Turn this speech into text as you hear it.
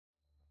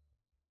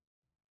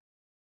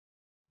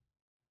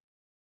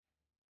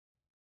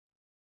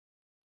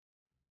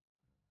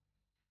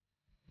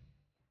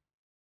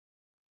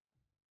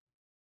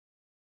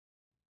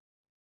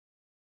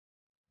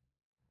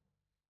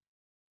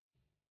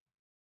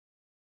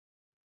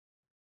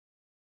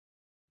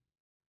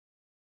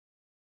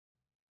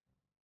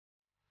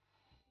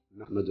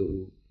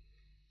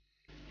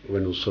नहमदुहु व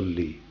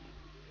नुसल्ली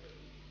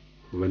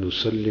व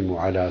नुसल्लिमु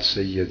अला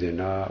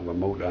सय्यदिना व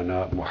मौलाना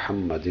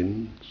मुहम्मदिन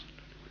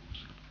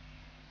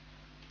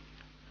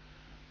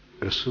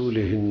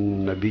रसूलिहिन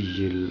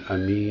नबिय्यिल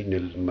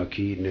अमीनिल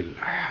मकीनिल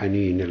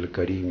हनीनिल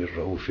करीमिर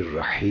रऊफिर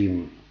रहीम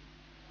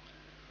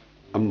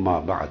अम्मा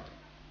बअद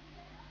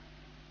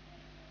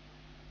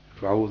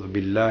फ़अऊज़ु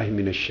बिल्लाहि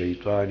मिनश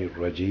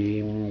शैतानिर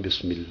रजीम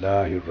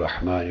बिस्मिल्लाहिर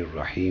रहमानिर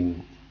रहीम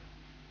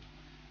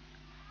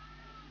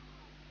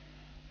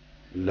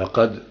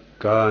लक़द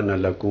कान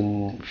लकुम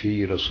फ़ी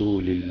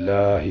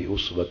रसूलिल्लाहि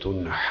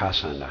उस्वतुन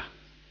हसनह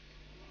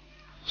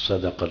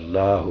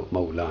सदक़ल्लाहु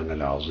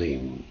मौलानल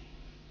अज़ीम।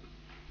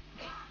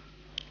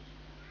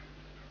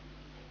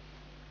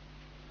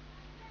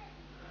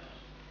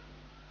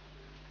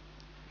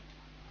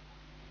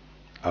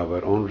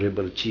 Our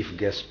honorable chief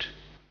guest,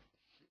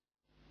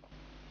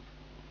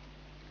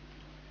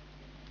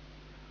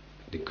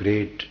 the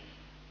great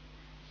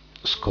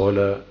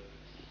scholar,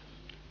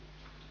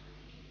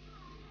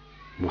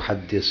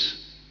 muhaddis,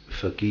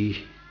 faqih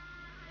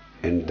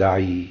and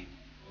da'i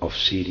of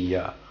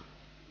Syria,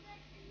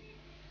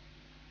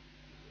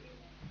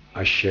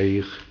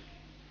 al-Shaykh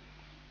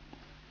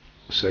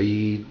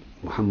Sayyid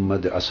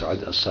Muhammad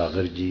As'ad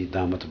al-Sagharji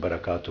damat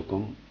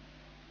barakatukum,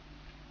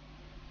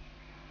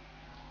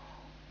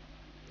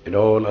 and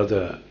all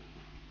other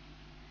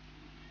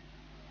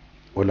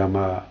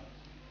ulama,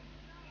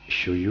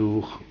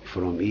 shuyukh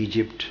from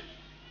Egypt,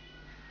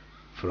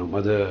 from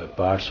other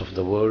parts of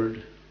the world,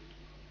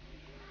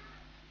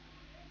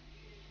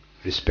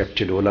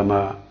 respected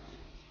ulama,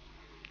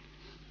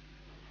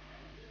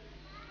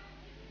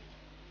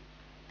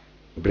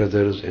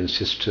 brothers and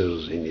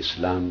sisters in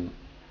Islam,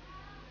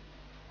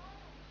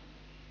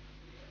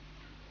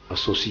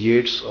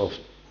 associates of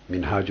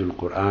Minhajul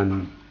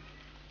Quran,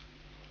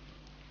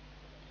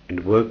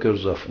 and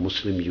workers of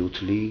Muslim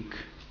Youth League,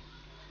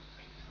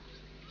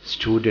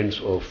 students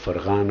of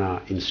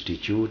Farghana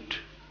Institute,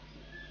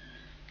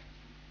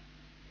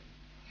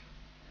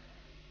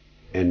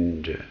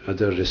 and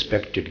other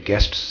respected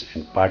guests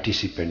and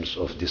participants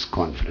of this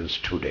conference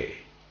today.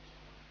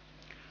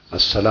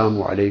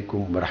 Assalamu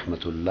alaikum wa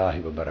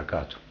rahmatullahi wa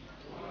barakatuh.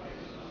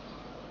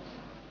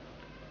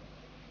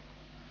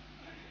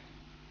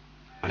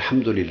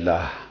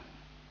 Alhamdulillah,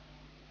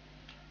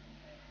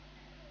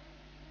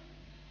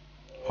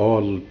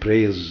 all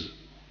praise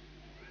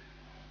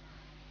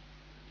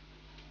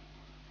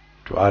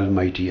to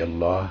Almighty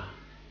Allah,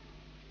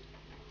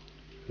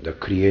 the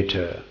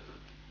Creator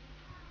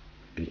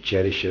and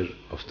Cherisher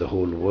of the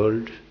whole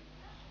world,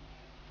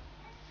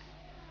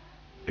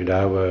 and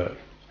our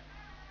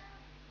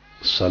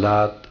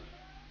salat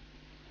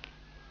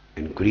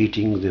and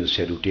greetings and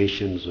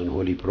salutations on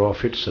Holy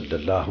Prophet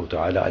sallallahu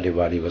ta'ala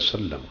alayhi wa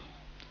sallam.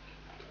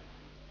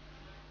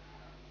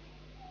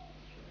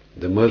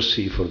 The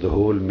mercy for the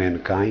whole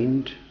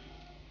mankind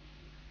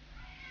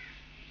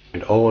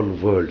and all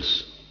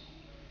worlds.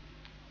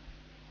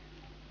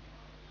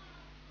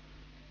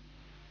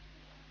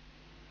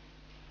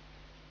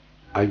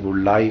 I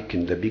would like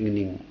in the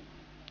beginning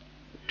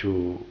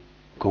to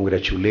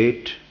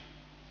congratulate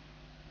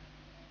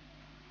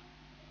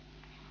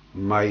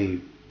my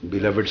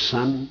beloved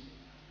son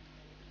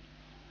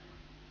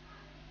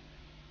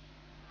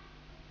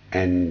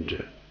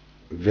and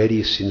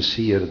very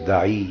sincere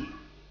da'i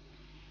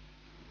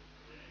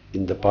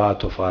in the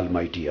path of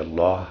Almighty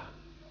Allah,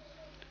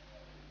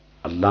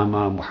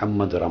 Allama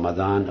Muhammad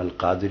Ramadan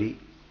al-Qadri,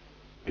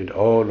 and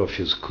all of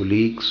his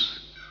colleagues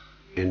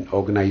in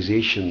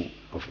organization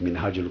of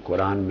Minhajul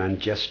Quran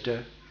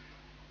Manchester,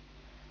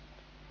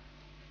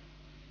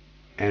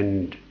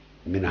 and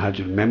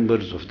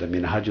members of the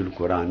Minhajul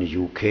Quran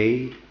UK,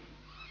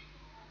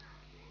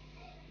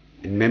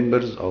 and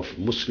members of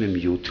Muslim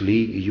Youth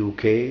League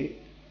UK,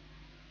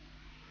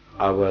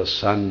 our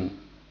son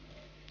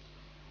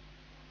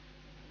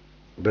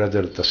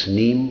Brother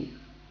Tasneem,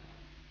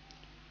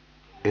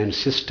 and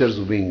Sisters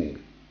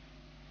Wing,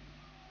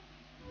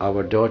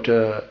 our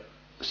daughter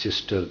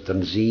Sister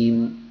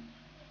Tanzeem,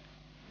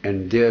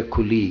 and their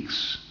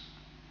colleagues,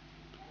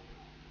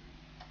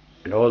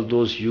 and all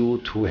those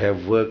youth who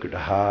have worked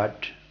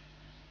hard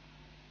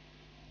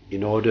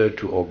in order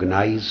to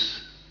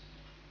organize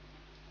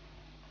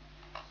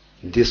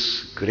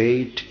this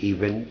great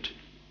event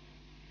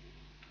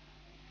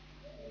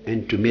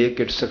and to make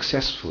it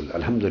successful,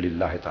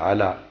 alhamdulillah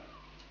ta'ala,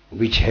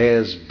 which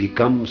has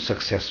become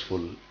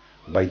successful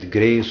by the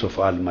grace of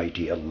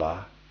Almighty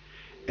Allah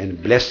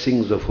and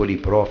blessings of Holy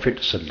Prophet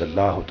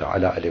sallallahu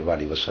ta'ala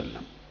alayhi wa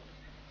sallam.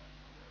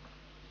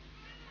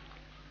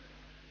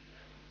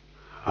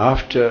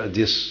 After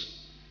this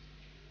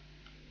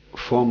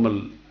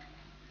formal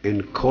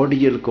and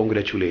cordial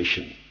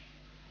congratulation,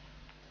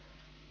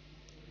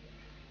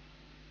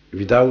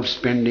 without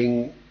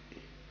spending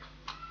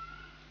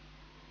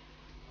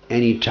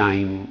any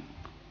time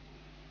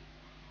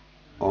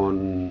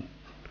on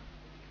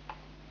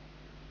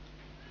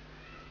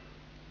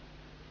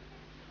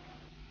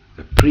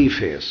the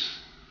preface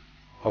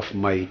of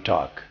my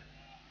talk,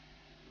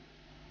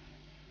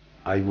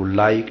 I would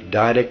like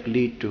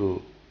directly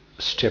to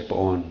step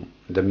on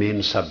the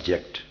main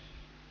subject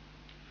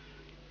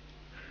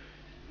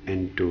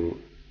and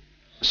to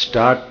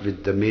start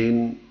with the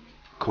main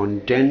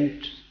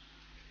content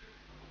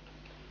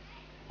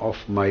of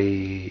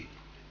my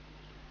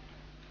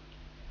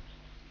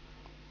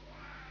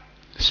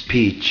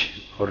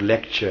speech or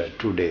lecture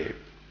today,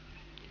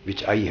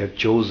 which I have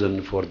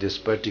chosen for this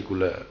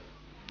particular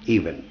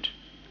event.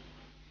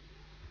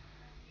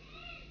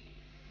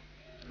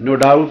 No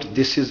doubt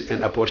this is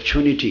an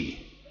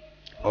opportunity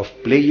of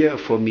pleasure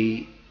for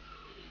me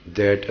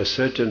that a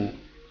certain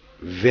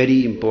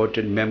very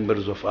important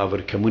members of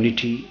our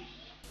community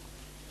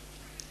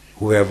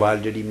who have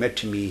already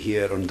met me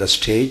here on the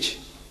stage,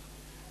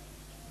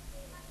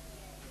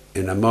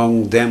 and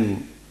among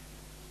them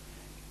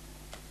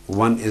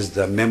one is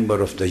the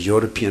member of the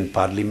European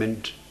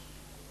Parliament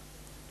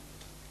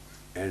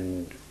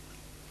and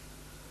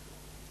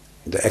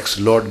the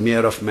ex-Lord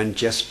Mayor of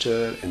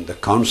Manchester and the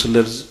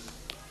councillors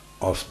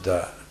of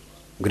the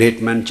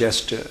Great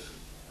Manchester,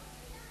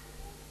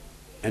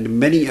 and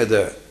many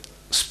other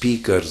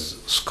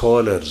speakers,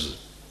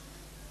 scholars,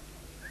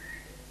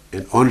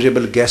 and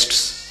honorable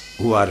guests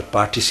who are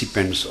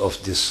participants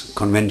of this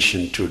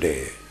convention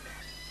today.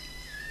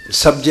 The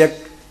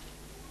subject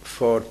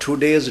for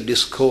today's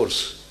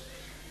discourse,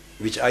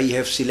 which I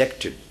have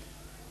selected,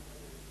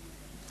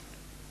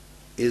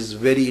 is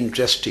very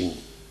interesting.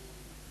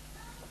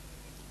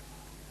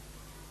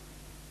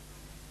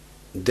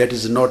 That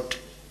is not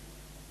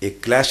a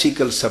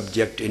classical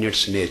subject in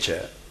its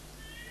nature.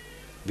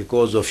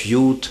 Because of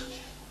youth,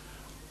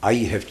 I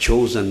have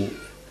chosen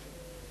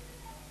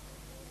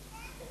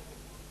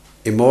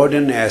a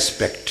modern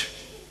aspect.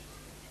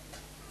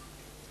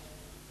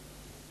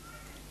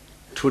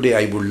 Today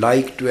I would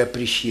like to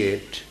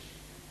appreciate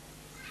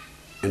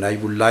and I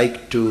would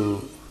like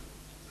to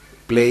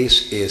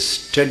place a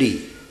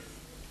study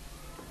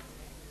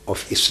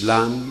of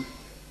Islam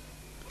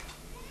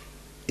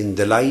in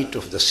the light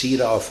of the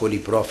seerah of Holy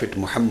Prophet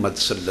Muhammad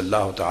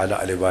sallallahu ta'ala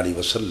alayhi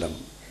wa sallam,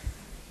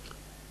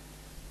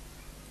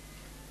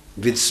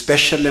 with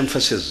special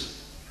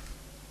emphasis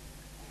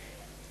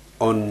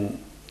on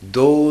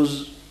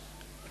those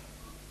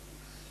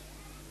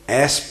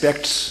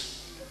aspects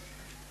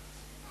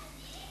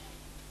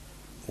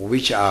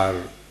which are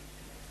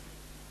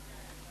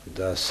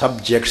the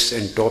subjects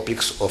and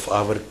topics of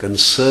our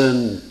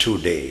concern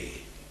today,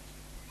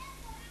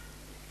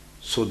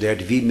 so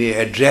that we may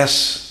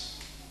address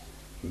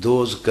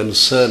those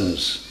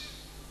concerns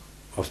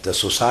of the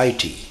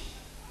society,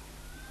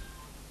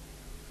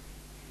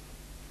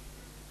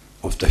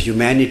 of the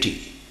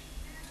humanity,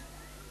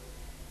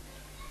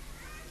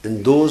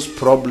 and those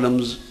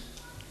problems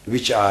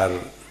which are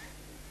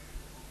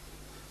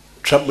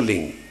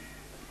troubling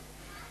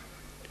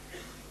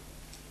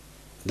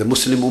the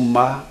Muslim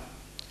Ummah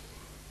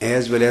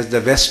as well as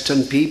the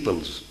Western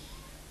peoples.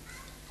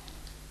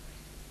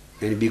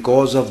 And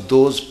because of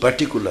those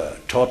particular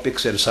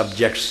topics and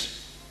subjects,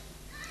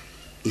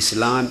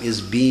 Islam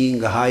is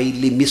being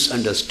highly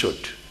misunderstood.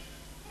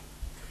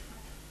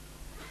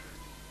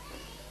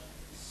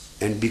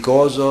 And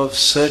because of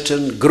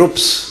certain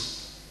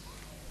groups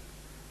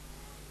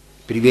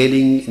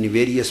prevailing in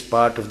various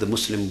parts of the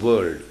Muslim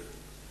world,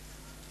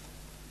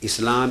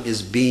 Islam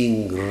is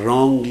being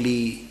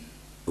wrongly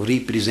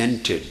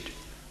represented,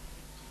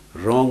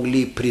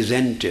 wrongly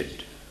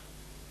presented.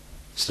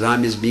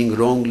 Islam is being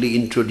wrongly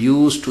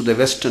introduced to the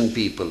Western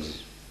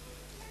peoples.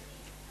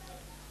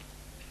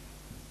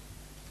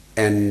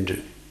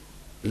 And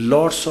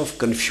lots of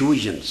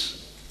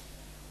confusions,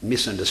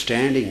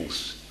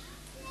 misunderstandings,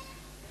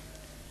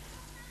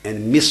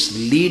 and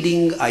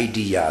misleading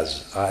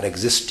ideas are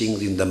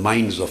existing in the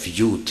minds of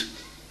youth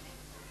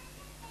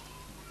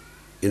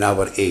in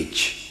our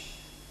age.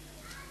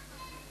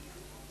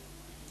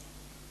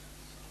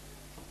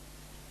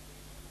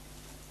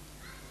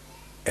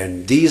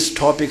 And these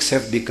topics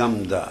have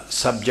become the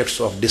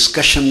subjects of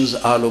discussions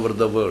all over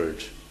the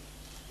world.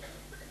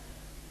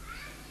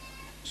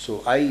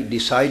 So I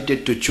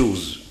decided to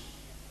choose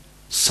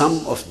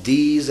some of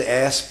these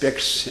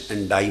aspects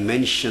and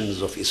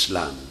dimensions of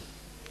Islam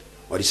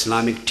or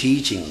Islamic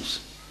teachings,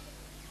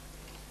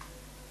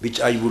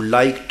 which I would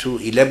like to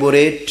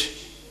elaborate,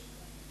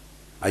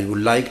 I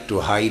would like to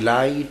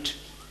highlight,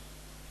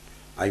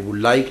 I would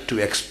like to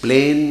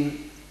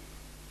explain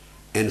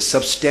and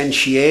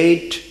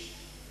substantiate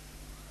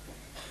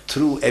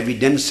through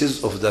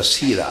evidences of the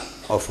seerah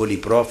of Holy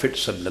Prophet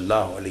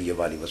sallallahu alaihi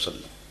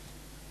wasallam.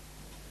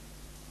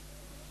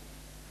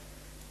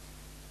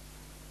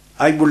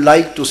 I would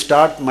like to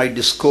start my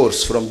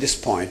discourse from this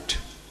point,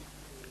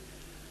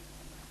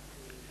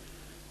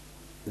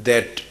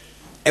 that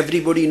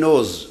everybody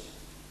knows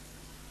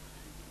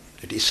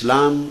that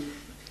Islam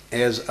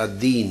as a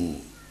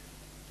deen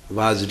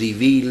was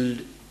revealed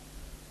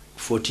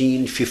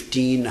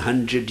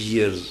 1500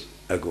 years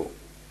ago.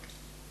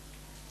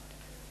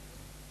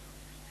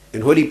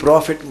 And Holy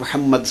Prophet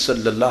Muhammad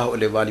sallallahu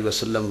alaihi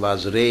wasallam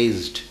was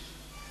raised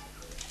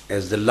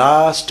as the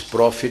last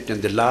prophet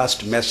and the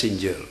last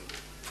messenger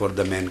for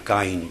the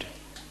mankind,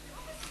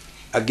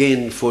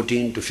 again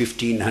 14 to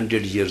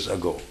 1500 years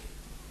ago.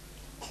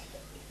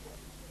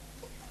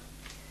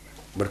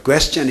 But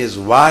question is,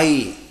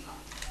 why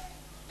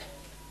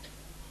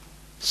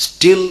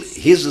still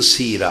his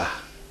seerah,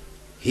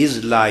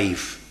 his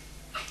life,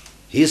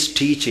 his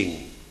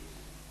teaching,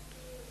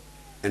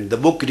 and the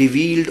book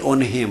revealed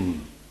on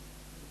him,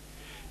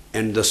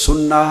 and the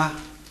sunnah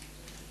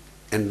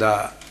and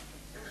the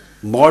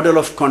model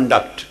of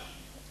conduct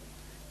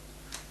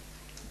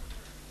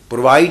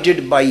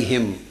provided by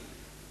him,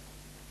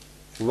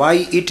 why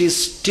it is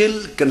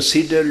still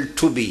considered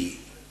to be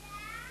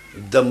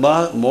the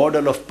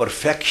model of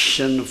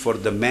perfection for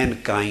the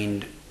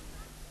mankind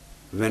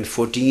when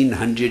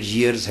 1400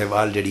 years have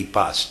already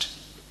passed.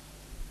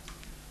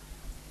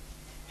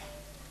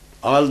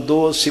 All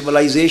those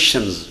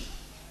civilizations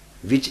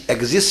which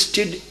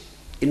existed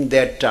in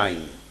that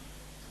time,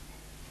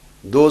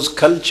 those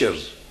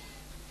cultures,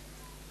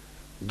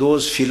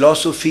 those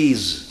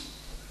philosophies,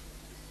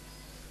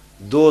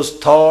 those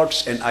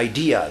thoughts and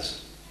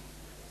ideas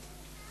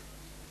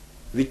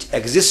which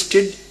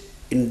existed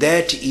in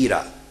that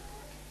era,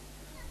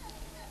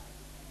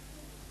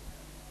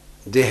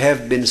 they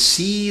have been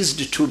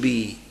ceased to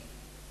be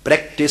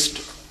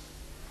practiced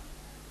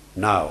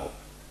now.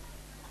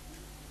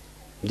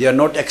 They are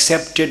not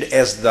accepted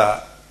as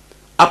the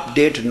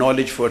update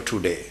knowledge for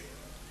today.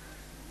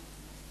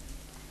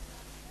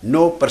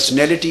 No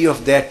personality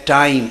of that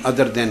time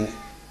other than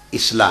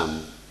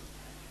Islam,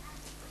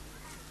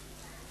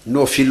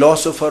 no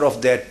philosopher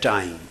of that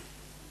time,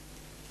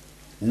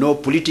 no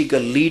political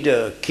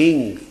leader,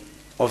 king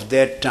of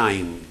that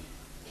time,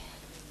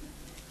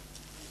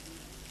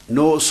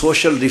 no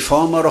social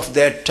reformer of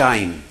that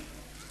time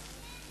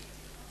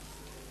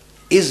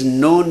is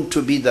known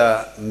to be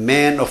the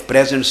man of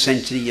present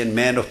century and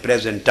man of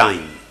present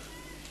time.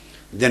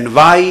 Then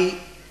why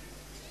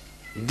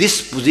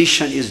this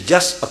position is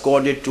just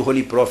accorded to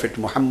Holy Prophet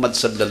Muhammad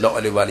sallallahu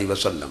alaihi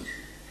wasallam?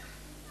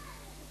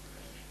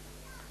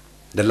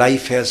 The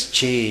life has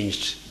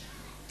changed.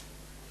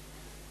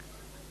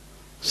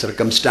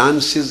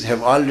 Circumstances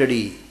have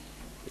already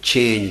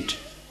changed.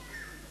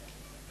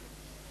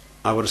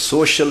 Our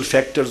social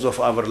factors of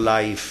our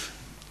life,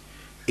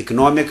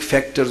 economic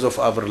factors of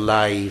our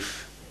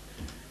life,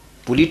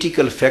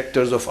 political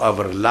factors of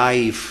our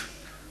life,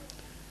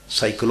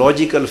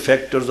 psychological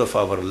factors of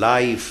our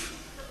life,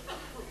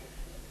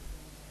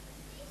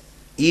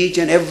 each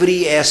and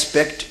every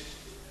aspect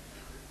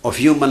of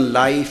human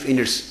life in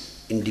its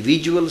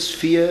individual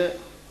sphere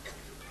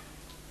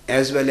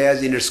as well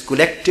as in its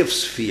collective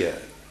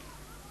sphere,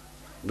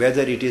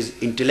 whether it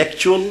is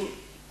intellectual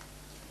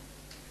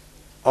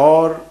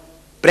or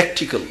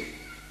practical,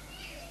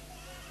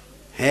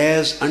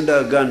 has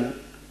undergone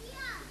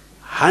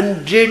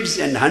hundreds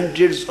and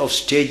hundreds of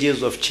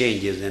stages of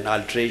changes and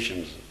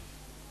alterations.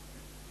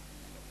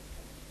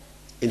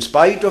 In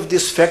spite of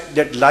this fact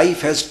that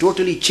life has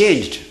totally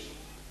changed,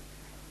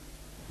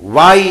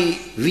 why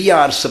we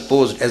are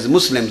supposed, as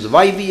Muslims,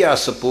 why we are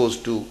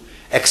supposed to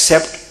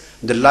accept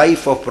the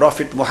life of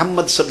Prophet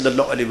Muhammad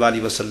sallallahu alaihi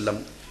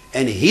wasallam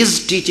and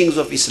his teachings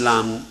of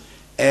Islam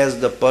as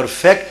the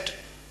perfect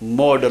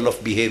model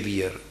of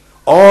behavior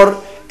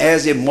or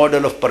as a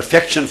model of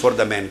perfection for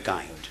the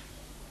mankind?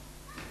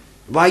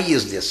 Why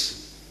is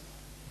this?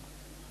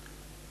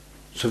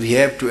 So we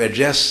have to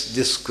address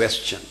this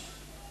question.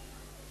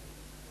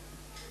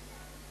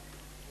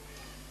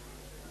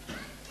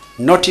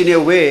 Not in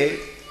a way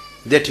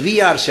that we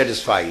are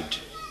satisfied,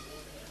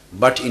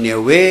 but in a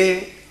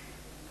way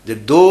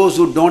that those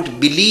who don't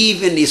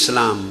believe in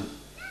Islam,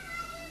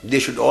 they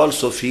should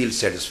also feel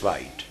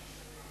satisfied.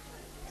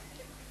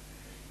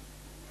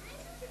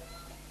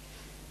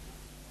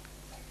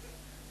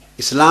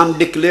 Islam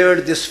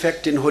declared this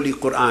fact in Holy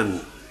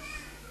Quran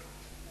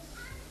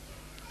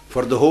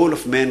for the whole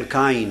of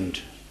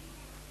mankind,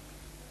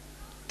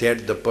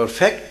 that the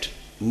perfect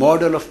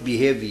model of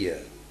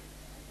behavior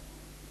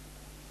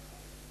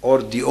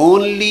or the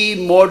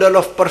only model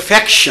of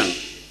perfection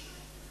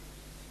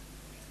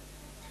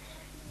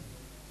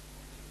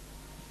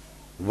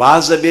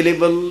was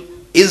available,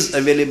 is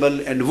available,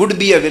 and would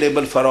be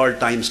available for all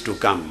times to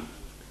come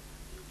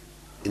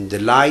in the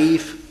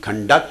life,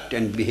 conduct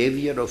and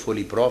behavior of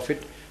Holy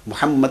Prophet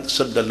Muhammad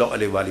sallallahu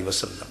alaihi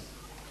wasallam.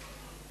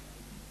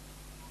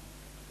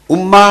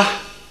 Ummah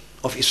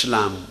of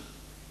Islam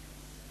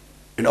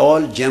and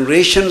all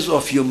generations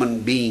of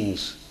human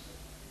beings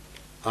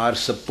are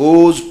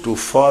supposed to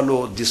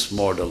follow this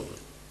model,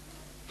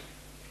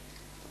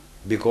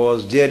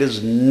 because there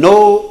is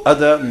no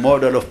other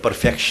model of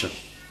perfection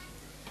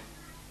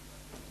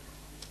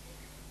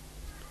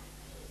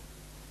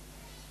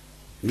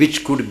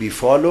which could be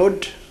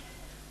followed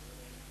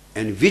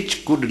and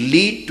which could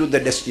lead to the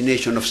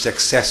destination of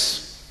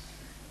success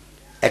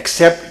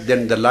except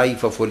then the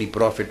life of Holy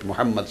Prophet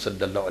Muhammad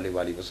sallallahu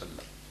alaihi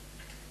wasallam.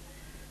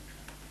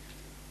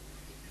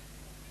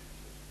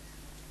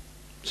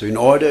 So in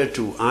order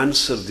to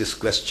answer this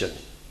question,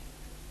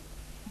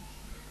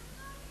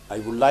 I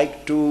would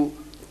like to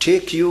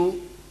take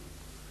you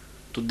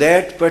to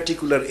that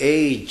particular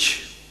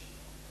age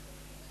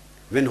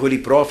when Holy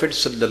Prophet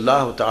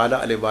sallallahu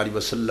ta'ala alayhi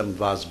wasallam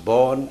was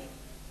born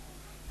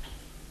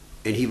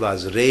and he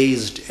was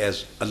raised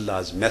as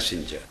Allah's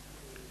messenger.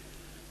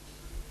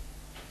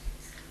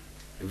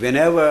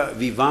 Whenever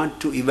we want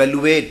to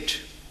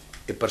evaluate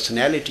a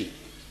personality,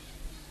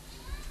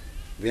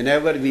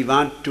 whenever we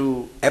want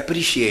to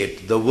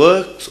appreciate the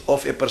works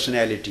of a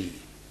personality,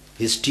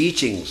 his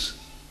teachings,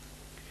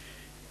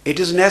 it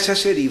is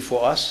necessary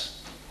for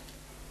us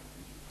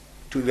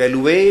to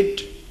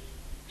evaluate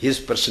his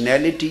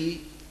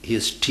personality,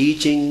 his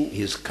teaching,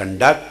 his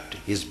conduct,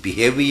 his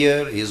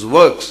behavior, his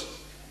works,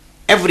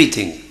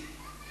 everything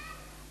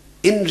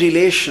in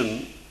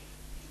relation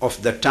of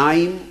the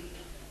time,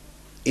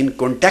 in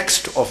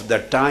context of the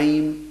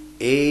time,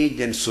 age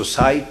and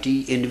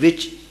society in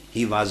which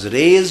he was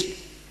raised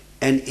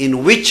and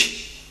in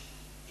which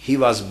he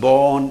was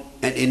born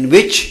and in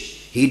which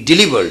he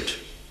delivered.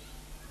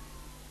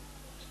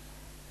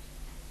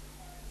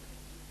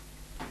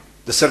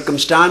 The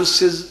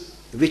circumstances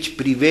which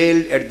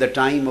prevailed at the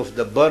time of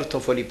the birth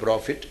of Holy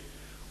Prophet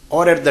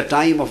or at the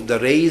time of the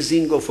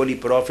raising of Holy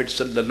Prophet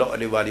sallallahu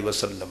alaihi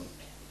wasallam,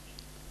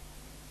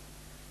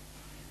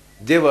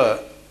 they were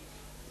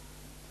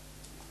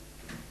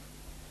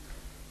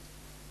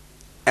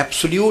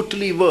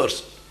absolutely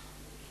worse.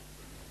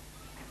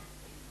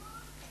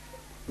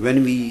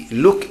 When we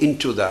look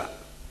into the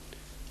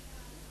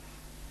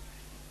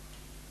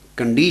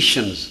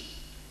conditions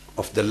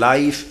of the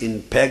life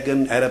in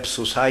pagan Arab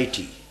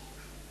society,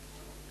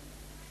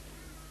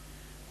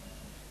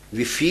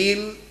 we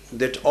feel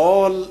that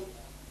all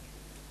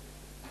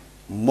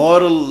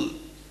moral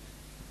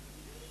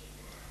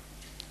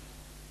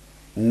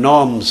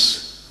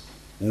norms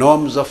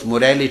of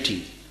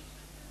morality,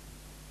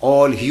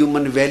 all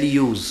human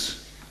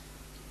values,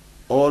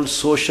 all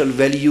social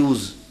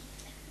values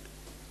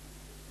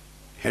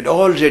had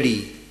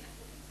already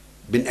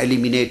been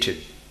eliminated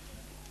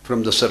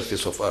from the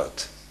surface of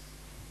earth.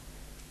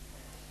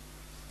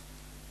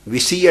 We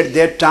see at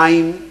that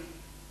time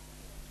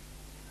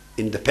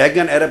in the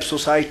pagan Arab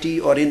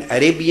society or in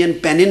Arabian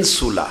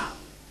Peninsula,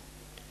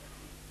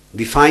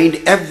 we find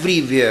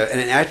everywhere an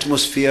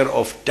atmosphere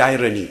of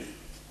tyranny,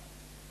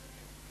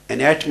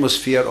 an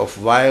atmosphere of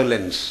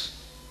violence,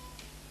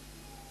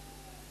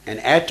 an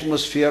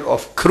atmosphere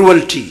of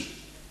cruelty,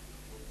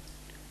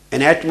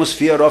 an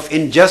atmosphere of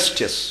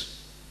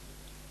injustice,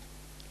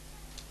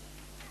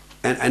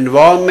 an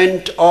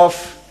environment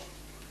of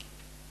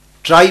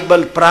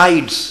tribal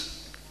prides,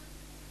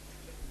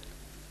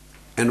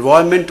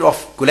 environment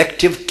of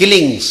collective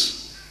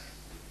killings,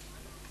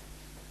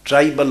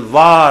 tribal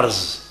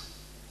wars,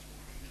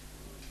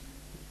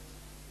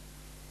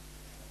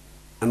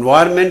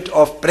 environment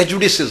of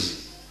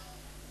prejudices,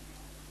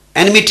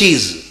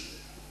 enmities,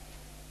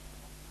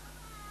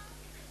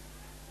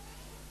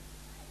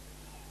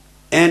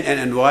 and an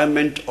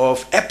environment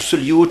of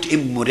absolute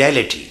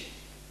immorality.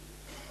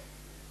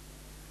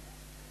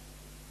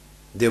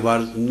 There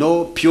was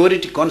no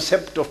purity,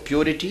 concept of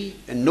purity,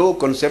 and no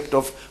concept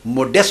of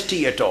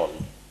modesty at all.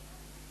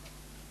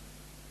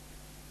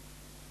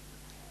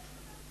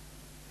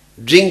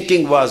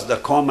 Drinking was the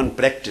common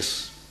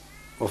practice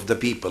of the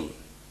people.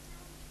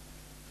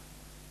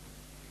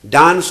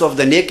 Dance of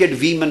the naked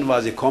women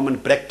was a common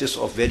practice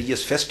of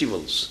various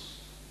festivals.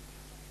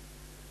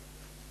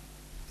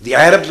 The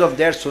Arabs of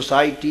that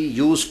society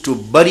used to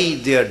bury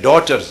their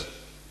daughters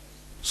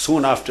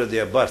soon after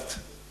their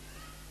birth.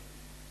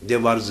 There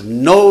was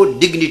no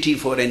dignity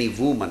for any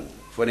woman,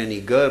 for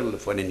any girl,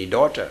 for any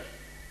daughter.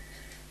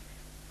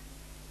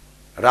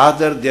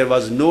 Rather, there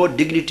was no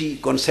dignity,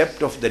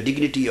 concept of the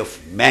dignity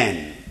of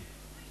man.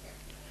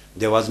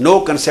 There was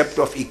no concept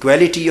of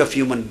equality of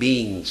human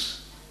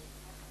beings.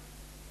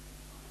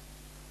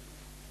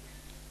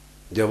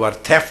 There were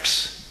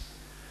thefts,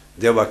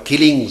 there were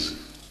killings,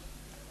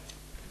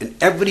 and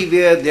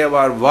everywhere there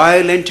were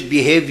violent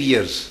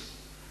behaviors.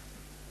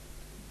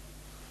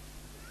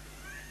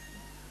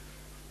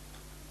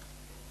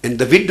 And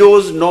the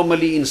widows,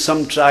 normally in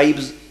some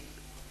tribes,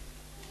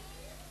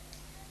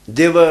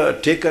 they were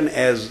taken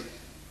as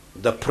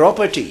the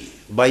property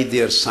by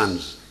their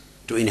sons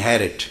to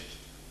inherit.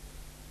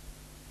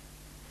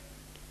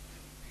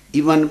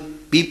 Even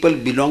people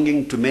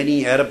belonging to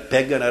many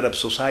pagan Arab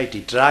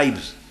society,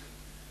 tribes,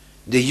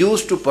 they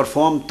used to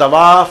perform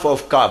tawaf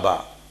of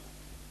Kaaba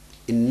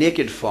in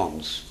naked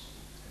forms,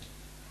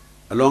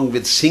 along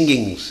with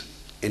singings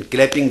and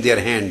clapping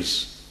their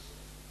hands.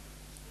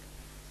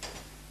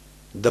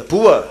 The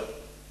poor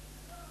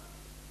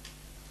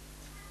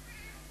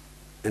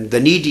and the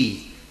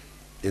needy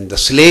and the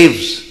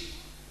slaves,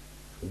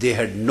 they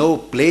had no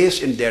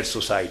place in that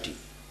society.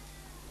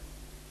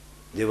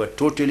 They were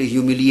totally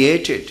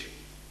humiliated.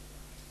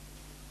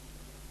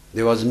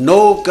 There was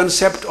no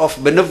concept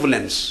of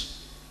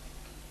benevolence,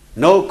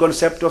 no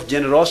concept of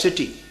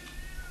generosity,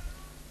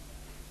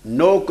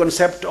 no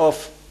concept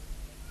of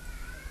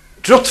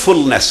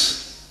truthfulness.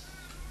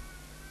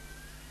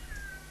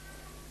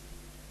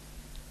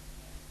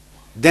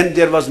 Then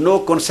there was no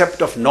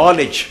concept of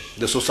knowledge.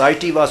 The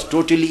society was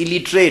totally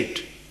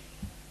illiterate.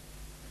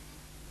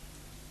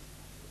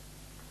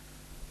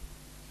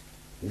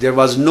 There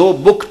was no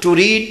book to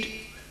read,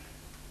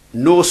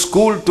 no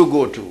school to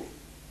go to.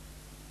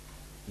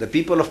 The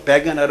people of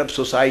pagan Arab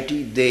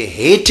society, they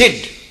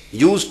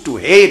used to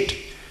hate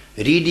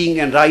reading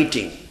and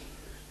writing.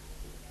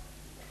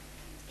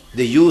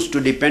 They used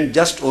to depend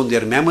just on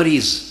their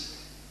memories,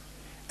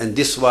 and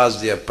this was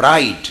their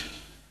pride.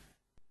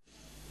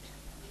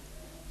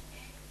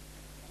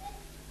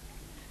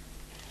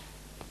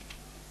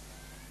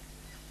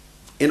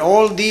 In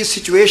all these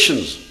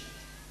situations,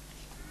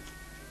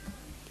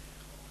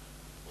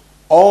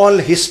 all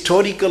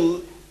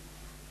historical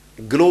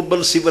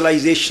global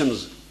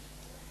civilizations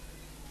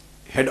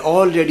had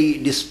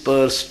already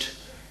dispersed,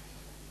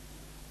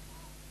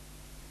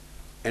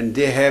 and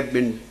they have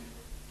been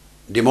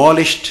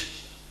demolished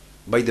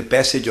by the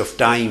passage of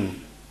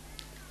time.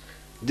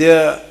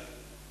 There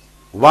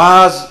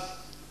was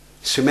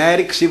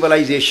Sumeric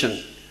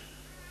civilization,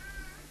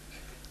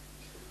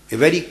 a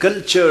very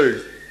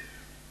cultured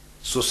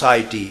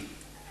society,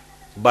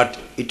 but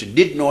it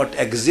did not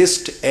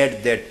exist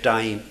at that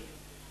time.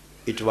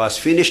 It was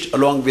finished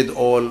along with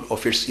all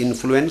of its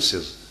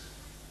influences.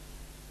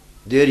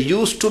 There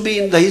used to be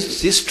in the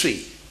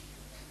history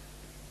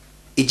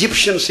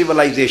Egyptian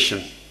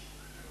civilization,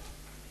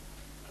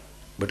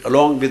 but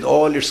along with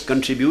all its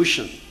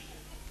contribution,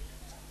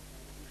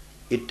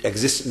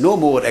 it no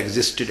more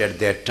existed at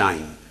that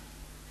time.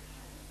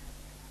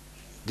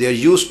 There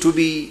used to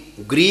be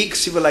Greek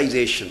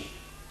civilization,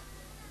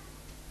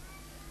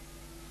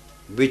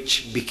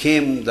 which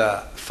became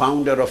the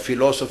founder of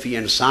philosophy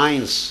and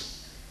science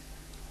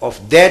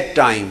of that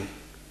time,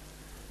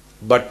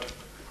 but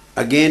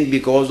again,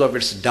 because of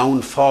its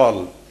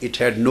downfall, it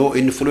had no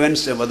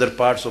influence of other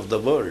parts of the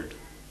world.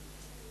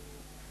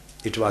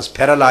 It was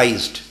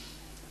paralyzed.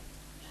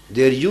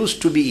 There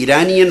used to be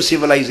Iranian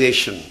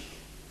civilization.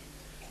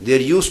 There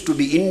used to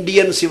be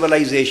Indian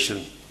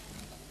civilization.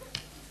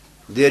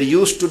 There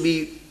used to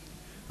be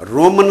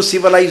Roman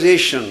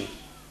civilization.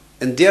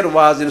 And there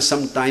was in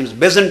sometimes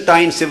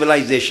Byzantine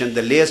civilization,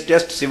 the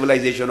latest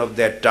civilization of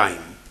that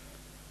time.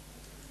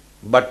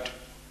 But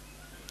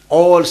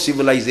all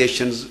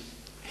civilizations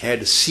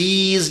had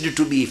ceased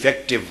to be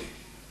effective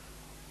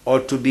or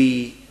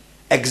to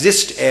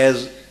exist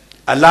as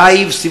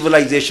alive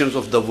civilizations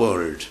of the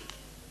world.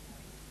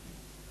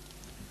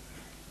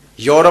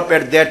 Europe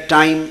at that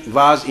time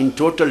was in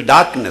total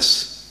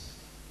darkness.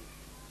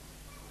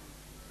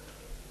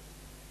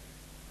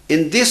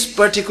 In this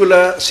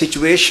particular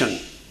situation,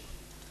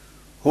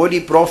 Holy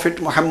Prophet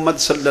Muhammad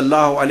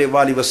sallallahu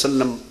alaihi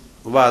wasallam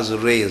was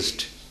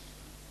raised.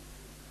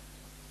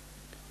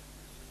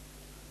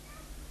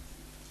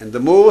 And the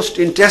most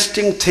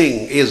interesting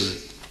thing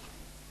is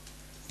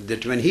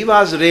that when he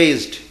was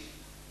raised,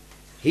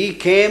 he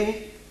came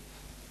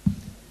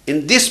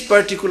in this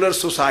particular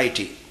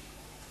society,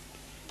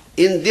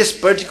 in this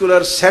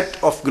particular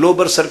set of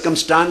global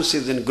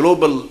circumstances and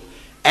global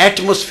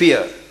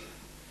atmosphere,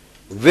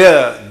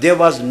 where there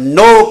was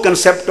no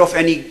concept of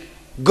any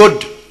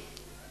good,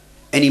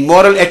 any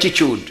moral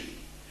attitude,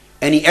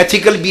 any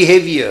ethical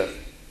behavior,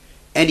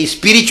 any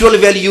spiritual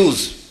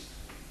values.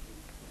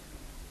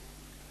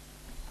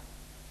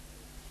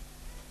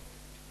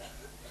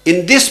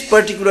 In this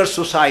particular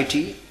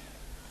society,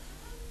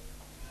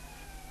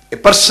 a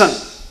person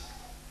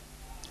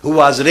who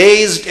was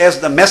raised as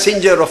the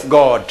messenger of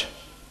God,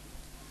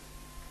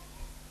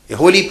 a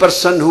holy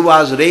person who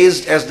was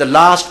raised as the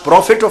last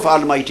prophet of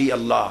Almighty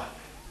Allah,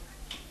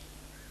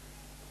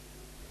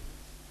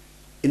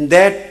 in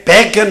that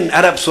pagan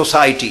Arab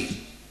society,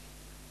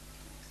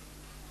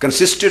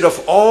 consisted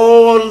of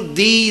all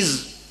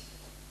these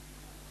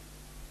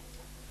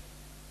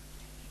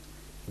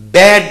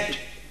bad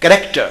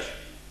character.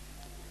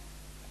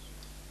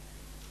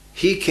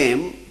 He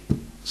came,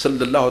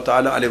 sallallahu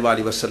ta'ala alayhi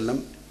wa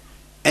sallam,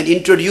 and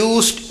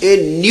introduced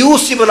a new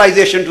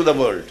civilization to the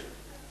world.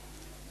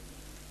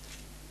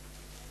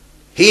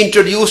 He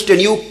introduced a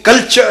new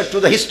culture to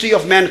the history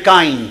of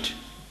mankind.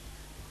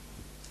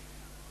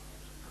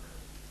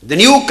 The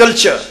new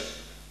culture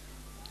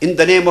in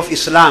the name of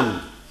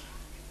Islam,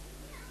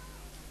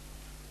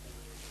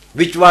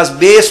 which was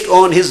based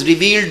on his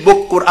revealed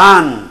book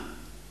Quran,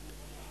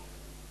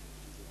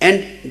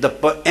 and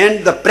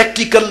the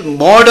practical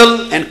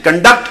model and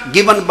conduct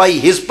given by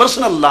his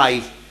personal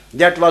life,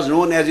 that was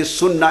known as his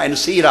Sunnah and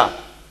Seerah.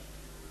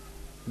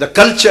 The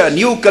culture,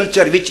 new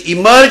culture which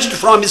emerged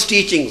from his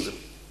teachings,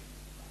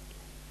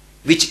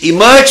 which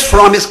emerged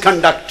from his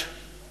conduct,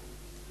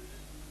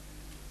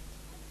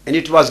 and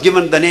it was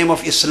given the name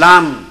of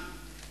Islam.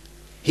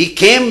 He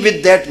came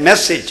with that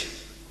message.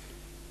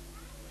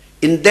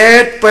 In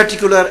that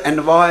particular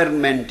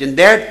environment, in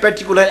that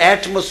particular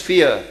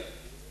atmosphere,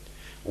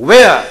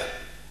 where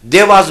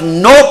there was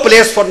no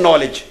place for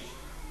knowledge,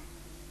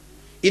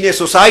 in a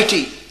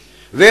society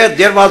where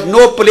there was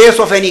no place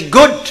of any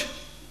good,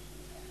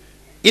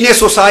 in a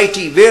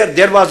society where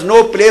there was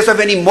no place of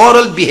any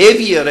moral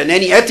behavior and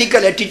any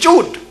ethical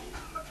attitude,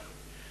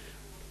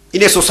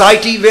 in a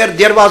society where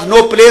there was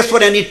no place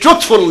for any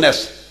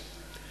truthfulness,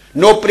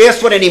 no place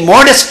for any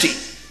modesty,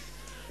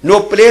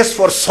 no place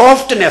for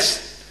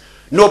softness,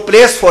 no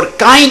place for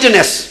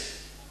kindness,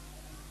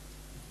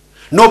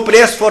 no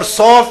place for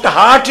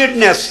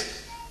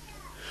soft-heartedness,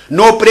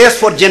 no place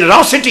for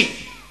generosity,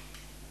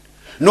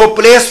 no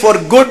place for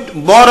good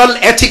moral,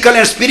 ethical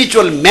and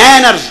spiritual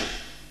manners,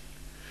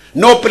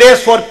 no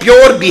place for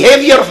pure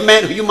behavior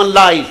of human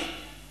life,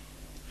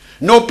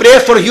 no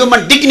place for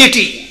human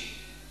dignity.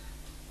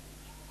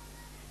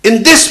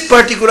 In this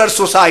particular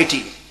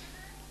society,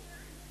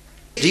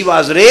 he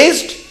was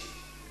raised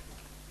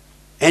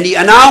and he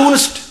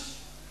announced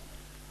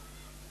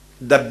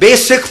the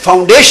basic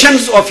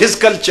foundations of his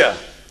culture,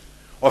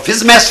 of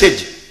his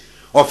message,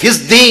 of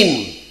his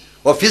deen,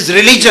 of his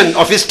religion,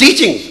 of his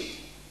teachings,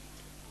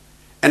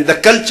 and the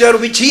culture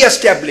which he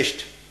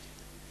established,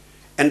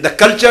 and the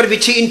culture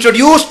which he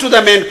introduced to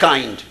the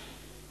mankind,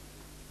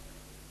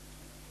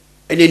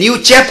 and a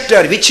new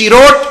chapter which he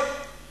wrote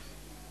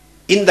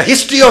in the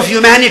history of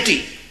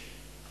humanity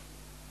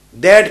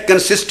that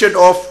consisted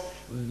of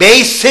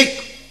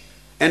basic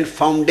and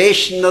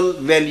foundational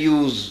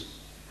values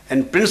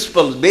and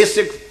principles,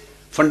 basic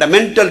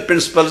fundamental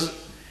principles.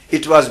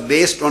 It was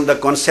based on the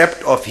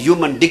concept of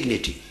human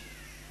dignity.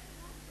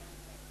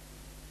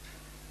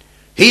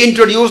 He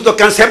introduced the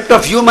concept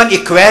of human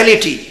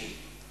equality.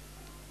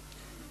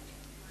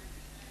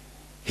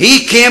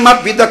 He came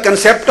up with the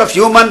concept of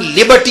human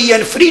liberty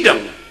and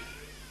freedom.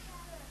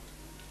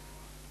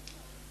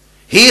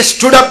 He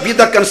stood up with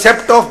the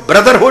concept of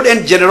brotherhood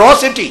and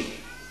generosity.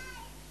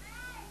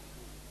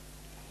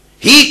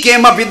 He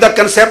came up with the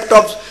concept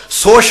of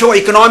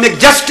socio-economic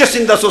justice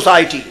in the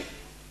society.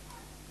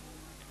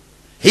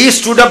 He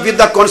stood up with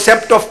the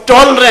concept of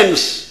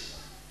tolerance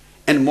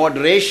and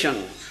moderation.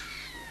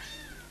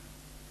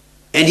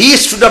 And he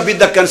stood up with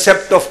the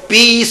concept of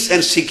peace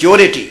and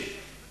security.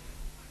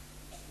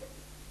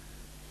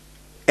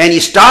 And he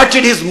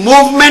started his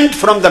movement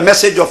from the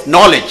message of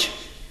knowledge.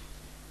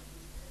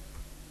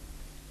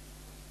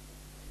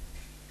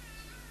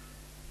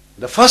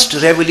 The first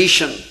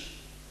revelation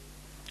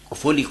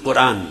of Holy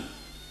Quran,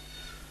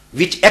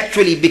 which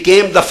actually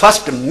became the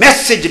first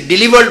message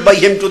delivered by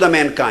him to the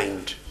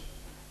mankind,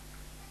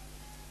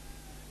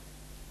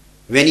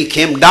 when he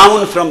came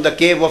down from the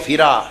cave of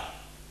Hira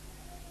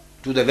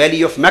to the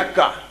valley of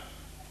Mecca.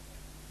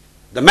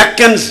 The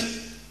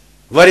Meccans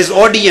were his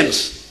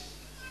audience,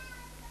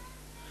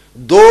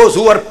 those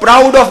who were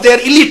proud of their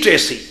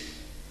illiteracy.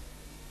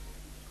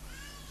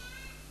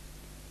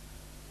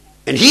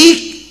 And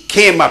he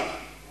came up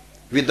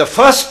with the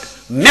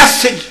first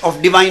message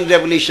of divine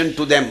revelation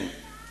to them.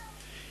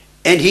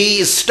 And he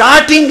is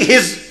starting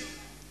his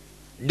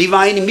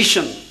divine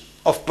mission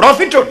of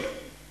prophethood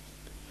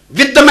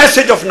with the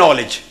message of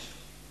knowledge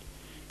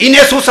in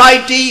a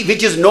society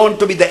which is known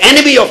to be the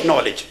enemy of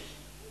knowledge,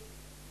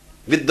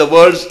 with the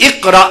words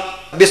Iqra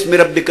bismi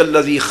rabbikal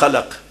ladhi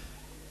khalaq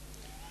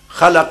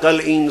khalaqal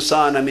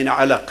insana min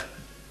alaq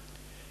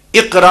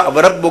Iqra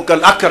wa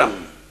rabbukal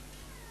akram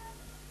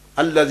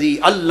alladhi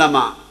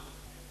allama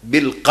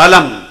bil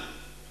qalam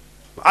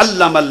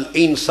allama al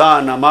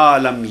insana ma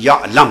lam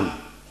ya'lam.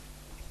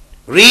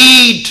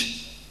 Read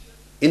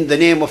in the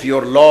name of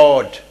your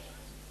Lord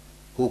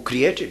who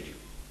created you.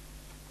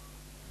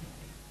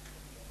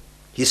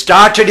 He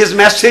started his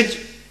message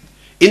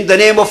in the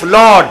name of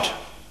Lord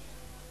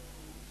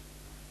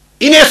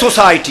in a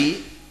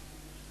society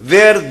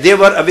where they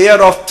were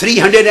aware of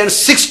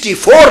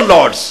 364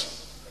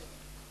 lords.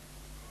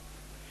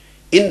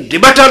 In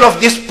rebuttal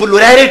of this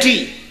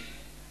plurality,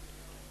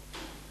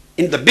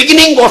 in the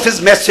beginning of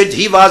his message,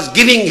 he was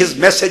giving his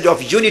message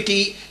of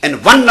unity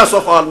and oneness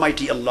of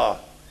Almighty Allah.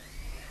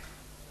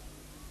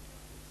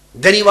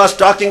 Then he was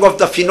talking of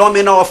the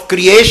phenomena of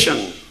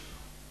creation.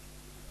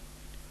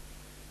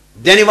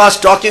 Then he was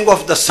talking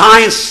of the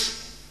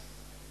science,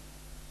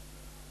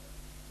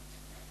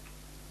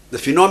 the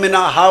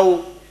phenomena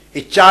how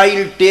a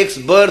child takes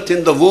birth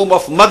in the womb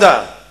of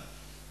mother,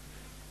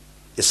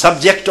 a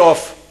subject of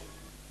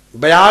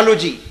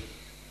biology,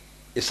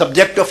 a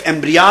subject of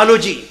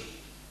embryology.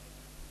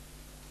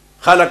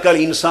 Khalaqal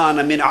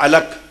insana min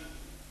alaq.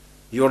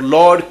 Your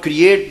Lord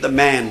create the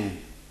man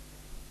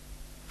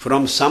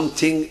from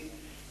something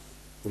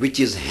which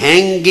is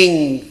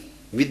hanging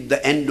with the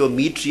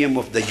endometrium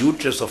of the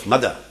uterus of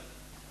mother.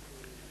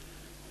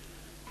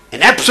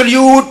 An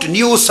absolute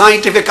new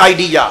scientific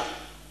idea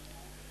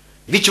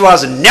which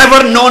was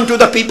never known to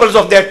the peoples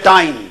of that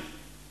time,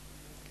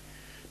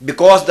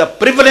 because the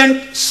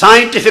prevalent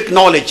scientific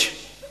knowledge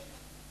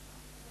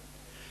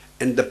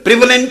and the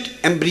prevalent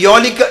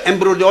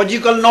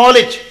embryological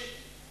knowledge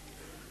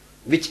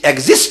which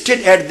existed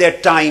at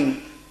that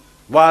time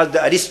was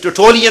the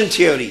Aristotelian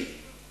theory,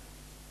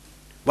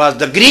 was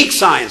the Greek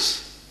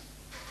science.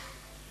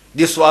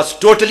 This was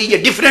totally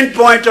a different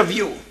point of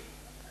view.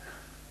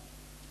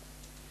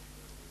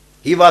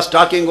 He was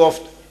talking of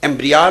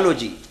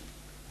embryology.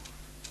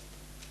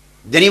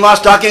 Then he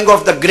was talking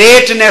of the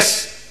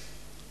greatness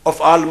of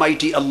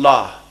Almighty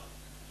Allah.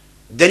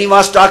 Then he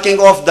was talking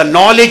of the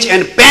knowledge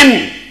and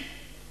pen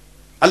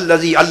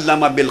Allazi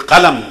allama bil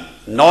qalam,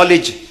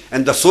 knowledge,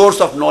 and the source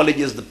of knowledge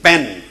is the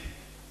pen.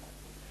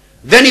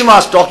 Then he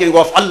was talking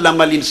of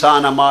allama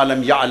al-insana ma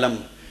lam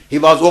ya'lam. He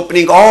was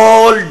opening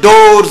all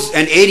doors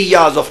and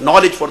areas of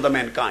knowledge for the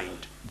mankind.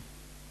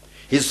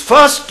 His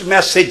first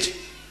message,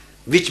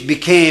 which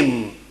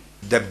became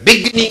the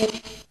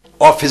beginning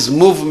of his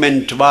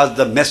movement, was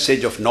the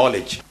message of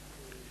knowledge.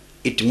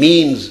 It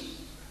means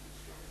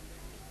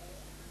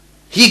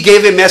he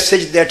gave a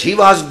message that he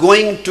was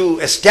going to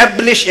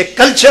establish a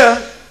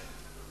culture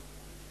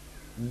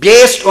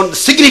based on the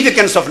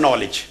significance of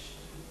knowledge,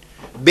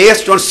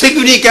 based on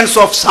significance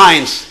of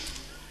science,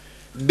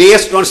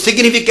 based on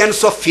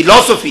significance of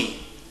philosophy,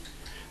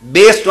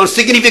 based on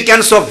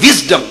significance of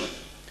wisdom,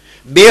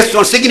 based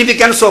on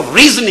significance of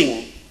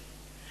reasoning,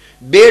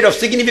 based on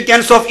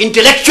significance of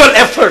intellectual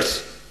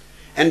efforts,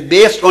 and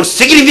based on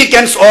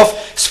significance of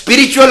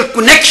spiritual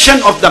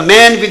connection of the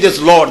man with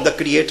his Lord, the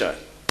Creator.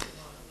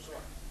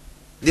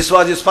 This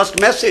was his first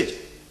message,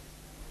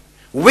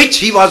 which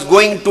he was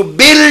going to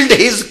build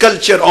his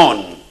culture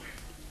on.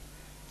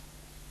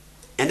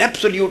 An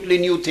absolutely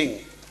new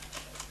thing.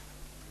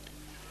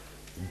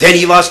 Then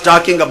he was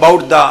talking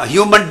about the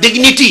human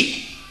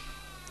dignity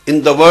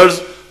in the words,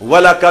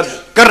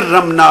 وَلَقَدْ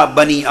كَرَّمْنَا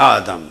بَنِي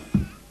آدَمَ.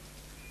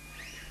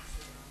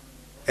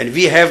 And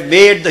we have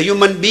made the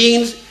human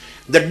beings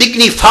the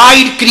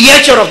dignified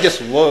creature of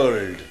this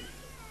world.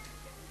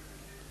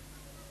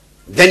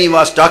 Then he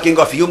was talking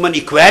of human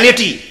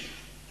equality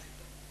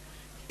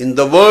in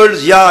the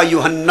words, Ya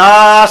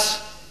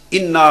Yuhannas,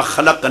 inna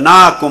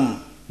khalaqnakum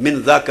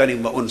min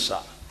dhakarin wa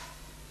unsa.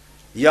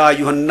 Ya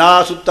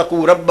Yuhannas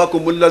uttaqu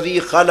rabbakum alladhi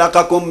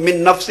khalaqakum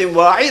min nafsin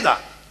wahida.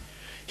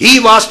 He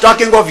was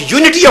talking of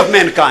unity of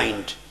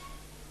mankind.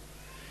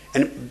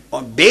 And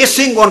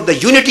basing on the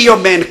unity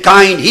of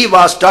mankind, he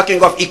was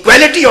talking of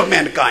equality of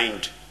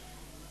mankind.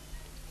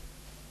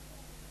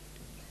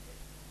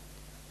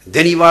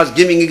 Then he was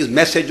giving his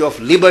message of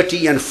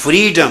liberty and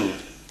freedom.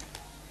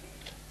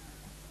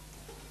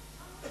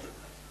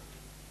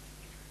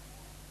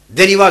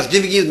 Then he was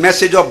giving his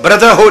message of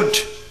brotherhood.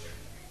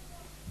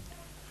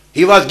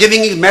 He was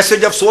giving his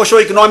message of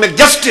socio-economic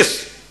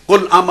justice.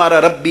 Qul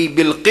amara rabbi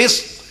bil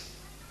qist.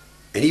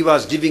 And he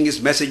was giving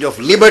his message of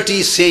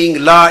liberty, saying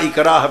La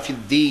ikraha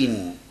fid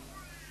deen.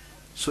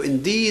 So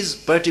in these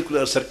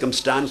particular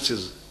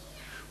circumstances,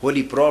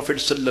 Holy Prophet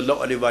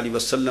sallallahu alaihi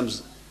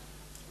wasallam's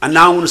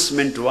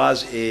announcement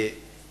was a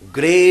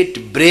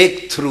great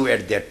breakthrough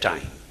at that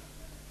time.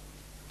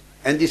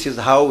 And this is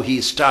how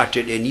he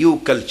started a new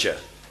culture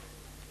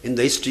in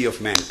the history of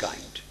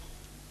mankind,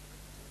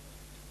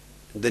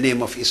 in the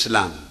name of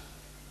Islam.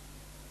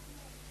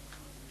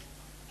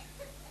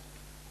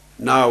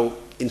 Now,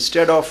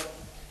 instead of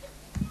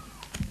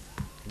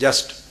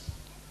just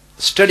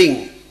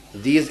studying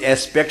these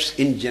aspects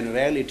in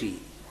generality,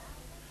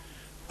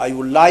 I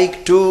would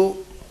like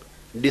to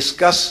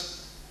discuss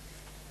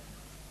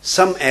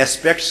some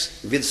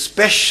aspects with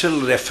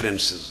special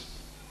references.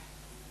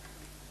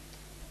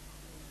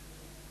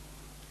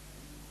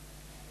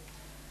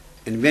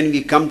 And when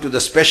we come to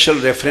the special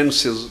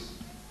references,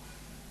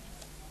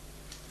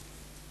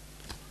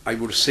 I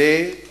would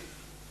say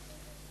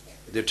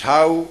that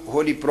how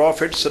Holy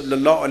Prophet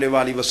sallallahu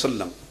alaihi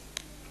wasallam,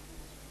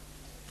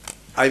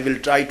 I will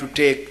try to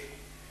take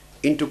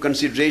into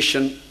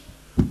consideration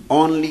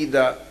only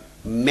the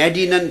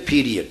Medinan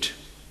period.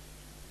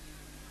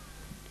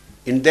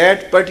 In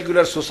that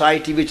particular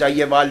society which I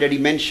have already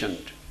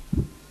mentioned,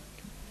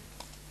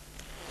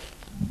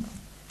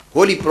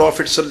 Holy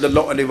Prophet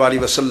sallallahu alaihi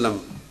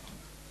wasallam,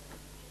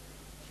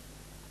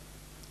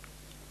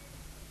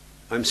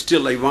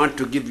 I want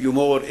to give you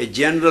more a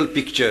general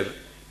picture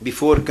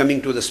before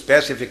coming to the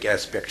specific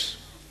aspects.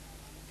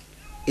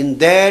 In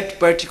that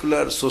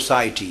particular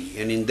society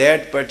and in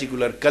that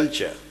particular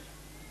culture,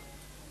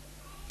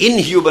 in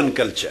human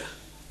culture,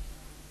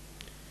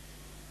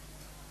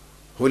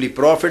 Holy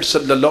Prophet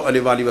sallallahu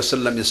alaihi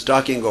wasallam is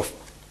talking of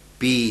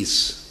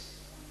peace.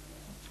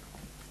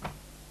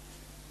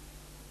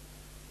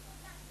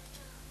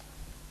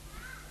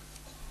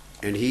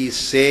 And he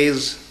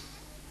says,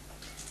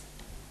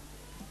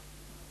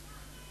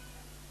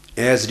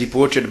 as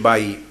reported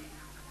by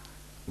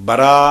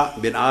Bara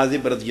bin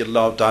Azib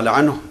radiyallahu ta'ala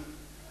anhu,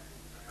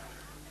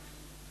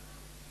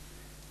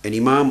 and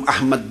Imam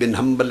Ahmad bin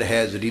Hanbal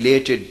has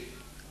related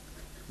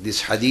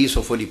this hadith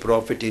of Holy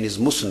Prophet in his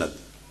Musnad.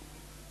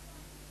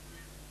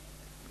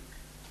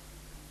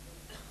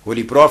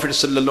 Holy Prophet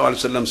sallallahu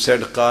alaihi wasallam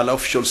said, "Qala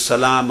afshul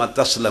salama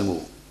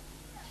taslamu."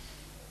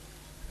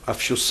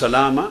 Afshul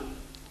salama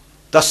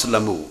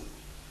taslamu.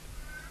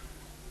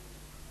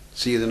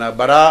 Sayyidina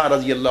Bara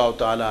radiyallahu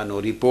ta'ala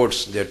anhu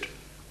reports that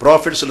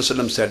Prophet sallallahu alaihi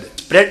wasallam said,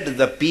 "Spread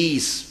the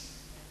peace,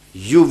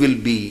 you will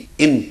be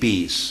in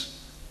peace."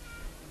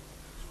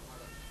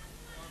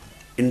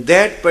 In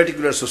that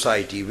particular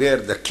society where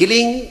the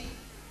killing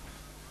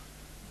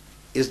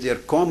is their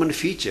common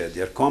feature,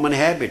 their common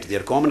habit,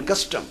 their common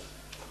custom,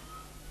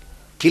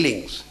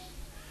 killings,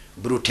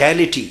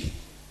 brutality,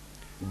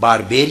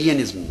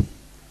 barbarianism,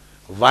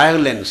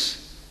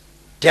 violence,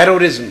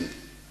 terrorism,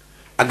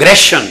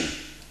 aggression.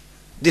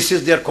 This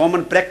is their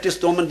common practice,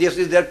 this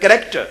is their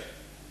character,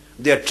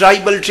 their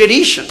tribal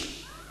tradition.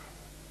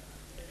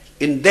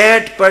 In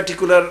that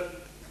particular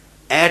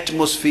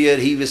atmosphere,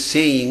 he was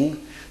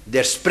saying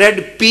that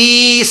spread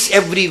peace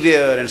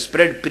everywhere and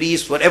spread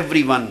peace for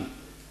everyone.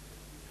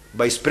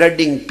 By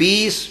spreading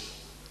peace,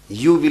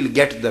 you will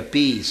get the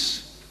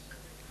peace.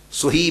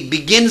 So he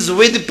begins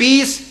with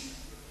peace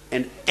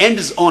and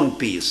ends on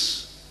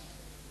peace.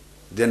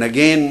 Then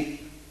again,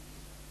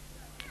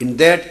 in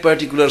that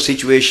particular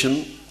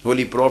situation,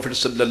 Holy Prophet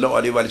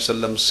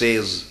ﷺ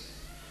says,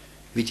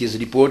 which is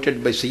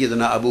reported by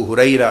Sayyidina Abu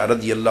Huraira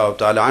radiyallahu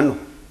ta'ala anhu,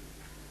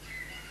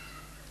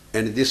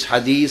 and this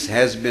hadith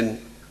has been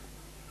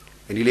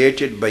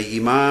related by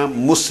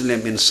Imam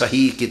Muslim in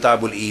Sahih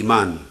Kitabul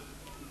Iman.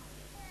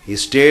 He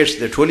states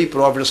that Holy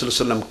Prophet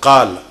ﷺ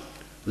قال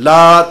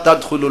لا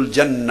تدخلوا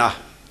الجنة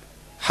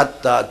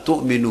حتى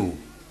تؤمنوا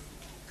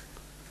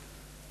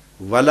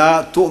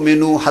ولا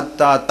تؤمنوا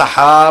حتى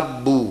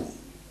تحابوا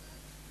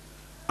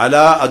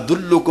ألا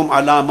أدلكم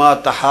على ما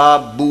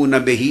تحابون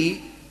به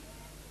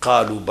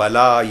قالوا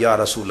بلى يا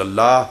رسول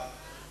الله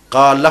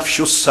قال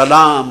لفشوا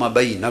السلام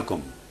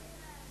بينكم.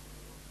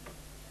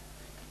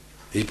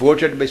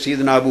 Reported by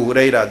Sayyidina Abu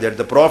Huraira that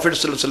the Prophet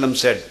ﷺ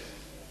said,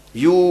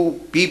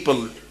 you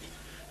people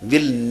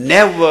will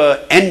never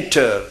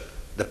enter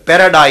the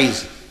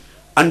paradise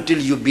until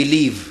you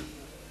believe.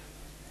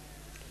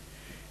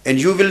 And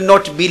you will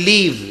not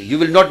believe, you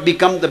will not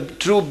become the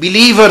true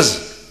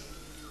believers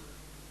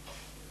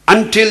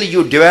until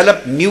you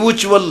develop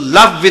mutual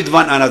love with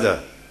one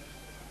another.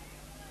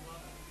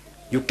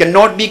 You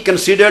cannot be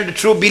considered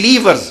true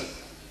believers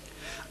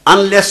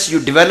unless you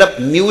develop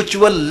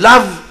mutual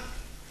love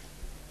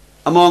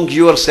among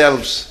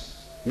yourselves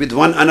with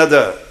one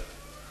another.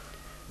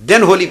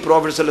 Then Holy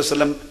Prophet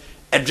ﷺ,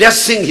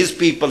 addressing his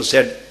people,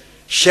 said,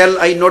 shall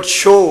I not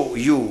show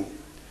you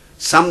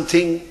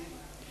something,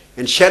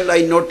 and shall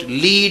I not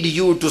lead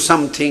you to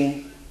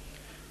something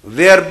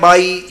whereby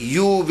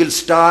you will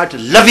start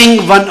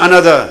loving one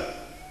another?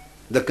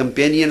 The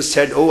companions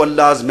said, O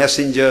Allah's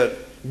Messenger,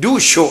 do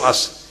show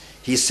us.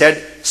 He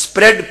said,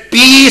 spread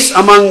peace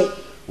among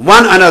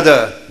one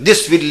another.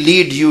 This will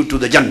lead you to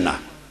the Jannah.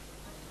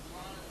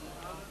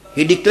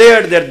 He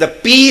declared that the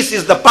peace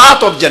is the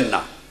path of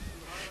Jannah.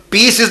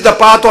 Peace is the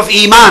path of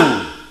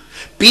Iman.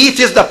 Peace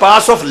is the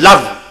path of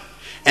love.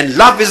 And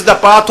love is the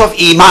path of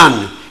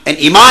Iman. And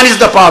Iman is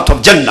the path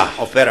of Jannah,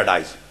 of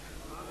paradise.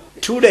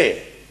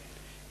 Today,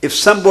 if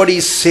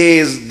somebody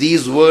says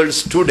these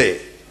words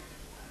today,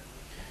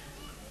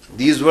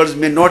 these words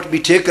may not be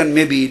taken,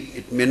 maybe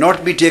it may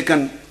not be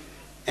taken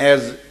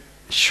as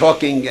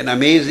shocking and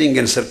amazing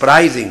and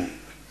surprising.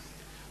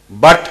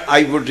 But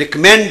I would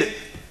recommend,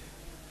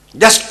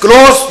 just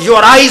close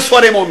your eyes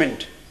for a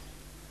moment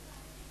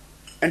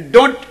and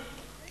don't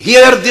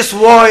hear this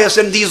voice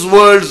and these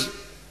words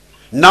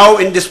now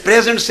in this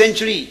present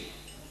century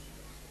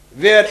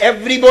where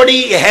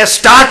everybody has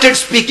started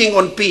speaking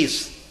on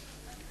peace,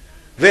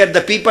 where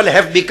the people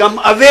have become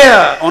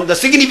aware on the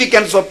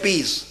significance of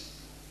peace,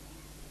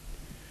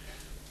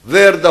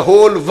 where the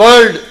whole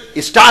world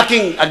is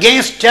talking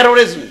against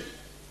terrorism,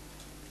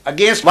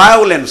 against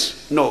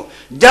violence. No,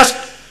 just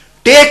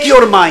take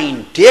your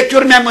mind, take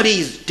your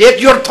memories,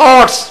 take your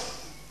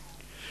thoughts,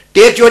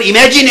 take your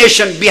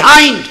imagination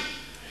behind,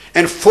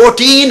 and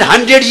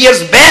 1400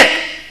 years back,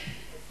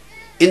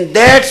 in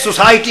that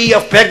society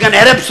of pagan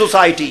Arab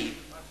society,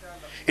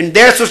 in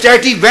that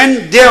society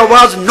when there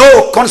was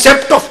no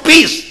concept of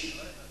peace,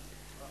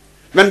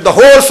 when the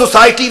whole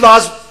society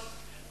was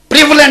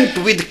prevalent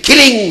with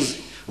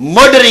killings,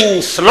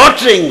 murderings,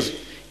 slaughterings,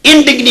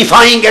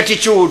 indignifying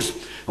attitudes,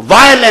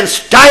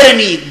 violence,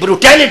 tyranny,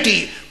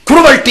 brutality,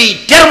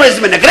 cruelty,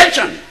 terrorism and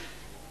aggression.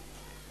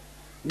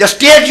 Just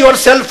take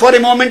yourself for a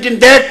moment in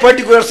that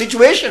particular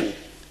situation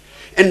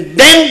and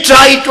then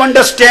try to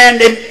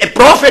understand a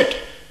prophet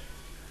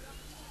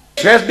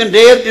who has been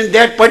raised in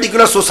that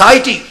particular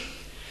society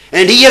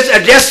and he is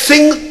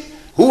addressing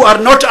who are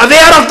not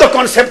aware of the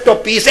concept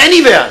of peace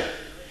anywhere.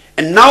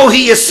 And now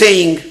he is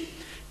saying,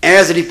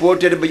 as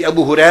reported by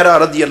Abu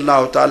Huraira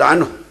radiyallahu ta'ala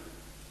anhu,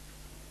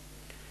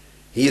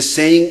 he is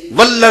saying,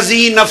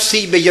 Wallazi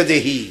nafsi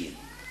biyadihi.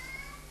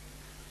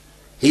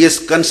 He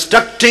is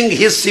constructing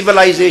his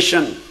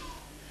civilization.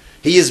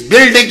 He is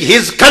building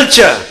his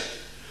culture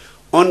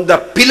on the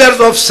pillars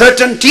of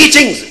certain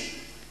teachings.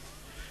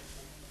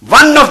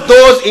 One of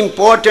those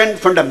important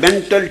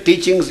fundamental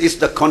teachings is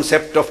the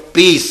concept of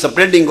peace,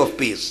 spreading of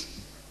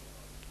peace.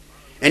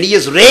 And he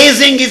is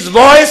raising his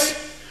voice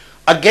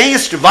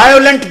against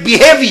violent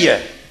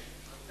behavior.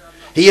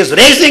 He is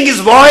raising his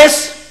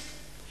voice.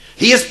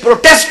 He is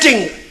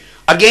protesting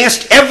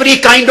against every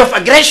kind of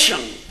aggression.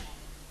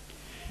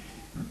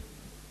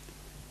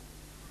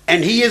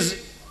 And he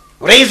is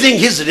raising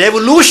his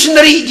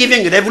revolutionary,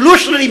 giving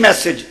revolutionary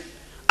message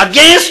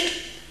against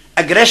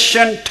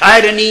aggression,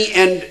 tyranny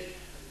and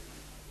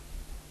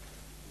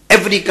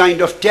every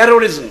kind of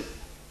terrorism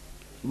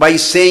by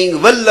saying,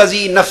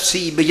 Wallazi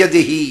nafsi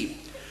biyadihi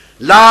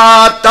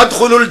la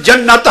tadkhulul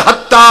jannata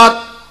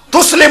hatta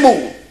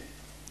tuslimu.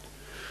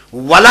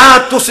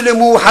 وَلَا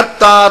تُسْلِمُوا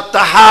حَتَّى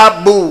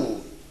تَحَابُّوا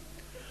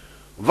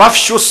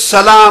وَافْشُوا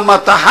السَّلَامَ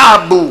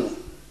تَحَابُّوا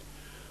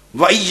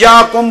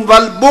وَإِيَّاكُمْ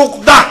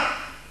وَالْبُغْضَةَ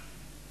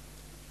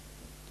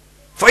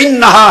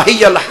فَإِنَّهَا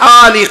هِيَ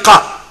الْحَالِقَةُ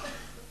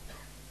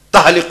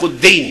تَحْلِقُ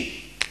الدِّينَ.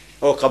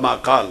 O kama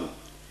qal.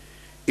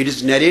 It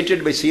is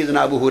narrated by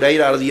Sayyidina Abu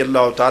Hurairah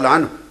radiyallahu ta'ala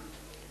anhu.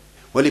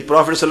 Holy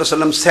Prophet sallallahu alaihi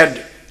wasallam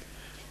said,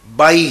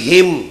 by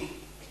him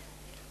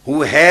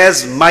who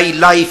has my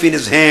life in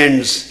his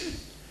hands,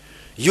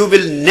 you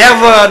will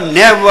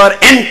never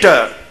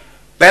enter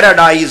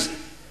paradise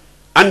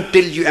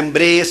until you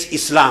embrace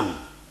Islam.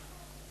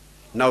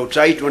 Now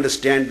try to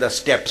understand the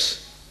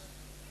steps.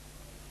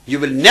 You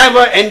will never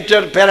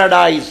enter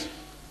paradise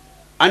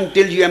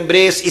until you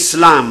embrace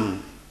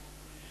Islam.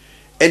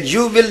 And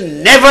you will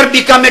never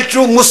become a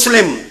true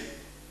Muslim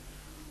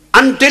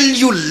until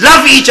you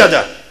love each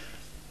other.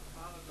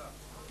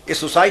 A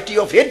society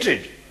of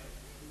hatred.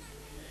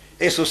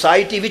 A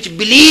society which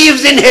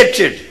believes in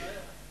hatred.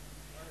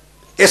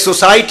 A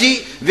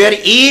society where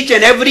each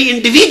and every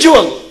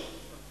individual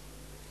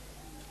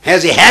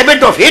has a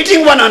habit of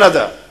hating one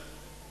another.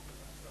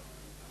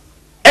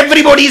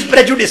 Everybody is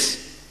prejudiced.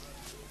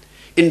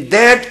 In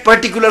that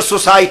particular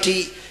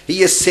society,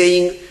 he is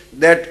saying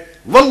that,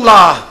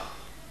 Wallah,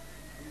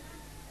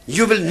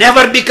 you will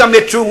never become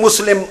a true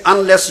Muslim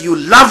unless you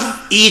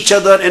love each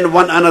other and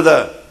one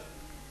another.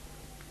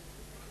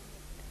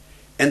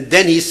 And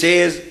then he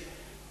says,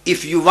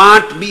 if you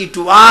want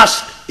to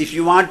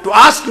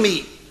ask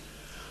me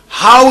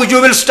how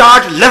you will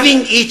start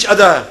loving each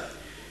other,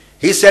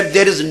 he said,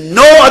 there is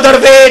no other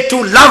way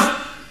to love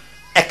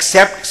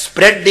except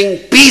spreading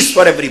peace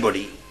for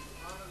everybody.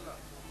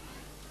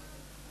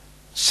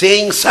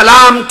 Saying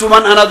salam to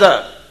one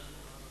another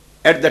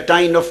at the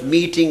time of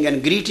meeting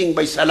and greeting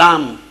by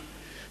salam.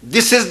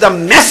 This is the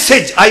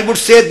message, I would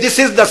say, this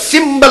is the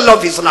symbol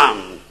of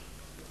Islam.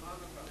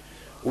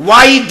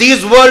 Why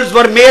these words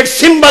were made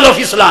symbol of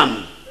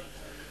Islam?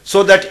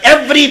 So that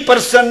every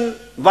person,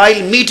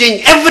 while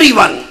meeting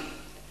everyone,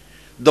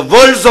 the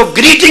words of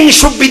greeting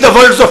should be the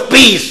words of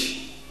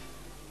peace.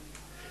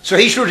 So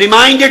he should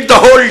remind it the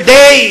whole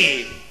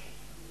day.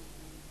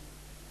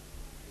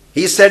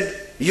 He said,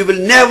 you will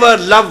never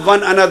love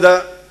one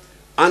another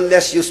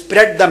unless you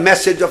spread the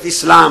message of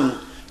Islam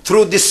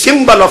through the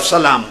symbol of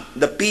salam,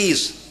 the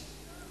peace.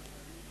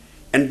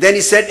 And then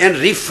he said, and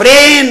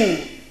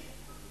refrain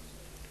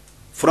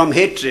from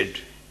hatred.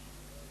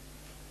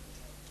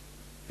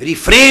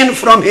 Refrain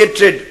from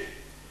hatred,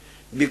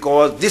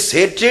 because this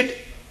hatred,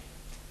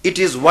 it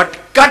is what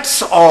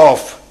cuts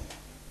off.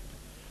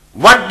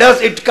 What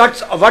does it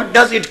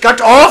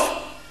cut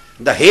off?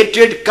 The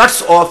hatred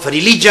cuts off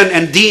religion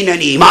and deen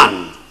and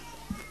iman.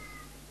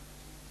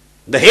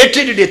 The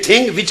hatred is a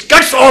thing which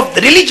cuts off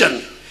the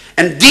religion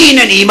and deen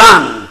and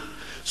iman.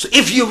 So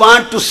if you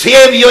want to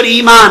save your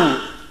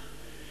iman,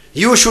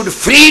 you should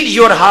free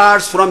your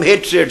hearts from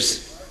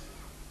hatreds.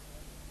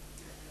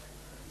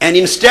 And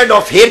instead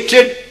of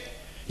hatred,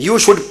 you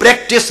should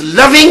practice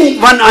loving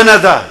one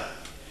another.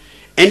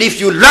 And if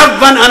you love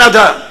one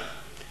another,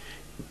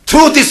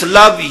 through this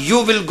love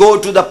you will go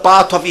to the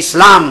path of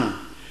Islam.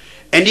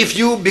 And if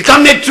you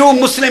become a true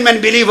Muslim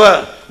and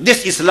believer,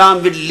 this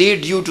Islam will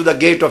lead you to the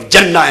gate of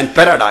Jannah and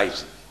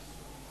paradise.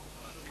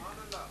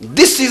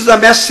 This is the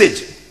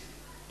message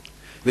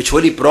which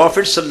Holy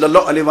Prophet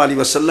sallallahu alaihi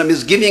wasallam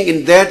is giving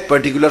in that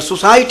particular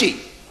society.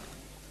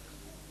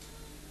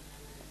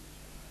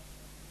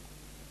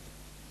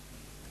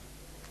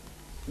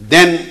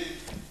 Then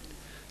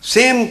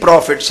same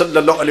Prophet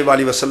sallallahu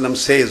alaihi wasallam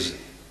says,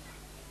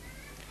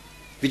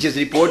 which is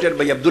reported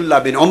by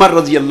Abdullah bin Umar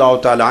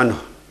radiyallahu ta'ala anhu.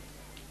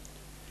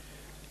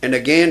 And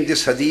again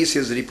this hadith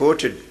is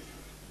reported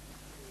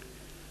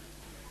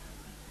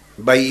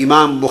by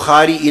Imam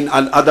Bukhari in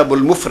Al-Adab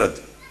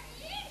al-Mufrad.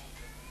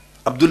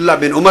 Abdullah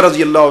bin Umar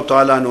radiyallahu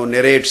ta'ala anhu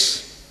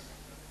narrates,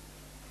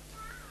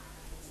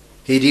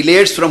 he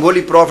relates from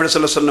Holy Prophet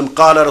sallallahu alaihi wasallam,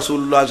 Qala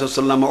Rasulullah sallallahu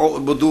alaihi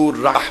wasallam,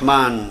 U'budur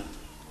Rahman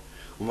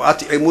wa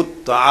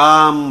at'imut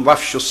ta'am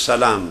wafshus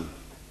salam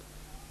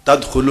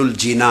tadkhulul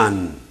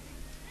jinan.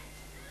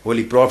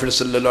 Holy Prophet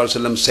sallallahu alaihi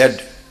wasallam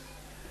said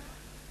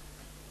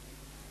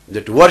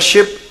that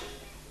worship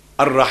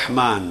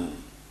Ar-Rahman.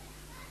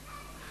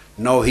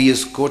 Now he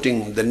is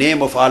quoting the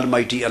name of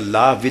Almighty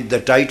Allah with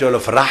the title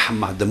of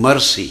Rahmah, the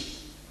mercy.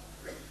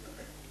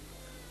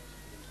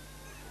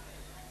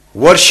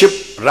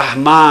 Worship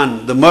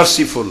Rahman, the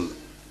merciful.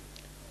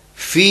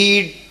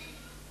 Feed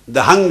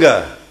the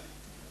hunger.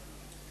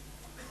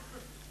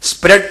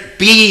 Spread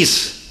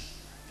peace.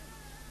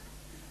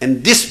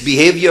 And this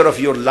behavior of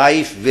your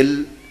life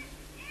will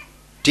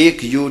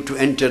take you to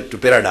enter to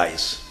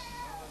paradise.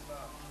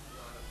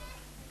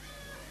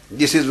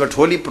 This is what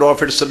Holy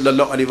Prophet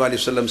sallallahu alaihi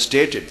wasallam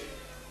stated.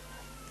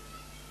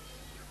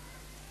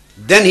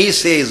 Then he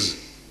says,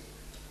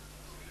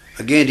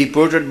 again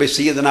reported by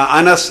Sayyidina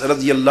Anas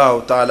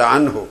radiyallahu ta'ala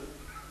anhu,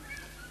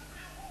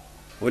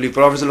 Holy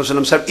Prophet sallallahu alaihi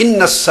wasallam said,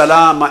 Inna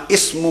salama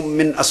ismum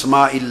min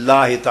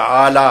asma'illahi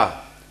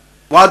ta'ala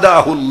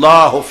wada'ahu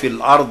Allahu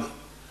fil ard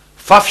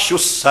فَافْشُوا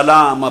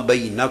السَّلَامَ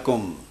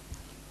بَيْنَكُمْ.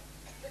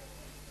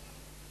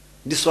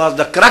 This was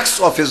the crux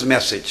of his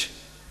message.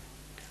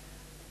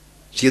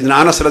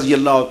 Sayyidina Anas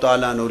radiyallahu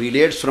ta'ala anhu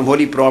relates from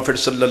Holy Prophet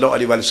sallallahu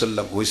alaihi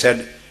wasallam, who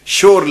said,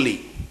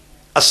 surely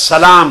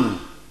as-salam,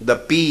 the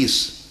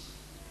peace,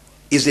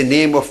 is a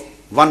name of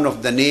one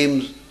of the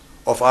names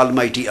of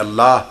Almighty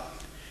Allah,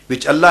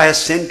 which Allah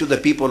has sent to the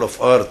people of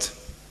earth.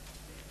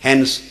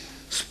 Hence,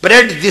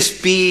 spread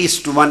this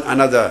peace to one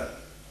another.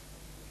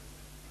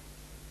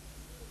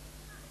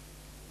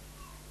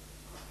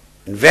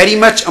 And very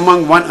much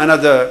among one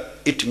another,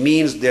 it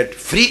means that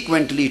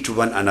frequently to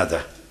one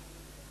another.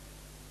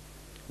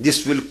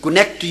 This will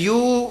connect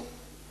you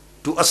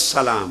to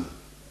as-salam,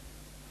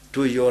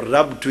 to your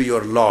Rabb, to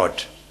your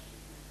Lord,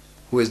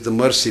 who is the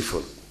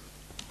merciful.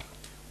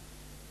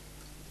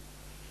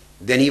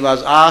 Then he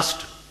was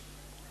asked,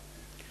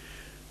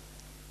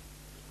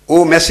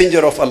 O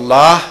Messenger of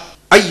Allah,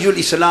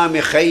 Ayyul-Islam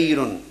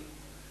khayrun?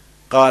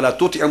 Qala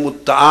tut'imu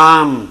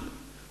at-ta'am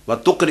wa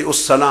tuqri'u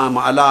as-salam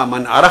ala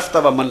man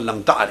arafta wa man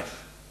lam ta'rif.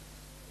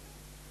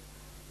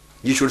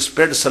 You should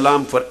spread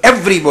salam for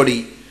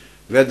everybody,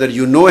 whether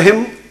you know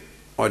him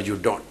or you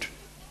don't.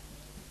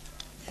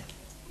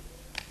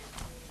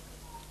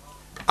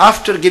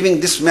 After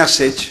giving this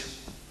message,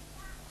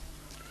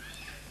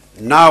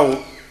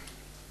 now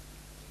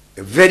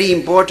a very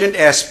important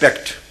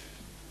aspect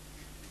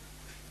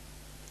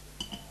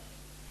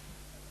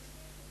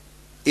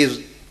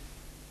is,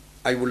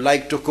 I would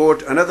like to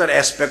quote another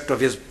aspect of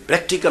his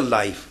practical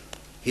life,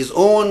 his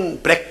own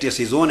practice,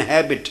 his own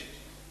habit,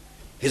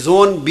 his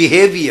own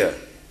behavior.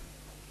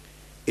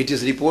 It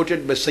is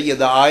reported by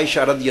Sayyida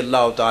Aisha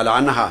radiyallahu ta'ala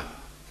anha,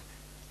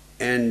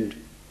 and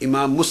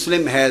Imam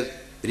Muslim has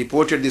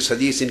reported this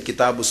hadith in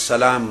Kitab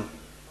al-Salam,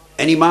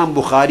 and Imam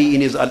Bukhari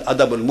in his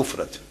Al-Adab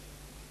al-Mufrad.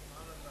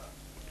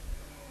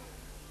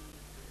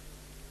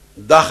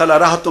 دخل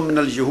رهط من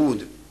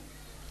الجهود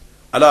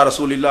على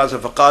رسول الله صلى الله عليه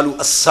وسلم فقالوا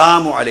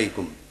السلام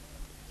عليكم.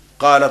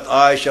 قالت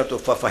عائشة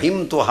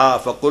ففهمتها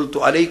فقلت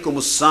عليكم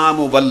السلام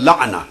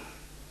واللعنة.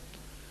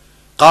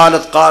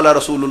 قالت قال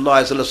رسول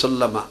الله صلى الله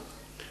عليه وسلم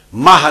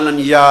مهلا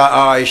يا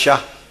عائشة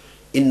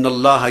إن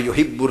الله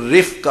يحب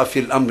الرفق في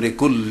الأمر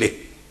كله.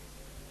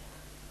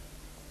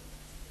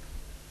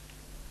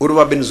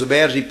 Urwa bin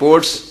Zubair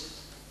reports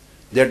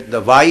that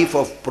the wife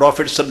of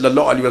Prophet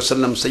sallallahu alaihi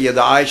wasallam,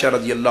 Sayyida Aisha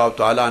radiyallahu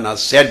ta'ala anha,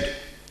 said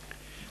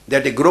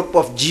that a group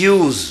of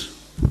Jews,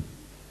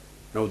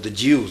 now the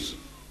Jews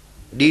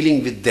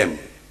dealing with them,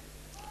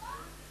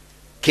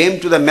 came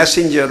to the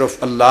Messenger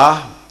of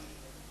Allah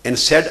and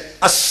said,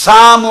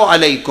 Assalamu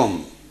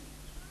alaikum.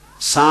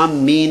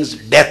 Sam means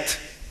death.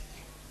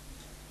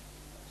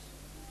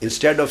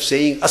 Instead of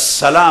saying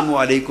Assalamu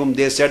alaikum,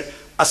 they said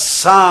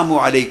Assalamu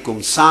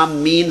alaikum.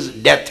 Sam means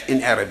death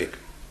in Arabic.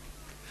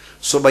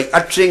 So by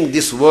uttering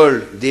this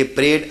word, they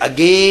prayed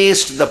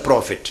against the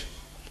Prophet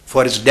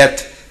for his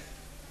death.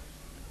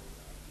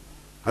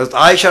 Hazrat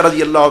Aisha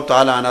radiyallahu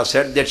ta'ala anha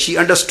said that she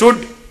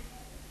understood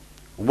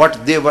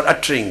what they were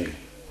uttering.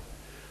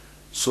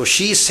 So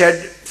she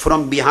said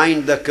from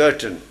behind the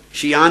curtain,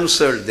 she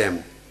answered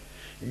them,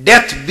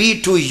 death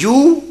be to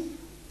you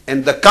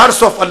and the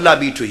curse of Allah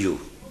be to you.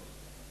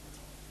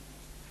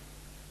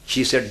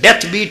 She said,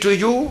 death be to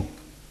you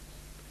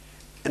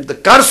and the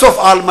curse of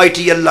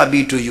Almighty Allah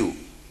be to you.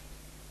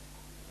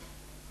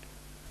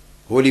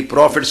 Holy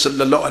Prophet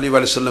sallallahu alaihi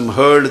wasallam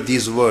heard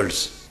these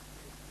words.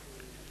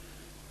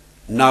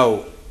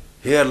 Now,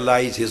 here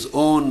lies his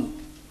own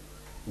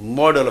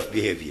model of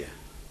behavior,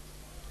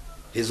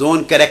 his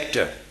own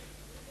character,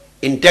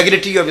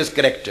 integrity of his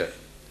character,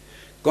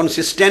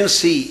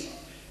 consistency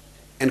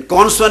and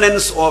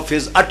consonance of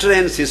his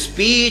utterance, his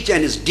speech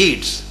and his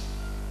deeds.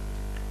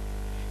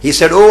 He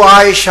said, O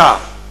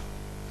Aisha,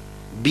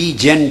 be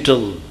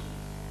gentle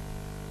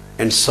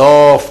and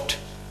soft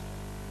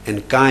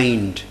and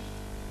kind.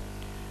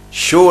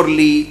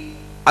 Surely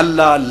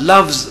Allah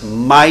loves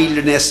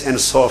mildness and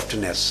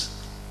softness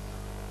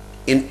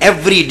in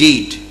every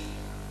deed.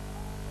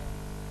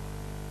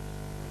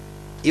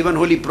 Even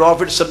Holy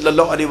Prophet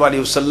sallallahu alaihi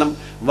wasallam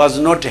was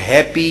not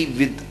happy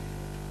with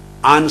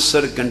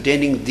answer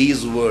containing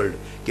these words,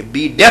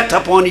 be death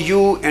upon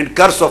you and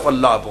curse of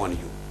Allah upon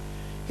you.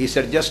 He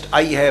said, just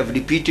I have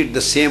repeated the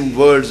same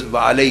words,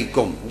 wa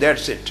alaykum,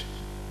 that's it.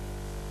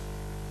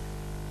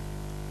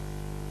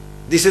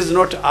 This is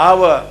not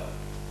our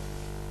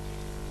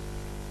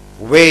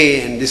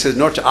way and this is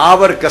not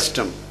our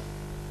custom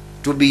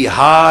to be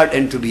hard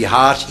and to be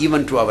harsh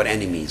even to our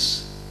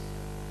enemies.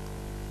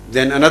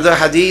 Then another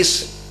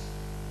hadith,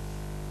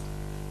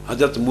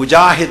 Hazrat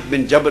Mujahid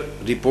bin Jabr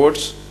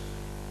reports,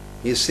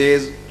 he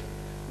says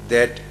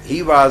that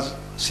he was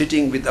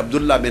sitting with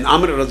Abdullah bin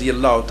Amr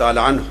radiyallahu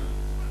ta'ala anhu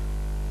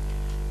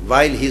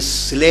while his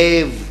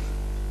slave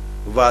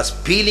was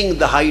peeling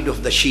the hide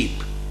of the sheep.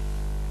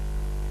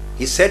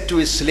 He said to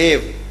his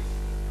slave,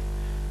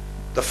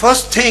 the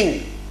first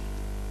thing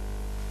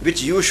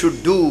which you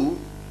should do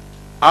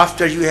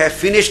after you have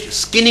finished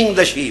skinning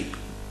the sheep,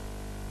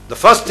 the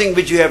first thing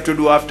which you have to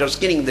do after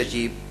skinning the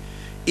sheep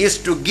is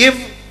to give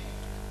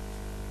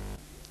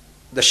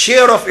the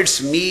share of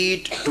its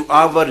meat to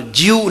our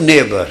Jew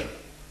neighbor.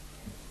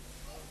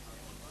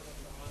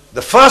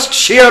 The first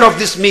share of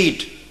this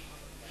meat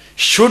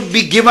should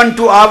be given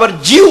to our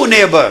Jew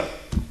neighbor.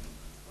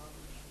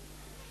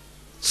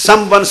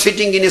 Someone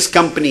sitting in his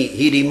company,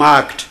 he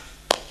remarked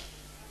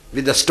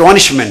with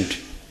astonishment.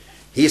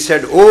 He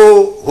said,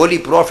 "Oh, Holy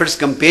Prophet's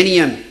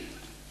companion."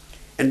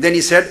 And then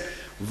he said,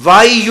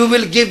 "Why you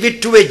will give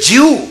it to a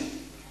Jew?"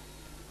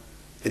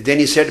 And then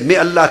he said, "May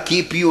Allah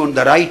keep you on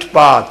the right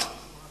path."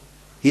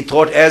 He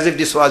thought as if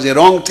this was a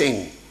wrong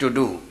thing to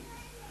do.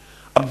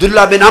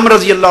 Abdullah bin Amr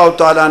radiallahu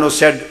ta'ala anhu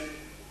said,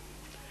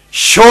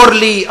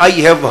 "Surely I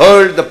have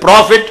heard the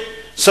Prophet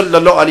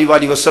sallallahu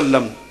alaihi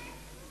wasallam.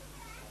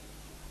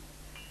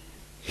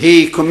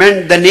 He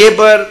commended the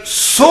neighbor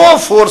so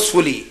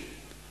forcefully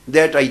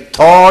that I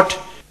thought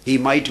he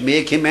might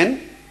make him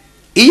an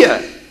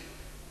ear.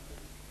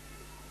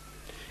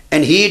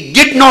 And he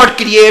did not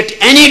create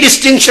any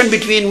distinction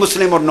between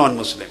Muslim or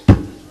non-Muslim.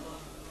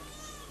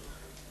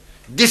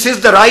 This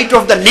is the right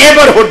of the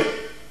neighborhood,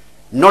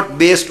 not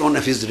based on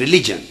his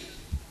religion.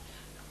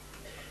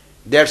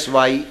 That's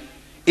why,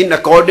 in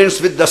accordance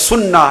with the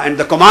Sunnah and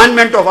the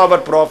commandment of our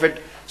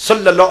Prophet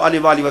sallallahu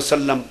alaihi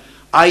wasallam,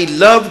 I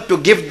love to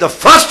give the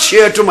first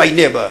share to my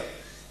neighbor,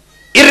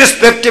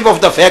 irrespective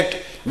of the fact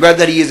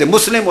whether he is a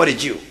Muslim or a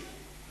Jew.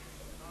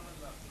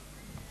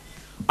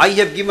 I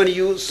have given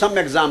you some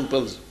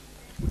examples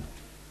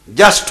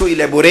just to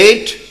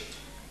elaborate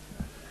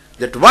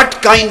that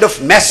what kind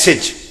of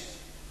message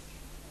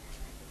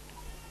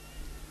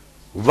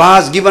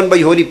was given by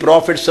Holy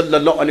Prophet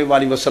sallallahu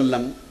alaihi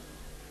wasallam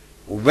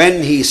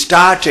when he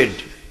started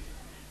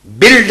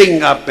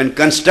building up and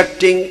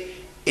constructing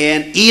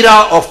an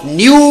era of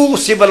new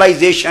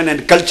civilization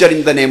and culture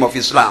in the name of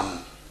Islam.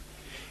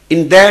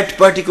 In that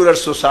particular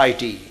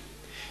society,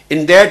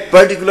 in that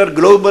particular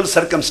global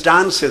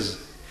circumstances,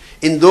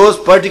 in those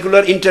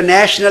particular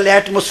international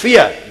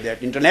atmosphere,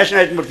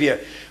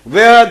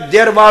 where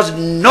there was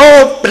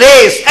no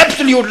place,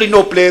 absolutely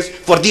no place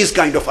for these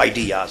kind of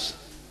ideas.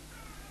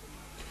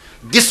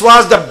 This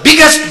was the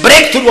biggest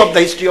breakthrough of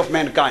the history of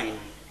mankind.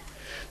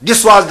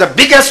 This was the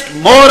biggest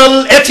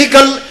moral,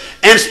 ethical,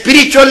 and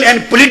spiritual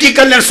and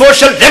political and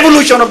social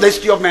revolution of the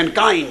history of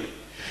mankind.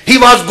 He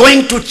was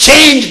going to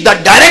change the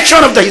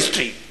direction of the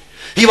history.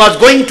 He was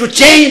going to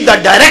change the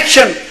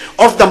direction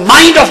of the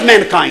mind of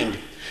mankind.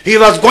 He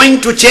was going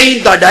to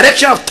change the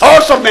direction of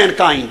thoughts of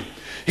mankind.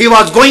 He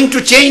was going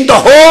to change the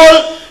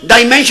whole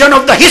dimension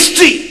of the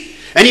history.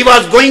 And he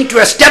was going to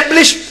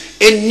establish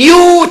a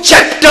new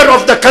chapter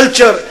of the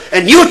culture,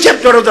 a new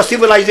chapter of the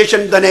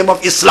civilization in the name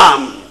of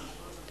Islam.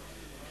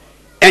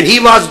 And he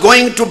was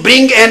going to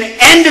bring an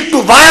end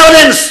to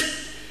violence.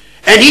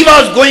 And he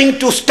was going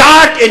to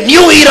start a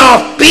new era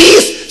of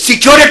peace,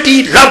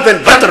 security, love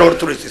and brotherhood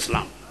through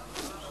Islam.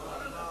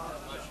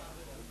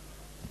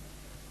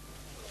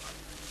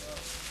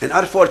 And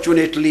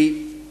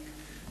unfortunately,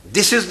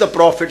 this is the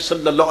Prophet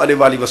sallallahu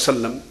alaihi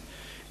wasallam,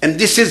 and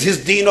this is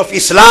his deen of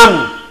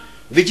Islam,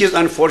 which is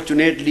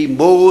unfortunately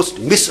most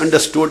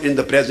misunderstood in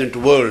the present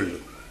world.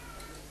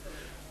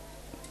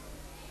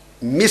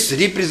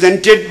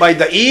 Misrepresented by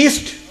the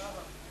East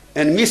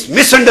and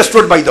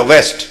misunderstood by the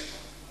West.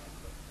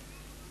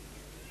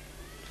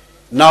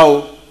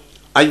 Now,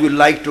 I would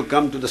like to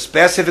come to the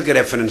specific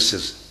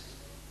references.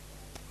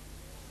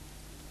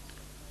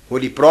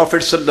 Holy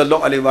Prophet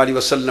sallallahu alaihi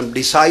wasallam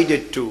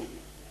decided to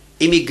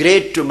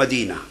immigrate to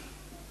Medina.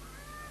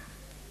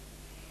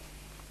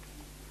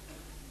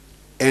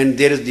 And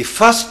there is the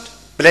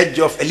first pledge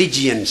of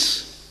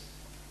allegiance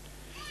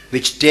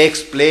which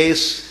takes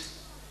place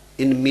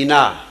in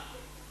Mina.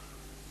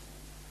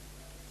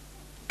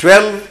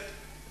 12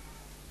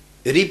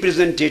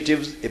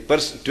 representatives,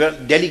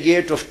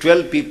 delegate of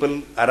 12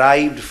 people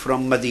arrived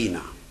from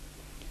Medina.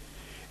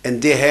 And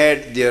they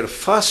had their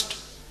first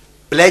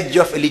pledge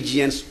of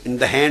allegiance in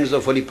the hands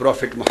of Holy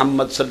Prophet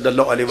Muhammad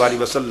sallallahu alaihi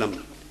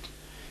wasallam.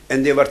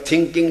 And they were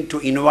thinking to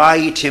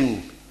invite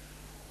him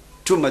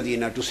to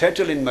Medina, to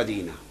settle in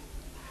Medina.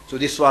 So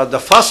this was the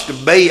first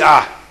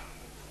bay'ah,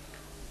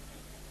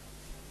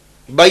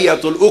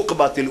 bay'atul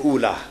uqbatil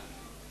ula.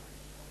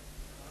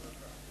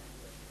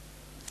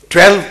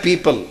 12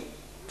 people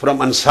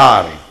from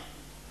Ansar,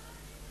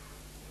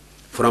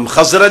 from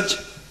Khazraj,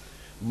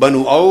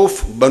 Banu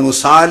Auf, Banu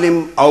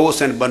Salim,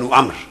 Aus and Banu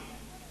Amr.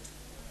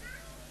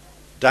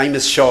 Time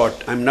is short,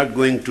 I'm not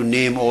going to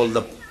name all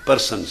the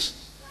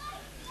persons.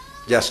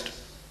 Just,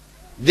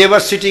 they were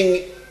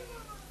sitting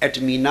at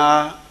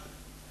Mina,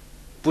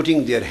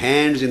 putting their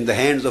hands in the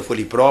hands of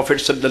Holy Prophet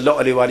sallallahu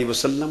alaihi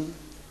wasallam,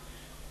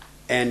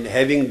 and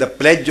having the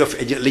pledge of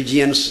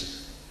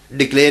allegiance,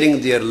 declaring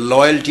their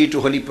loyalty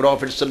to Holy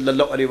Prophet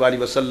sallallahu alaihi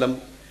wasallam,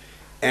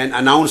 and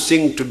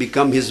announcing to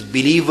become his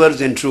believers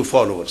and true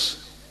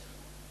followers.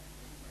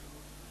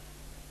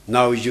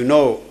 Now you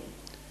know,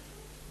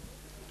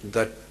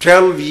 the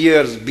 12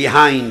 years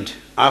behind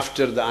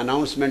after the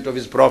announcement of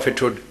his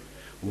prophethood,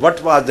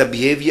 what was the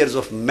behaviors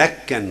of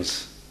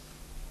Meccans?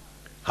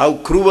 How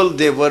cruel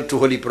they were to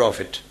Holy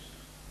Prophet.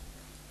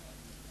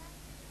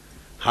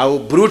 how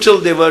brutal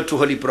they were to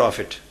Holy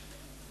Prophet,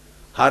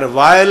 how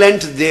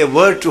violent they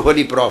were to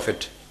Holy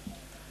Prophet,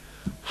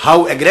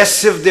 how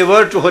aggressive they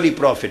were to Holy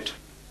Prophet.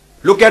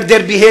 Look at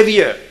their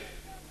behavior.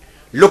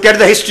 Look at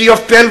the history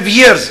of 12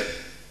 years.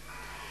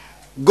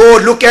 Go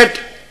look at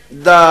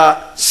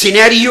the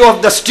scenario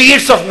of the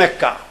streets of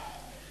Mecca,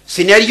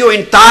 scenario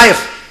in Taif,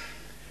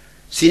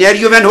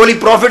 scenario when Holy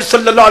Prophet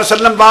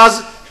ﷺ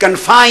was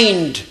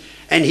confined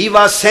and he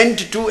was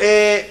sent to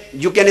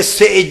you can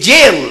say a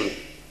jail,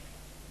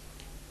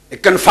 a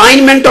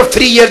confinement of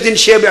 3 years in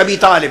Shaykh Abi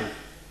Talib.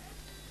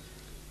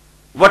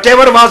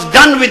 Whatever was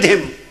done with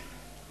him,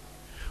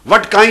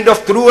 what kind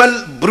of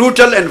cruel,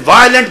 brutal and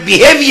violent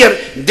behavior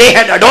they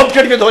had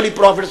adopted with Holy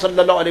Prophet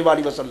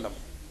ﷺ.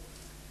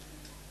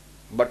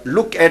 But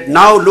look at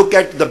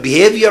the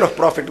behavior of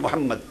Prophet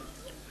Muhammad.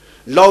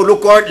 Now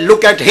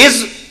look at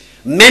his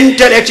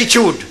mental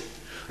attitude.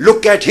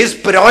 Look at his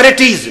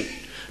priorities.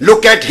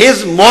 Look at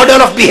his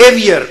model of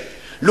behavior.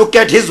 Look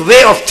at his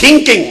way of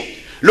thinking.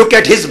 Look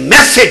at his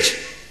message.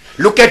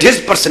 Look at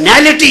his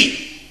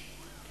personality.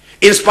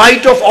 In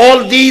spite of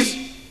all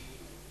these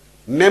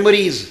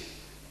memories,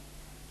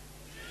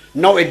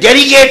 now a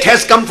delegate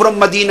has come from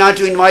Medina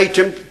to invite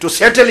him to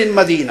settle in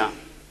Medina.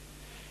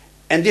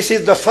 And this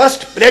is the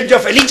first pledge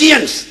of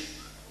allegiance.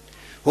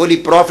 Holy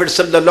Prophet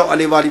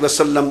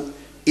ﷺ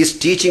is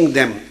teaching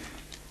them.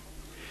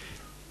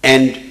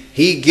 And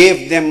he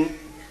gave them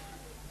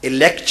a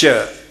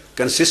lecture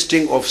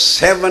consisting of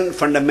 7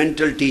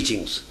 fundamental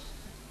teachings.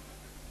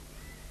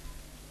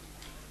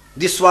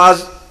 This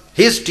was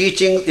his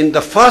teaching in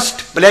the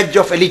first pledge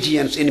of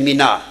allegiance in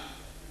Mina.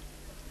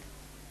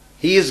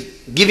 He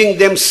is giving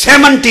them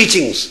 7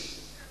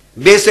 teachings,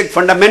 basic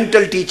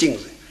fundamental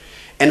teachings,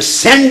 and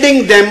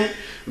sending them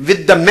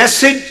with the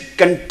message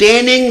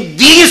containing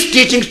these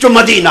teachings to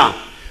Medina.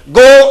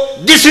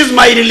 Go, this is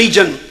my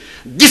religion,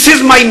 this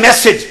is my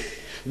message,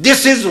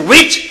 this is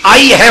which I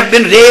have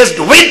been raised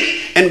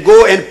with, and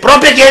go and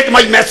propagate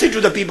my message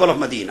to the people of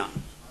Medina.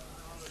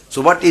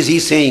 So what is he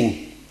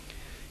saying?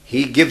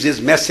 He gives his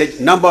message.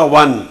 Number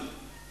 1,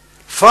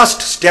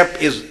 first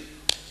step is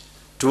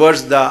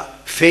towards the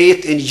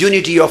faith in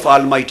unity of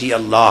Almighty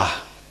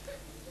Allah.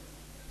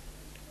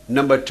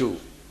 Number 2,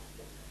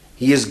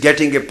 he is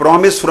getting a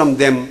promise from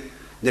them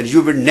that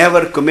you will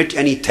never commit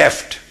any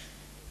theft.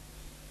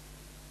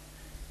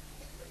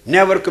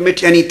 Never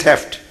commit any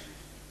theft.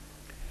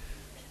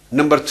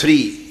 Number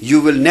 3, you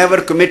will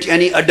never commit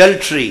any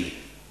adultery.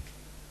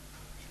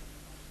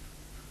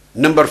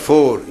 Number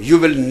 4, you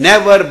will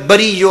never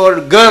bury your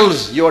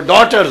girls, your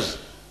daughters,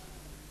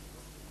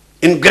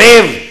 in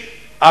grave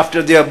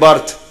after their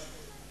birth.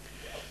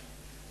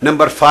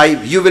 Number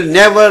 5, you will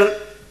never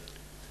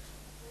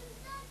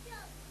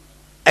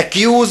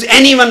accuse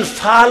anyone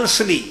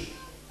falsely.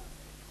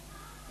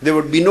 There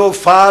would be no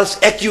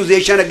false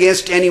accusation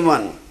against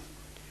anyone.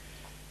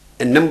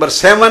 And number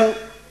 7,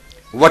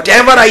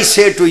 whatever I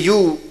say to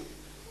you,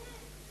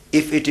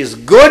 if it is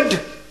good,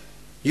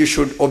 you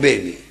should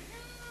obey me.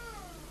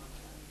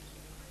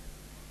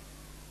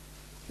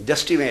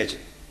 Just imagine.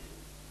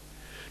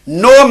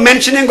 No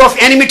mentioning of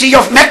enmity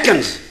of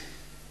Meccans.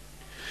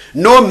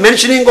 No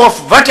mentioning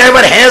of whatever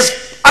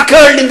has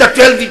occurred in the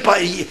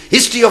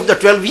history of the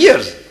 12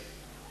 years.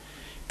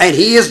 And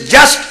he is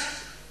just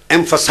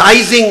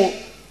emphasizing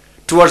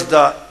towards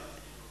the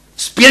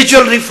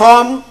spiritual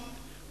reform,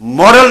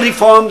 moral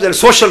reforms and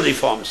social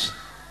reforms.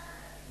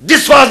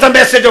 This was the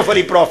message of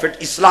Holy Prophet,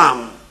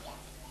 Islam.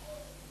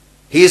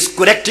 He is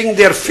correcting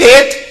their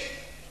faith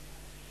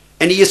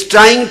and he is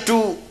trying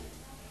to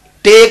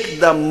take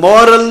the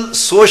moral,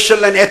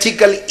 social and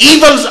ethical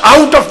evils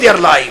out of their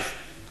life.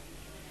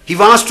 He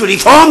wants to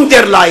reform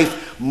their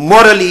life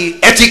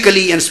morally,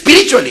 ethically and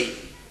spiritually.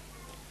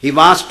 He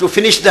wants to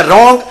finish the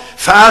wrong,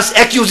 false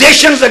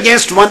accusations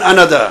against one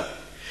another.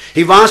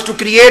 He wants to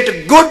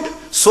create good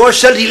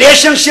social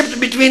relationships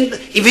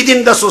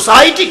within the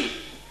society.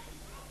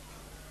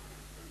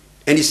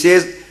 And he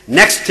says,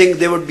 next thing,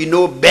 there would be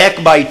no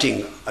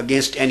backbiting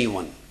against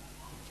anyone.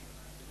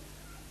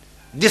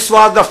 This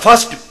was the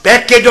first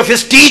package of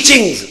his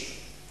teachings,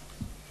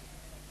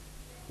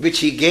 which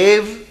he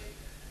gave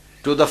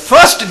to the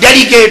first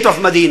delegate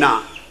of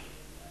Medina,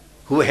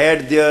 who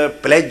had their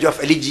pledge of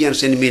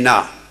allegiance in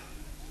Mina.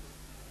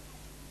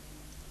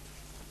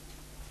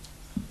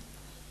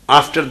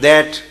 After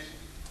that,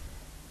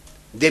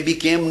 they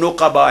became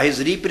Nuqaba,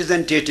 his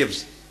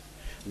representatives.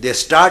 They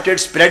started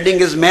spreading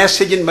his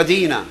message in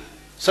Medina,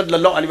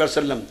 sallallahu alaihi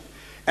wasallam.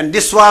 And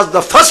this was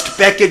the first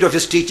package of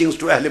his teachings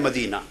to Ahl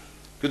Medina,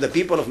 to the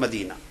people of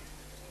Medina.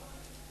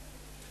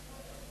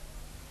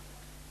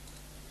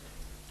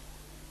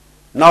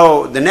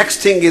 Now, the next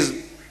thing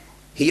is,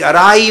 he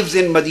arrives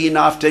in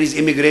Medina after his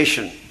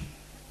immigration,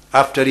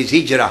 after his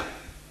hijrah,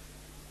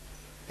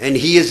 and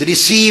he is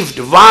received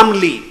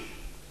warmly.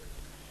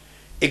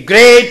 A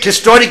great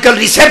historical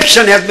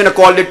reception has been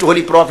accorded to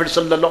Holy Prophet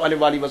sallallahu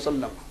alaihi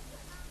wasallam.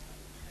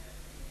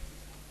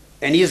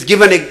 And he is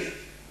given a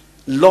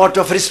lot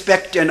of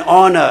respect and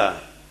honor.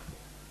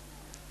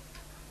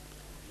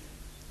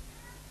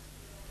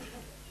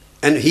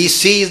 and he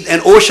sees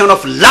an ocean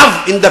of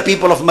love in the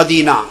people of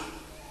Medina,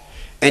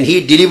 and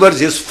he delivers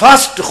his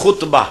first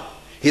khutbah,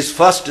 his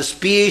first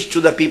speech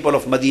to the people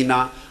of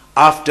Medina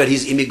after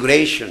his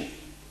immigration.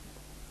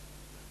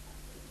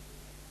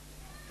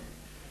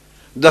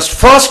 The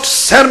first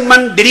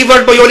sermon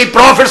delivered by Holy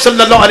Prophet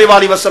sallallahu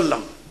alaihi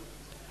wasallam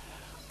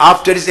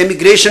after his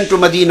immigration to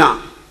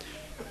Medina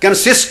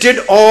consisted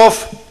of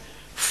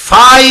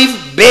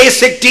 5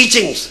 basic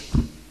teachings.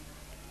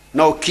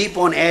 Now keep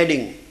on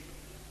adding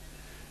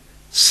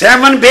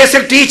 7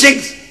 basic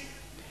teachings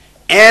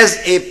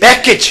as a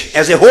package,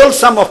 as a whole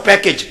sum of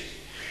package,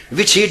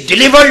 which he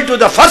delivered to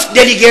the first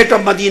delegate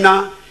of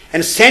Medina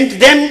and sent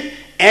them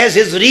as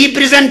his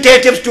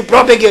representatives to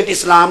propagate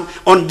Islam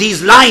on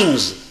these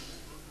lines.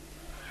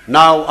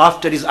 Now,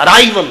 after his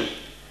arrival,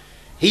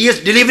 he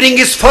is delivering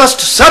his first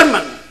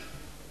sermon.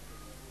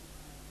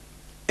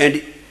 And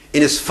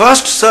in his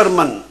first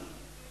sermon,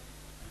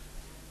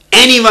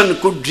 anyone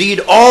could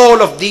read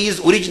all of these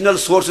original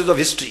sources of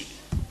history,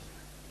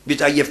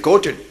 which I have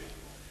quoted.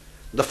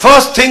 The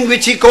first thing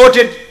which he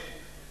quoted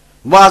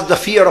was the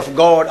fear of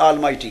God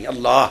Almighty,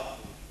 Allah.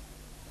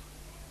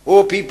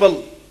 O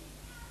people,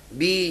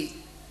 be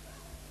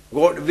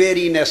God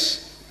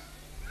wariness,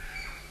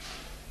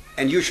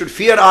 and you should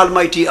fear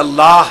Almighty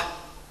Allah,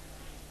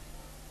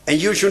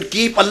 and you should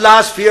keep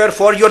Allah's fear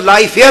for your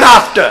life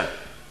hereafter,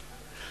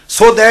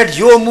 so that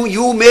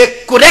you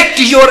may correct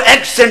your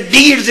acts and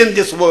deeds in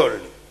this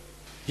world.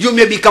 You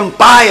may become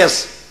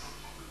pious,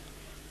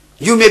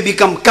 you may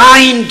become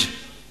kind,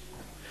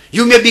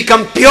 you may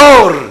become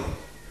pure,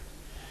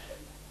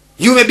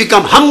 you may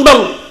become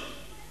humble.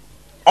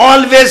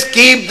 Always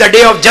keep the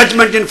day of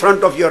judgment in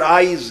front of your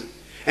eyes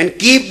and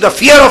keep the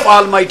fear of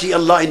Almighty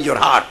Allah in your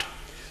heart.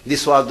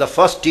 This was the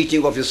first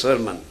teaching of his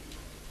sermon.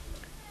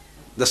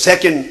 The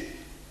second,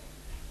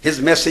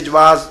 his message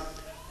was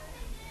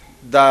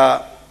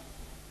the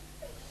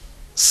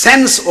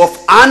sense of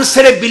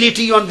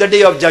answerability on the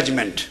day of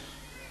judgment.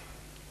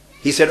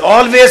 He said,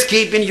 always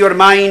keep in your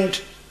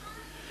mind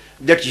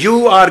that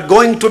you are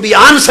going to be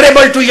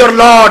answerable to your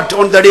Lord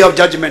on the day of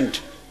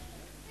judgment.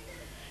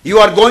 You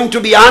are going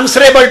to be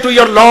answerable to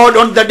your Lord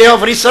on the day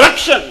of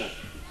resurrection.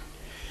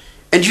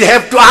 And you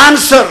have to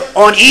answer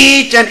on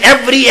each and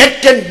every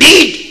act and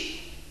deed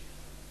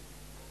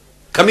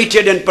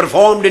committed and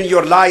performed in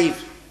your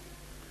life.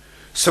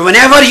 So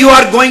whenever you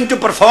are going to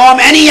perform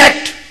any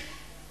act,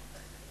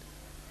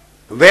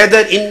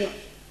 whether in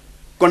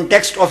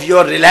context of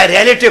your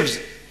relatives,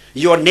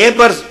 your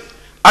neighbors,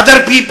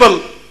 other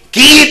people,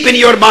 keep in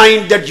your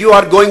mind that you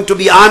are going to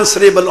be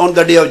answerable on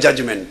the day of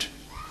judgment.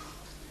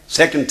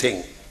 Second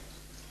thing.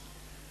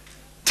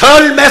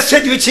 Third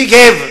message which he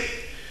gave,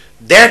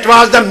 that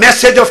was the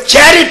message of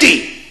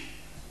charity.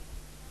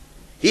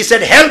 He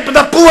said, help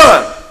the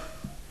poor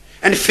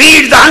and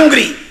feed the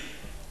hungry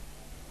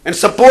and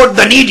support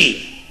the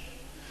needy.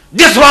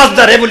 This was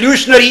the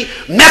revolutionary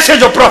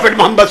message of Prophet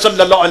Muhammad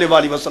sallallahu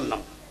alaihi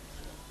wasallam.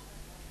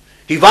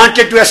 He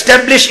wanted to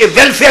establish a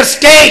welfare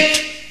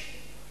state,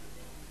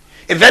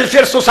 a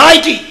welfare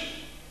society,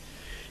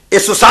 a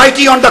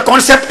society on the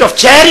concept of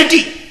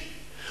charity,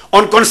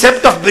 on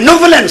concept of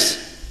benevolence,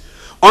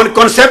 on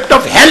concept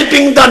of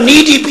helping the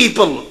needy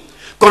people,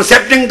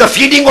 concepting the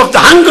feeding of the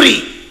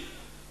hungry,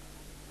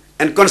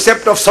 and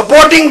concept of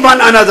supporting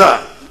one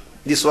another.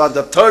 This was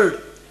the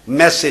third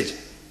message.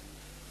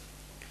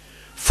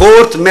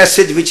 Fourth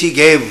message which he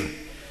gave,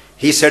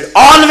 he said,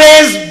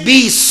 always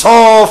be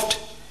soft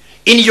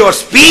in your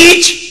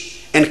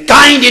speech and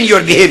kind in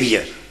your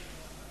behavior.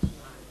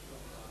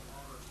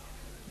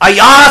 I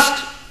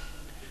asked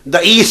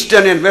the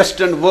Eastern and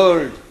Western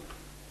world,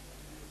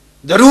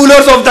 the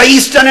rulers of the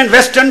Eastern and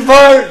Western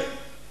world,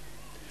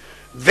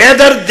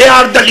 whether they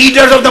are the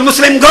leaders of the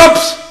Muslim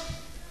groups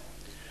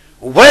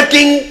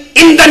working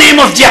in the name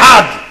of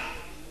jihad,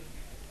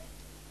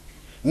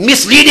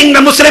 misleading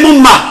the Muslim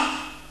ummah,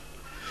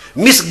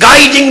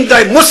 misguiding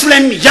the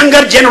Muslim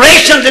younger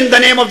generations in the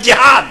name of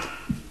jihad,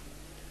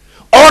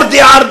 or they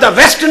are the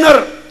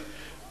Westerner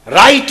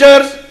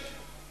writers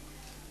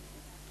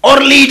or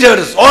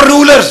leaders or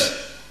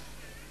rulers,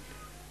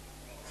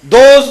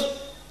 those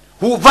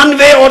who one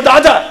way or the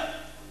other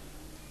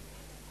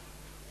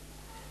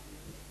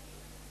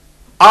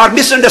are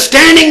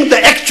misunderstanding the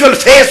actual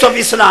face of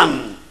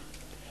Islam,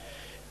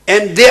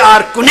 and they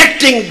are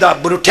connecting the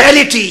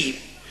brutality,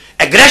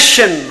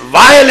 aggression,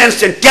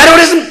 violence and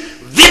terrorism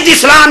with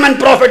Islam and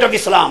Prophet of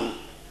Islam.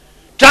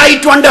 Try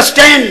to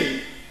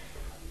understand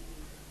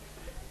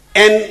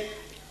and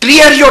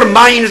clear your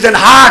minds and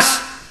hearts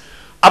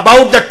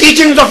about the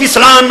teachings of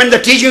Islam and the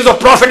teachings of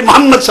Prophet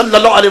Muhammad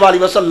sallallahu alaihi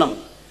wasallam.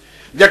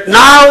 That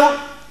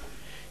now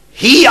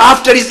he,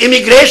 after his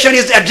immigration,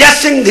 is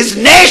addressing his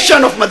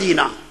nation of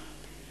Medina,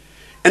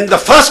 and the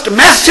first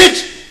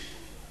message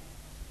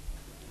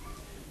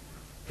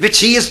which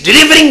he is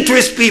delivering to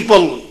his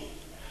people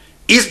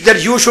is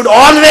that you should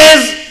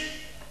always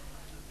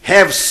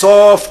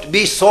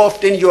be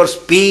soft in your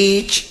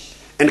speech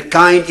and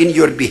kind in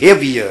your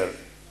behavior,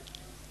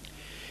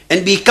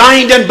 and be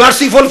kind and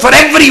merciful for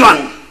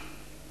everyone,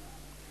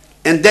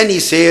 And then he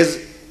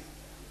says,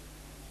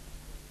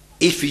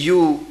 if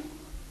you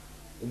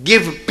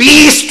give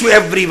peace to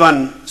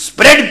everyone,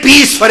 spread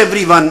peace for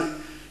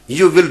everyone,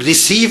 you will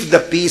receive the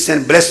peace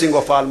and blessing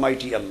of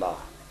Almighty Allah.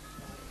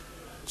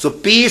 So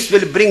peace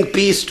will bring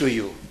peace to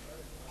you.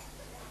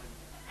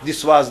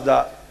 This was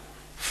the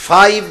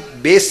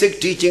 5 basic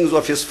teachings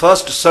of his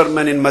first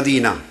sermon in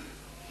Medina.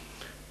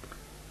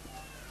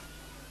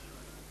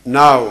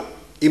 Now,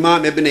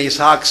 Imam Ibn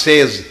Ishaq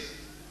says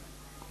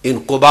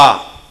in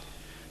Quba,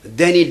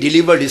 then he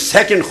delivered his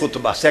second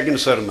khutbah, second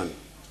sermon.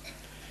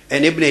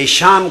 And Ibn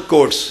Hisham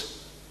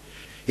quotes,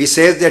 he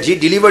says that he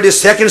delivered his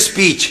second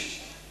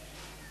speech,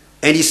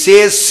 and he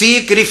says,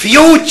 seek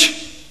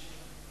refuge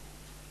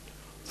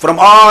from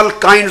all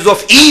kinds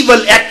of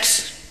evil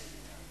acts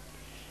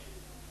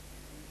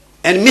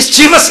and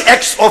mischievous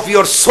acts of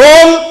your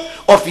soul,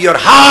 of your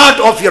heart,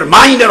 of your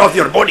mind, and of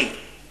your body.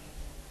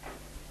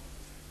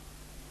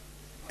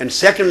 And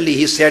secondly,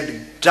 he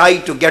said, try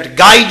to get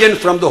guidance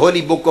from the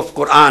holy book of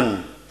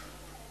Quran.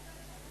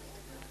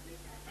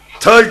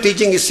 Third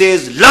teaching, he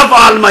says, love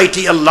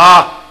Almighty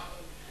Allah.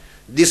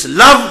 This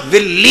love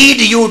will lead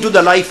you to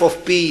the life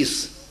of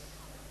peace.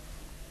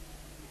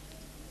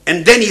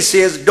 And then he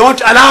says,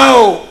 don't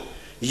allow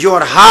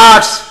your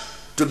hearts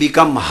to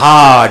become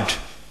hard.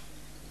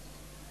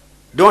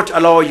 Don't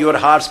allow your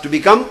hearts to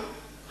become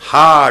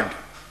hard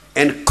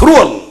and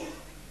cruel.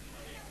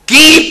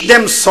 Keep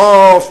them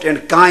soft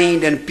and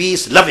kind and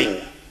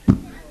peace-loving.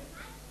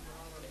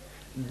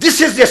 This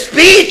is the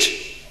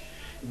speech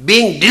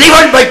being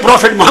delivered by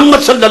Prophet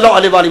Muhammad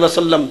sallallahu alaihi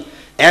wasallam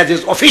as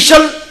his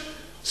official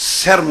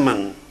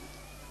sermon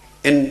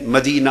in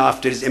Medina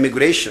after his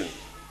immigration.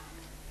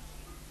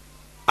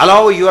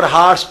 Allow your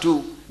hearts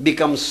to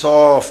become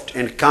soft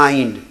and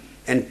kind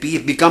and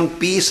become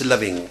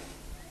peace-loving.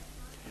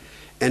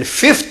 And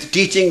fifth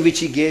teaching which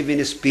he gave in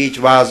his speech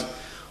was,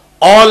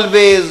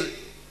 always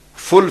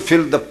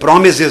fulfill the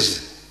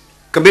promises,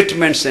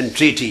 commitments and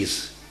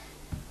treaties.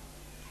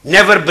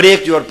 Never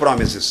break your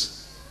promises.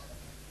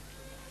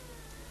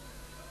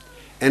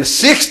 And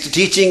sixth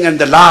teaching and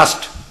the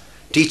last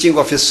teaching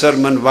of his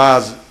sermon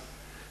was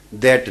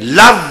that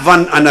love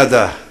one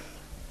another.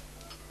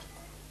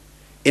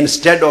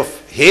 Instead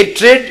of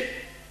hatred,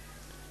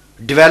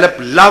 develop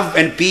love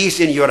and peace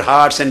in your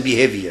hearts and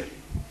behavior.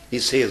 He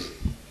says,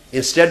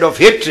 instead of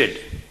hatred,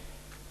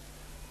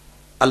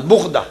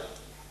 al-bughda,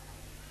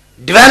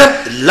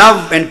 develop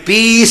love and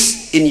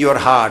peace in your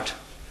heart.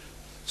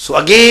 So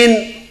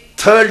again,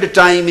 third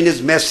time in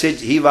his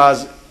message, he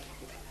was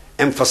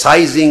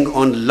emphasizing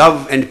on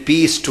love and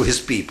peace to his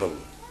people.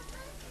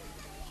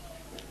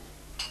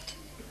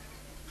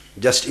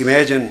 Just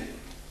imagine,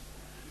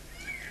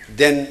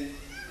 then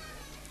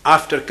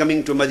after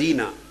coming to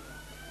Medina,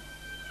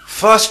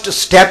 first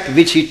step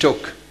which he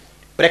took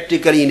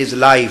practically in his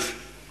life,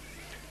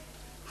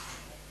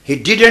 he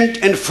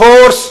didn't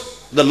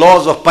enforce the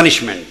laws of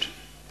punishment.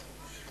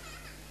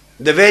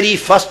 The very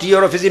first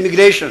year of his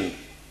immigration,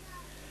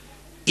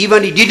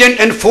 even he didn't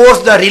enforce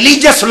the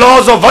religious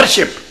laws of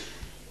worship,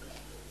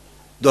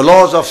 the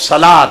laws of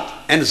salat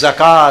and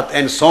zakat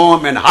and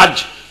Saum and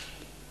hajj,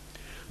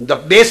 the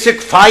basic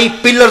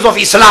 5 pillars of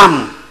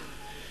Islam.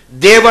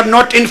 They were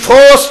not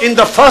enforced in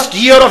the first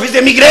year of his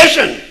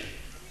immigration.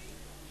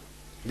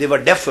 They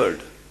were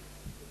deferred.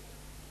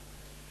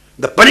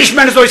 The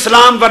punishments of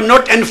Islam were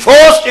not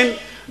enforced in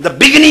the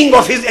beginning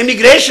of his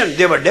immigration.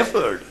 They were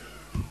deferred.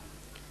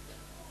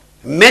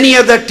 Many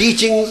other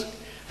teachings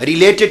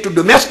related to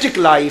domestic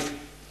life,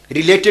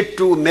 related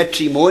to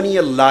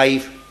matrimonial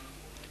life,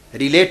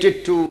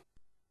 related to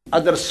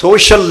other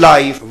social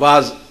life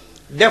was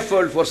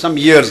deferred for some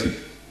years.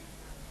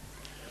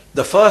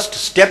 The first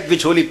step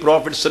which Holy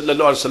Prophet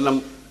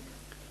ﷺ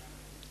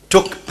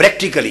took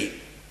practically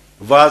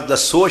was the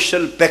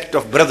social pact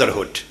of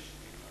brotherhood.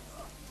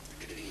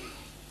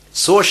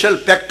 Social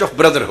pact of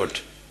brotherhood,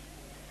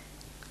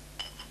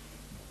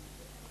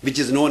 which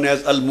is known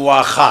as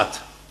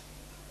al-muwakhat.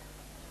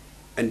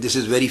 And this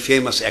is very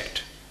famous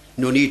act.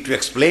 No need to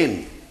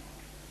explain.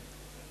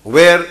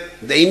 Where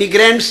the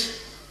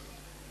immigrants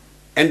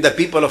and the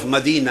people of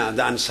Medina,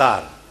 the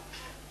Ansar,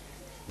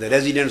 the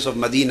residents of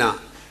Medina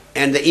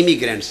and the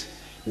immigrants,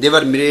 they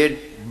were made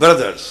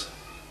brothers.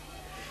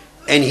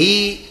 And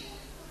he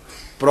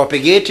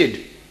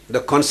propagated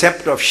the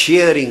concept of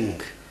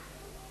sharing.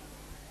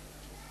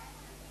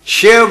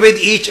 Share with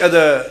each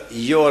other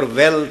your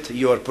wealth,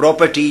 your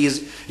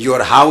properties,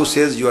 your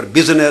houses, your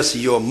business,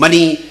 your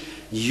money,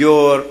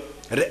 your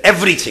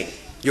everything,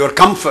 your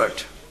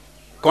comfort.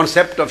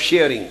 Concept of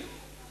sharing.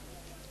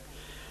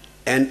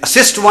 And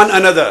assist one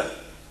another.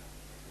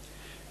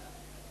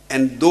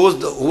 And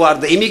those who are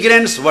the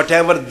immigrants,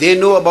 whatever they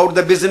know about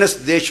the business,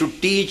 they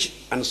should teach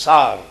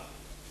Ansar.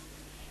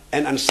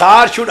 And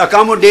Ansar should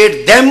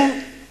accommodate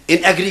them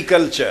in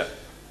agriculture.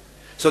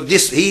 So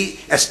this, he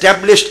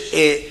established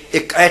a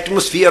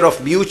atmosphere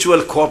of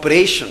mutual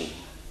cooperation,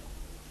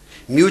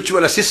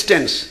 mutual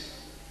assistance,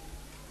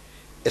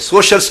 a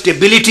social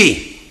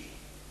stability,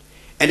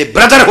 and a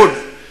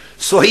brotherhood.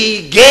 So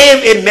he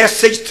gave a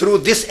message through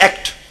this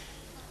act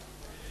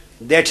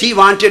that he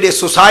wanted a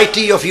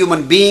society of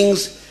human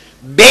beings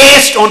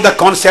based on the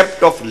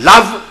concept of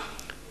love,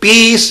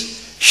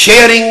 peace,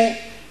 sharing,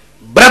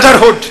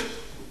 brotherhood,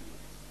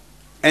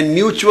 and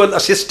mutual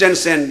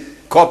assistance and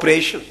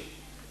cooperation.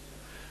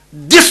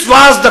 This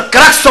was the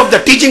crux of the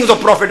teachings of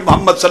Prophet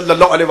Muhammad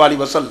sallallahu alaihi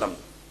wasallam.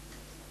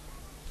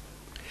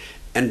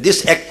 And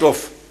this act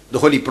of the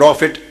Holy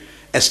Prophet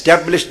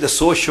established the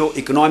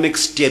socio-economic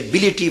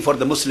stability for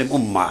the Muslim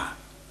Ummah.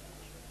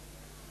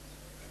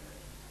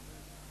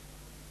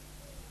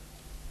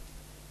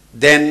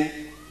 Then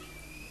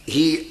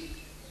he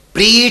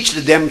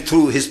preached them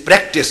through his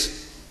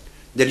practice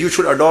that you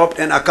should adopt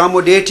an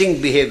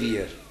accommodating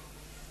behavior,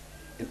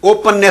 an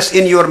openness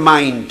in your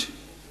mind,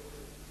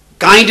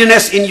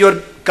 kindness in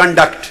your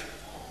conduct.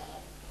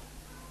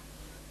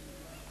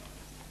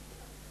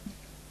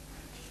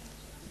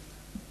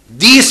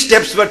 These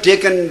steps were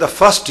taken in the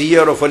first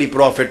year of Holy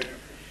Prophet,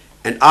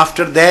 and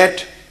after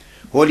that,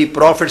 Holy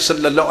Prophet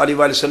sallallahu alaihi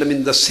wasallam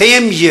in the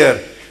same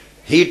year,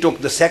 he took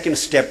the second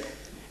step,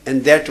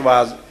 and that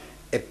was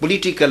a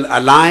political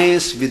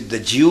alliance with the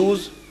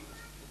Jews,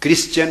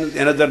 Christians,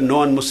 and other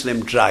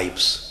non-Muslim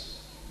tribes.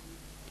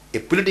 A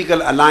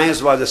political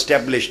alliance was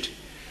established,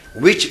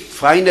 which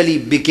finally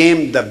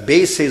became the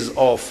basis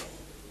of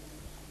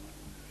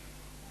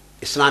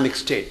Islamic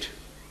State.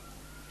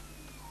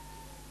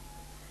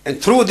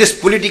 And through this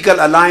political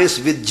alliance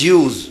with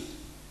Jews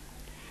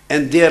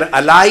and their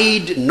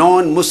allied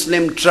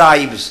non-Muslim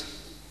tribes,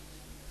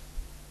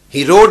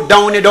 he wrote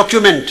down a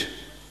document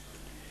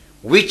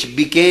which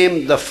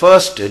became the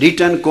first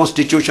written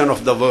constitution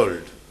of the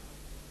world.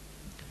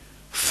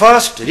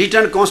 First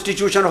written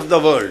constitution of the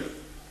world.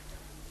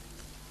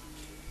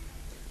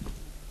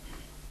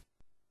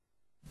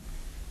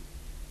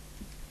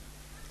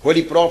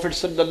 Holy Prophet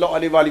sallallahu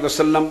alaihi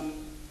wasallam,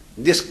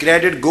 this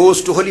credit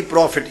goes to Holy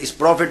Prophet, is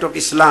Prophet of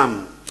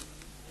Islam.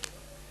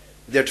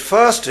 That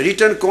first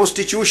written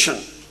constitution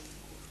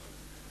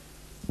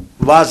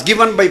was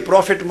given by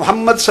Prophet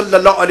Muhammad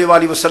sallallahu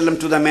alaihi wasallam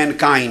to the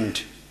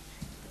mankind.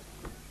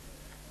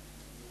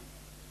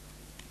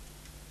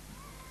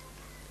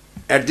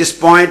 At this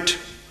point,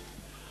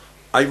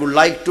 I would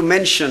like to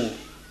mention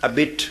a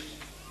bit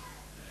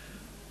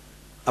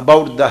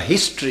about the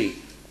history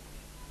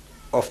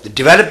of the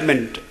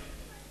development,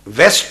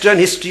 Western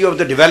history of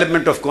the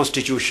development of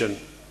Constitution,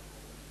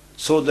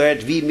 so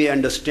that we may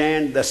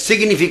understand the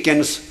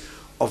significance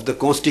of the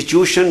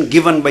Constitution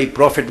given by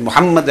Prophet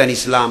Muhammad and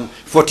Islam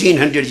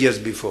 1400 years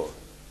before.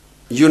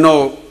 You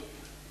know,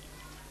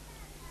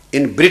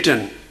 in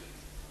Britain,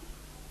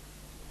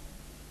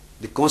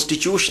 the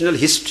constitutional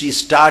history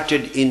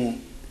started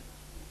in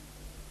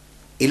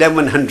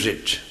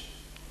 1100.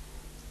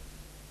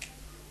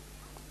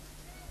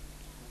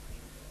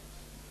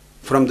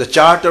 From the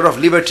Charter of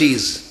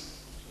Liberties,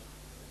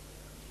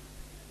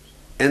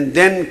 and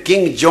then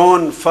King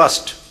John I,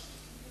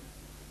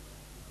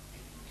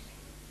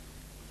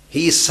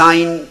 he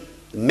signed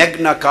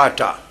Magna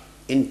Carta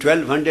in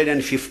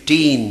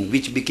 1215,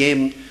 which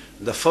became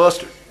the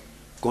first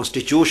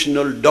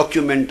constitutional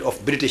document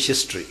of British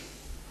history,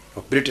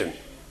 of Britain.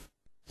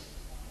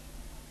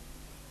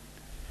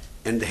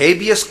 And the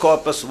habeas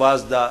corpus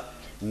was the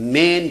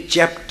main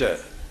chapter,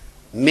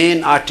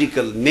 main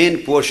article,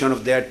 main portion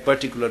of that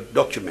particular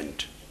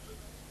document.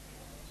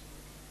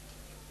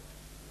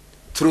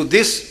 Through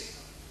this,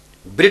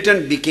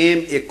 Britain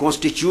became a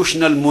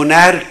constitutional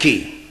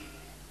monarchy.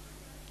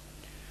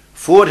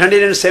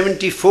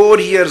 474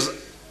 years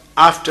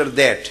after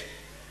that,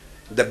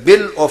 the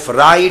Bill of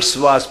Rights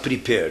was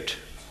prepared.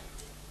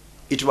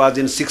 It was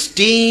in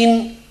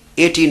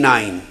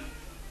 1689.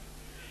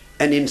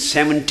 And in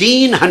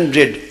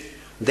 1700,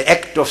 the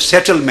Act of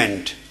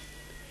Settlement.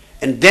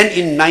 And then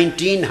in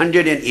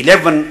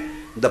 1911,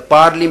 the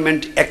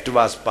Parliament Act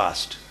was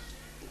passed.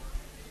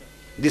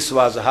 This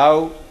was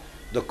how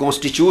the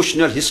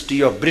constitutional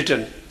history of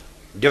Britain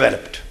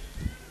developed.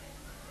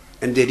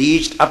 And they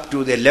reached up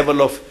to the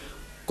level of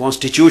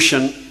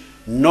constitution,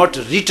 not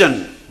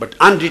written, but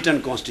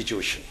unwritten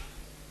constitution.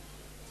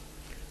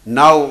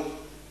 Now,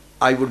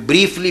 I would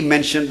briefly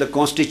mention the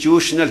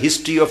constitutional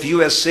history of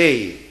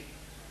USA.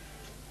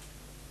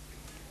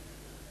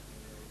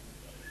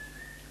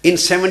 In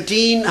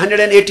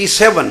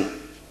 1787,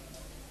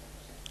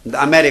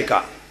 the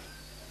America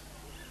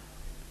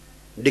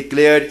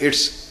declared its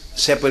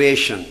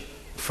separation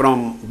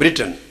from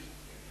Britain.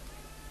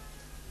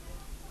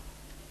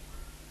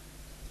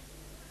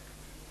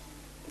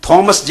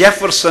 Thomas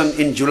Jefferson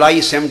in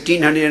July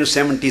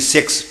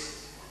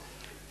 1776,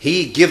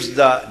 he gives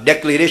the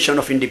Declaration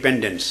of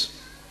Independence.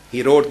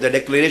 He wrote the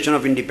Declaration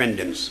of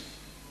Independence.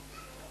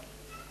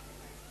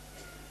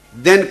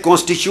 Then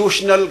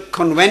Constitutional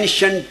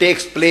Convention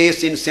takes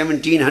place in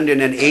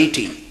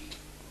 1780,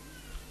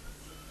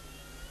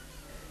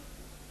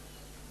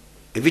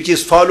 which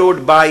is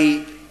followed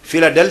by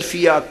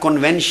Philadelphia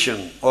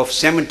Convention of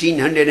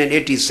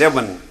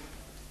 1787.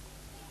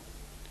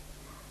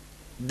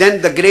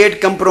 Then the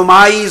great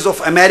compromise of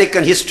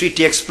American history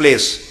takes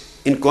place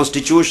in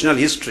constitutional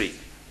history.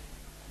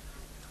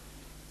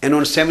 And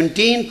on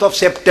 17th of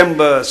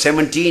September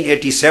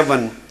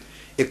 1787,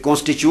 a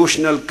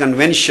constitutional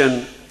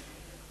convention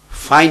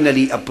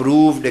finally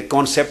approved a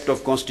concept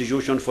of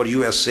constitution for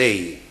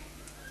USA.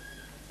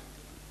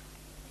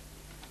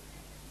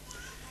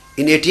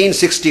 In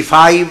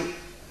 1865,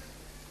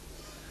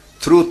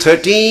 through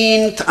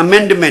 13th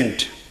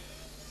Amendment,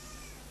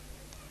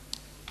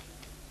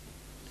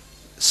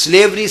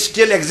 slavery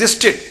still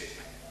existed.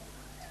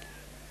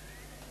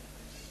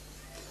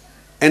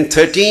 And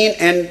 13th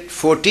and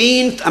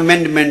 14th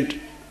Amendment,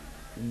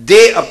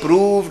 they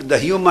approved the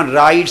human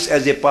rights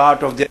as a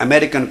part of the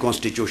American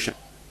Constitution.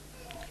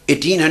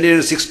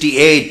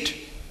 1868,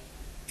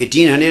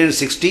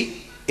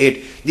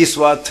 this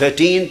was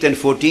 13th and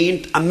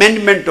 14th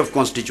Amendment of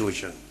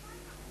Constitution.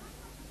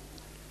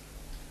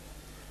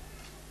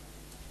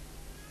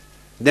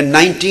 Then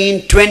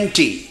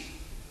 1920,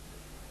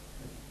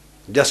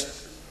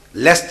 just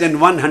less than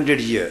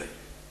 100 years,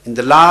 in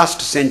the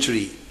last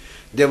century,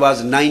 there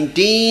was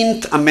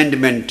 19th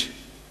Amendment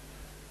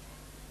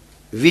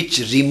which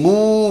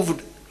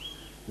removed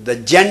the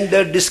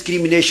gender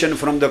discrimination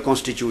from the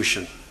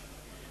Constitution.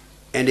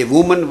 And a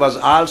woman was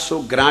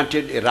also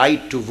granted a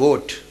right to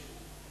vote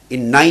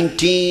in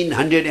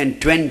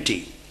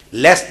 1920,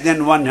 less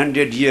than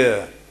 100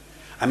 years.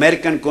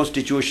 American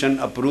Constitution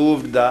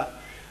approved the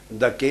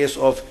case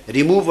of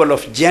removal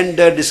of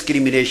gender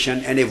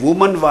discrimination, and a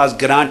woman was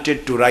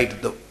granted to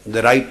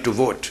the right to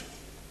vote.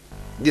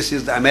 This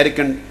is the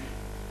American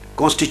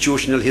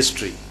constitutional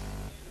history.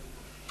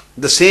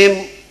 The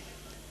same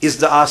is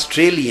the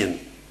Australian.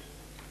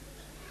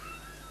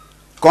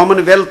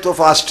 Commonwealth of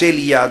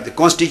Australia, the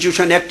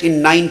Constitution Act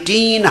in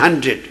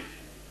 1900.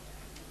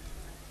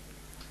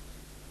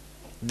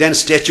 Then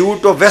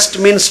Statute of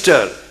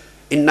Westminster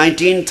in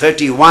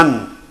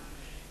 1931.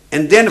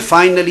 And then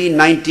finally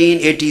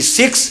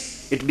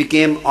 1986, it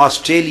became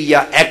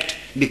Australia Act,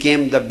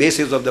 became the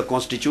basis of the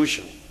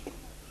Constitution.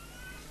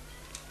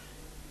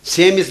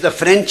 Same is the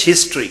French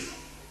history.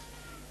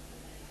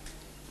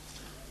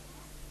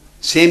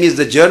 Same is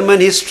the German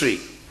history.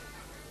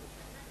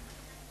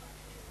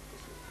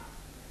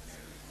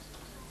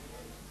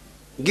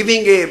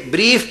 Giving a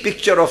brief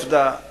picture of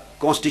the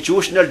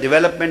constitutional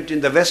development in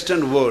the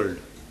Western world,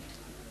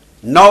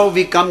 now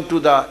we come to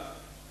the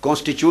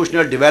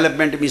constitutional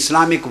development in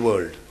Islamic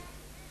world.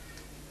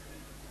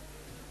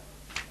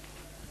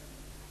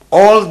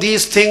 All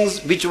these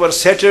things which were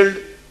settled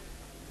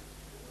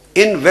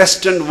in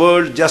Western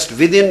world just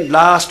within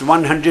last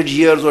 100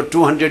 years or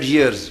 200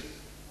 years,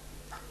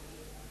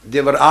 they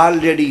were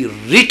already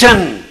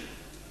written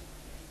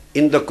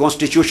in the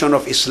constitution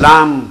of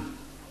Islam.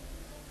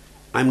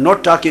 I'm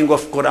not talking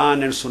of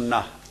Quran and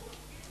Sunnah.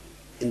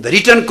 In the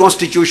written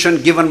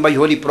constitution given by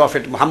Holy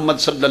Prophet Muhammad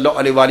sallallahu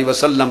alaihi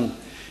wasallam,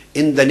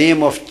 in the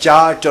name of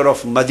Charter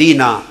of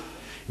Medina,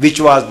 which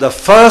was the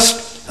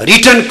first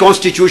written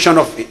constitution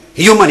of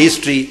human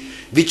history,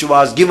 which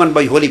was given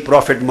by Holy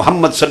Prophet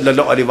Muhammad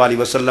sallallahu alaihi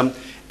wasallam,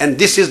 and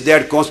this is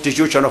that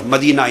constitution of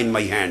Medina in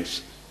my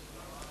hands.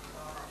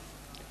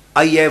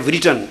 I have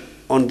written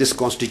on this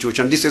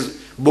constitution. This is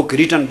book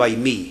written by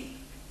me.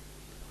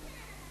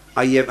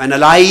 I have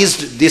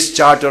analyzed this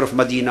Charter of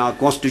Medina,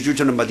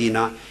 Constitution of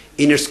Medina,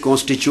 in its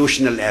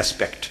constitutional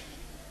aspect.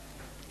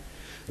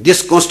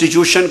 This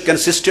constitution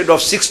consisted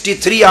of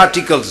 63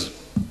 articles,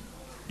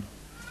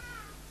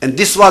 and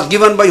this was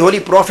given by Holy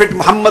Prophet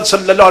Muhammad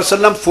sallallahu alaihi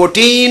wasallam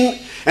 14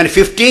 and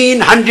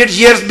 1500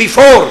 years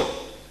before.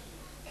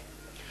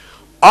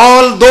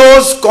 All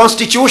those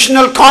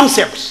constitutional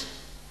concepts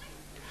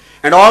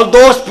and all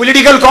those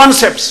political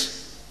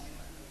concepts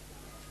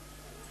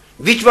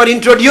which were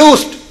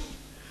introduced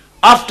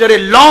after a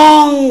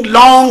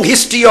long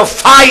history of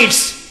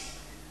fights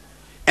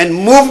and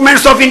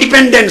movements of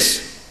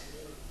independence,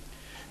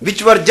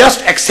 which were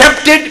just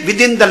accepted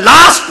within the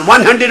last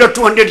 100 or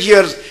 200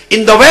 years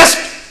in the West,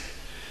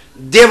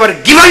 they were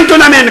given to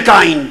the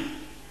mankind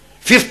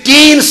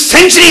 15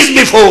 centuries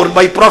before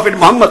by Prophet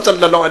Muhammad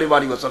sallallahu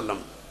alaihi wasallam,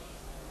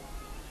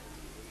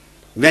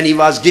 when he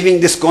was giving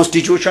this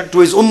constitution to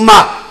his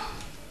ummah.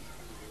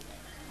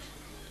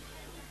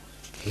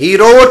 He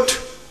wrote,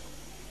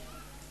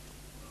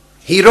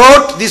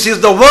 this is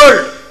the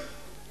world.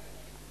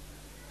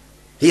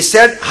 He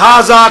said,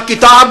 Haza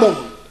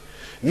kitabum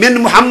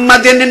min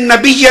Muhammadin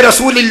Nabiyyi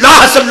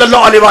Rasulillah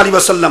sallallahu alaihi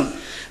wasallam.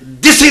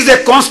 This is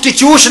a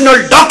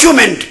constitutional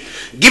document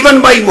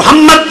given by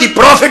Muhammad, the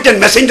Prophet and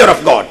Messenger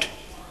of God.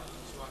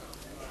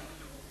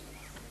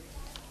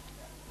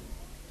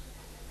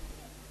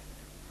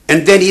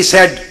 And then he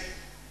said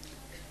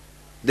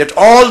that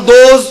all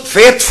those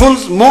faithful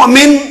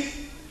mu'min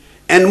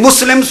and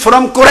Muslims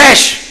from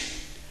Quraysh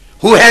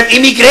who have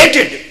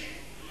immigrated,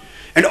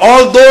 and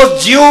all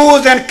those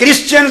Jews and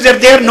Christians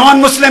and their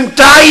non-Muslim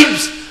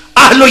tribes,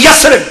 Ahlu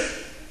Yasrib,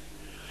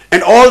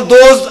 and all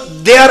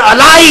those their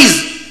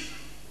allies,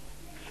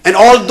 and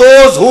all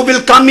those who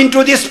will come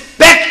into this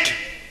pact,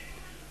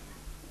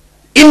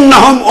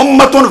 innahum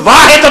ummatun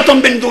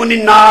wahidatun min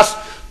dunin nas.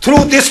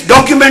 Through this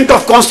document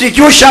of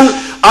constitution,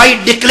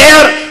 I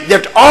declare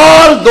that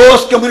all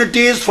those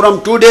communities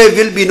from today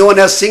will be known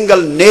as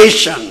single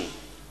nation.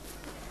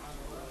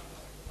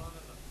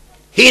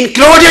 He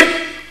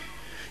included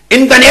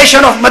in the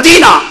nation of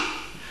Medina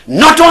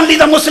not only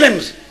the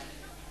Muslims,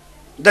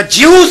 the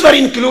Jews were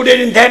included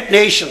in that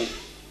nation.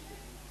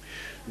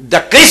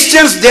 The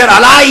Christians, their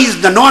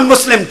allies, the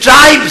non-Muslim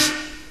tribes,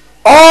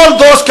 all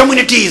those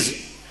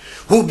communities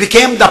who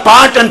became the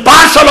part and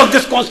parcel of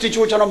this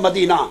constitution of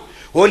Medina.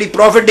 Holy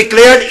Prophet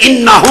declared,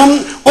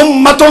 Innahum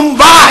ummatum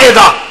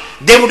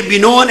wahida. They would be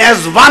known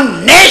as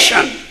one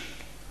nation.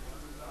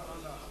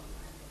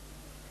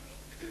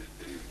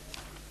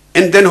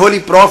 And then Holy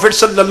Prophet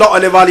sallallahu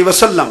alaihi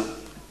wasallam,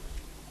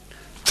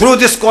 through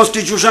this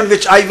constitution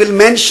which I will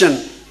mention,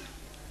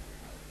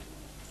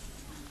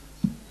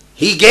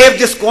 he gave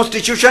this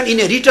constitution in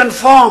a written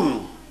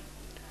form.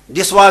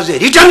 This was a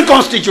written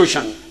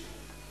constitution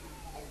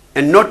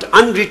and not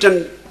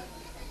unwritten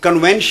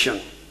convention.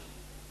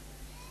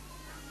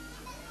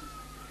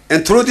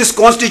 And through this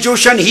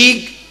constitution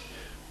he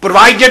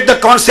provided the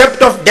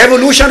concept of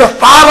devolution of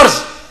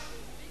powers.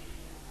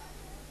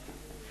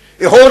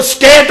 A whole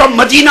state of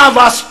Medina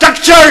was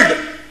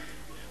structured,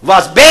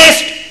 was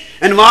based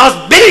and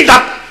was built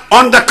up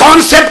on the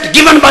concept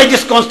given by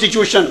this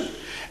constitution.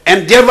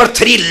 And there were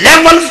three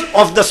levels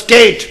of the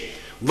state.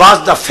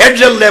 Was the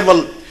federal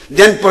level,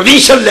 then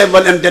provincial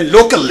level, and then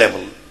local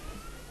level.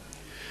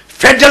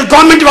 Federal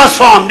government was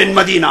formed in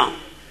Medina.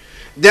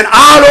 Then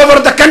all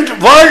over the country,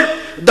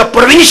 world, the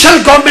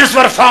provincial governments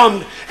were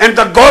formed and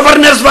the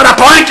governors were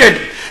appointed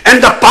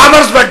and the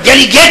powers were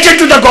delegated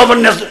to the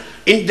governors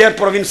in their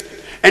province.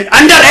 And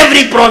under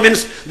every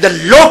province, the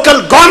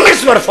local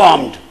governments were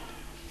formed.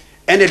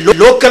 And a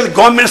local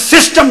government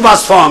system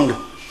was formed.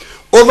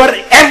 Over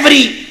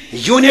every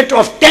unit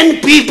of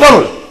 10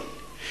 people,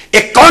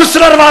 a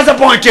councillor was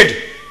appointed.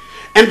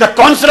 And the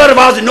councillor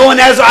was known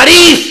as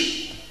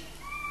Arif.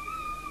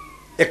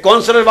 A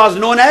councillor was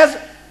known as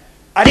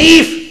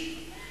Arif.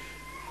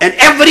 And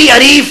every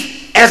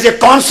Arif as a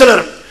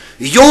councillor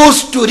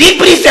used to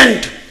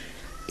represent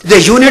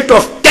the unit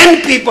of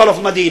 10 people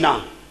of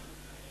Medina.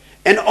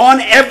 And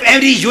on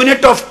every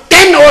unit of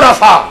 10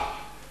 Urafa,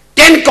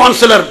 10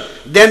 councillor,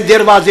 then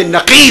there was a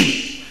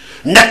Naqib.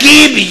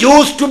 Naqib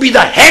used to be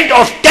the head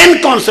of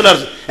 10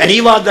 councillors and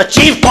he was the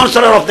chief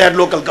councillor of that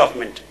local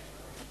government.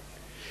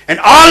 And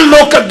all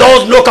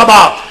those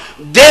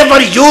Nokaba, they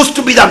were used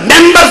to be the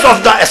members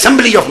of the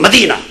assembly of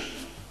Medina.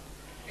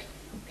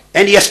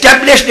 And he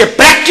established a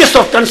practice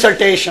of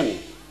consultation.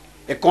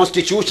 A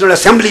constitutional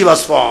assembly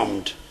was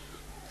formed.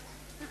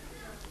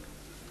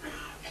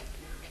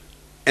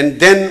 And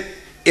then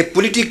a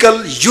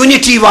political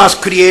unity was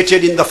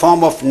created in the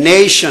form of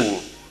nation.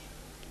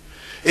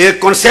 A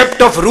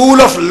concept of rule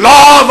of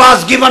law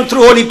was given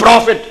through Holy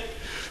Prophet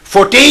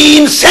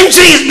 14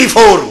 centuries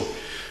before,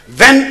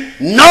 when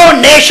no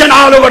nation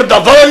all over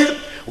the world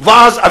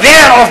was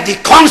aware of the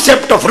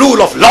concept of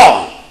rule of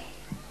law.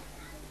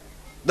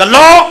 The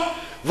law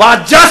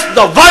was just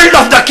the word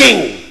of the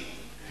king.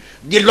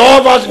 The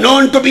law was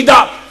known to be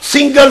the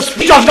single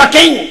speech of the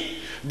king.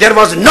 There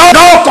was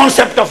no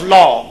concept of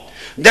law.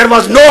 There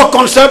was no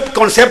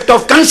concept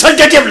of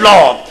consultative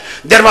law.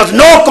 There was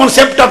no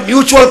concept of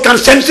mutual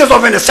consensus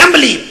of an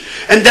assembly.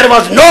 And there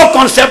was no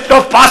concept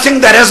of passing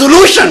the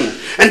resolution.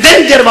 And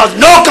then there was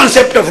no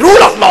concept of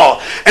rule of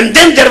law. And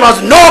then there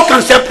was no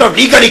concept of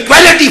legal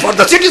equality for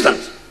the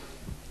citizens.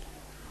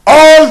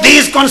 All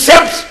these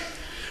concepts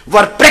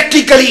were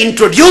practically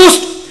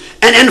introduced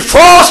and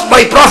enforced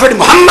by Prophet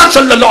Muhammad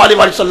sallallahu alaihi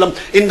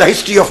wasallam in the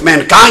history of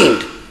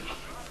mankind.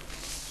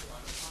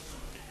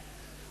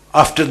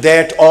 After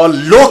that, all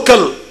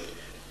local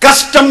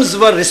customs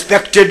were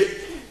respected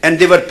and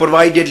they were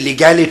provided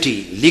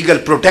legality, legal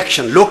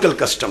protection, local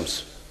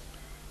customs.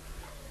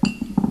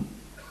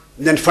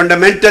 Then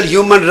fundamental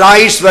human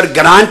rights were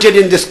granted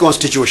in this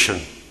constitution.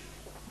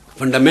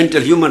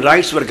 Fundamental human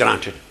rights were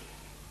granted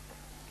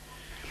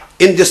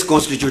in this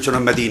constitution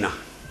of Medina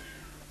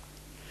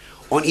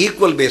on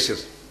equal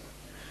basis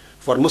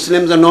for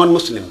Muslims and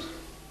non-Muslims,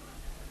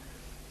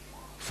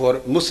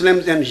 for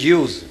Muslims and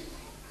Jews,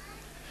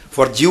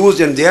 for Jews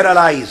and their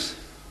allies.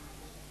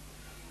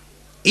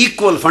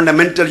 Equal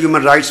fundamental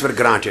human rights were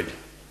granted.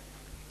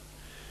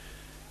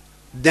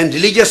 Then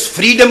religious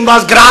freedom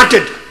was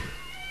granted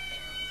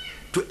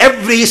to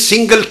every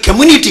single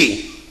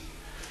community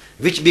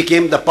which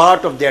became the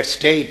part of that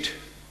state.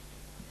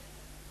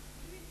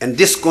 And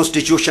this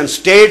constitution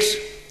states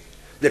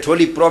that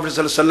Holy Prophet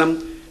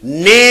ﷺ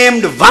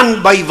named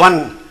one by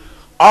one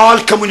all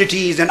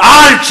communities and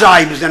all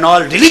tribes and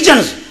all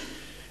religions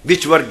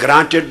which were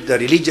granted the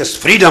religious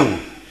freedom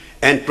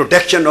and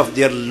protection of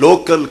their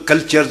local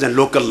cultures and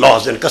local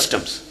laws and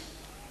customs.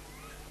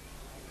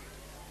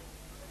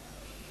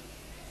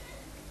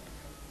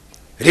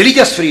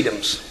 Religious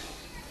freedoms.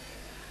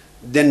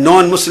 Then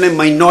non-Muslim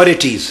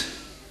minorities.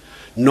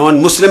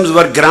 Non-Muslims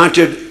were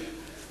granted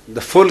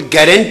the full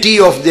guarantee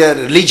of their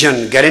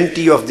religion,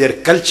 guarantee of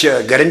their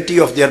culture, guarantee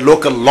of their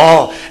local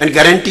law, and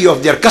guarantee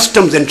of their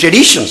customs and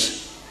traditions.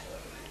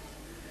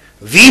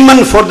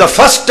 women for the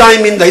first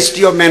time in the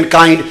history of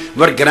mankind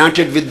were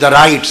granted with the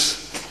rights.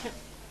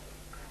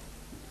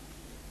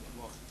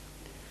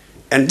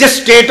 And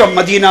this state of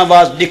Medina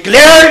was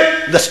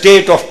declared the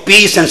state of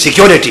peace and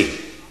security.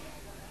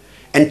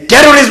 And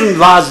terrorism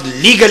was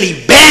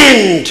legally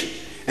banned,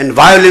 and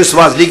violence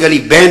was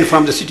legally banned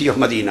from the city of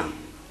Medina.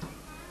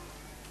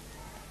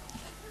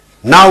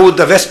 Now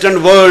the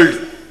Western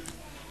world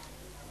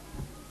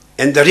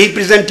and the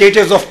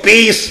representatives of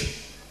peace,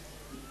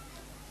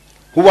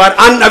 who are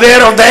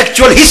unaware of the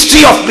actual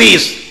history of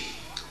peace,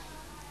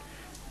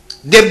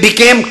 they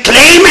became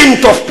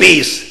claimant of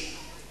peace.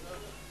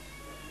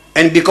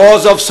 And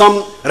because of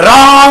some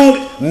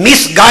wrong,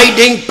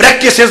 misguiding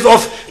practices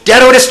of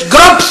terrorist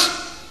groups,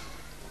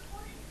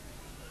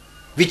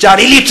 which are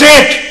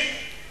illiterate,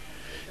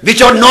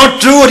 which are not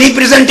true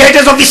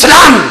representatives of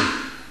Islam,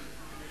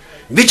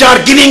 which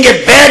are giving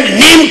a bad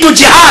name to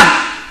jihad,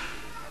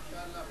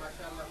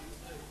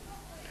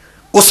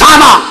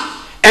 Usama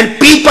and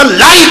people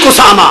like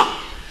Usama,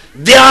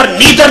 they are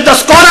neither the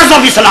scholars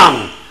of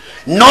Islam,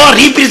 nor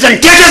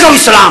representatives of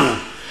Islam,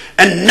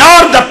 and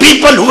nor the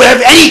people who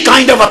have any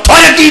kind of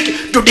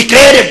authority to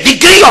declare a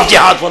degree of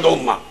jihad for the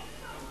ummah.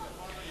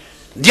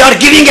 They are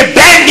giving a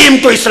bad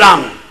name to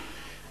Islam.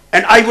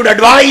 And I would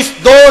advise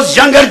those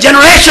younger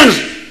generations,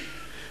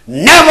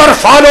 never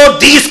follow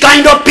these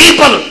kind of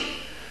people,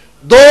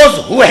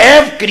 those who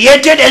have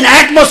created an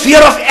atmosphere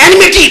of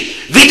enmity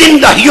within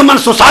the human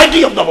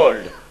society of the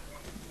world.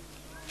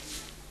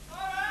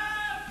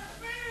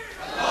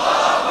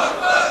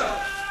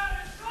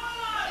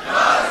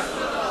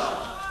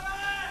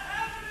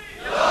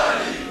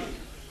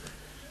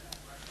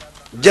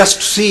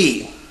 Just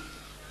see,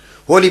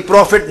 Holy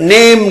Prophet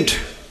named,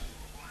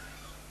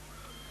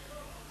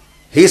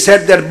 he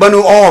said that Banu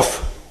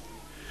Auf,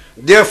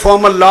 their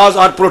formal laws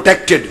are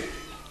protected.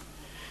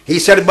 He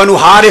said Banu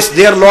Haris,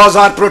 their laws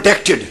are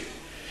protected.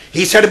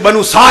 He said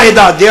Banu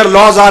Sa'ida, their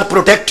laws are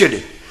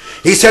protected.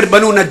 He said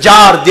Banu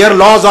Najjar, their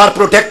laws are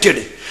protected.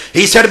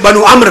 He said Banu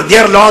Amr,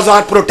 their laws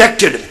are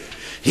protected.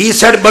 He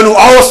said Banu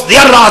Aus,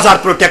 their laws are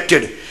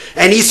protected.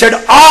 And he said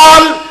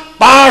all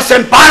parts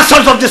and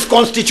parcels of this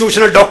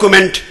constitutional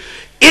document,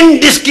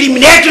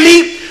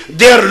 indiscriminately,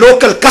 their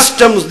local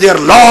customs, their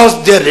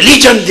laws, their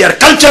religion, their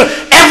culture,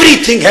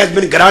 everything has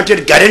been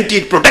granted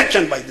guaranteed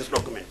protection by this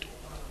document.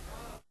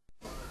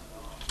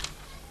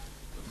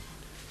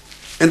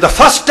 And the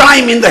first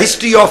time in the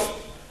history of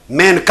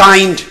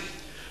mankind,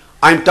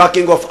 I am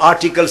talking of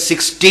Article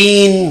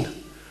 16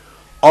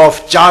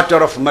 of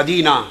Charter of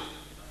Medina,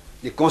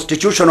 the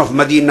Constitution of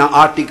Medina,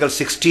 Article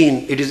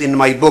 16, it is in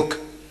my book.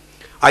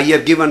 I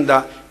have given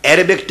the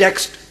Arabic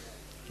text,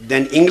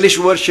 then English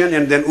version,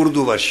 and then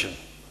Urdu version.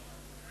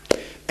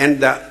 And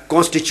the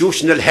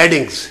constitutional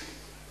headings.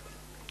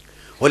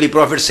 Holy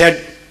Prophet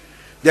said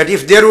that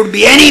if there would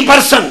be any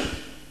person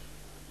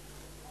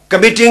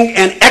committing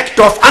an act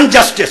of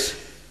injustice,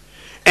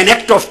 an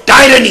act of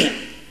tyranny,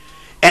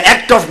 an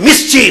act of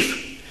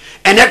mischief,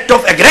 an act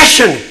of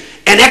aggression,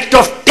 an act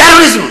of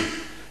terrorism,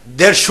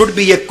 there should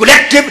be a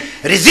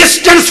collective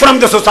resistance from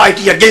the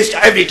society against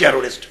every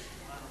terrorist.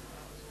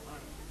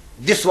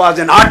 This was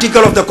an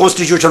article of the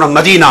Constitution of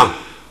Medina.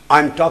 I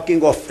am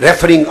talking of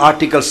referring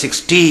Article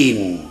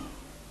 16.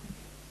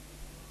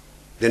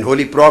 Then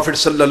Holy Prophet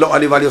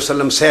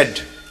ﷺ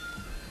said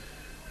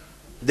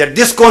that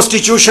this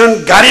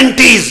constitution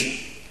guarantees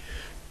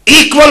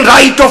equal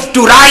right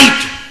to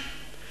right,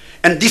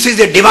 and this is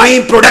a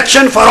divine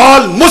protection for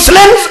all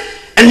Muslims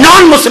and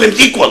non-Muslims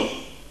equal.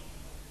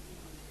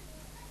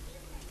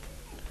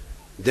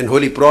 Then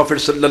Holy Prophet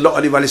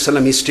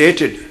ﷺ, he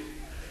stated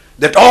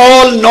that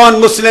all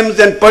non-Muslims,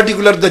 and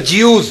particularly the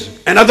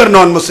Jews and other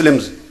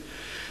non-Muslims,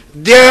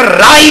 their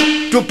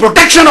right to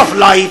protection of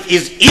life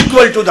is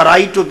equal to the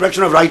right to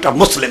protection of right of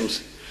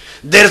Muslims.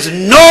 There is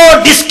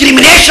no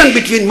discrimination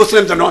between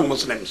Muslims and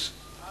non-Muslims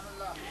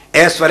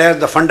as far as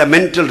the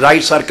fundamental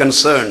rights are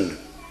concerned.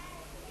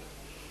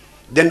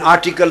 Then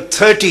Article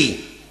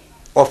 30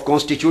 of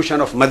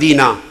Constitution of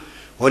Medina,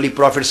 Holy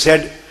Prophet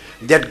said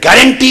that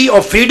guarantee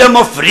of freedom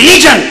of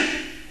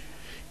religion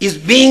is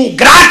being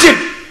granted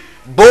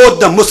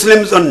both the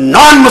Muslims and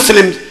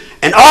non-Muslims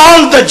and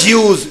all the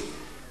Jews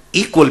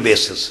equal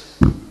basis,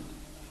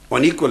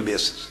 on equal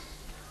basis.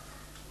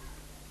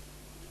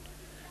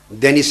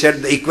 Then he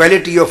said the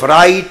equality of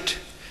right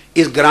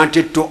is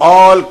granted to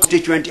all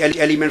constituent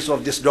elements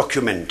of this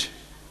document.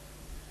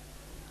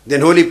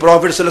 Then Holy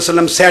Prophet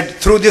ﷺ said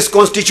through this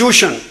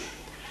constitution,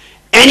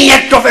 any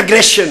act of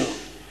aggression,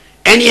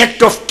 any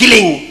act of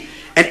killing,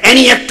 and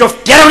any act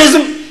of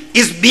terrorism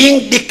is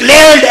being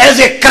declared as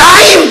a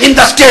crime in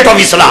the state of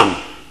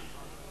Islam,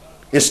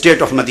 in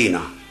state of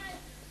Medina.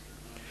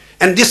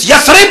 And this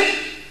Yathrib,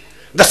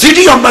 the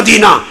city of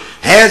Medina,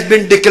 has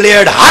been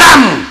declared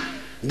haram.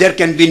 There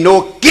can be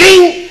no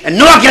killing and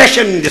no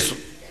aggression in this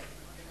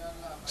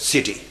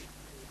city.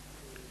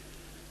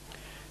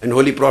 And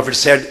Holy Prophet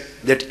said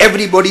that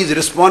everybody is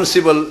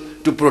responsible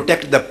to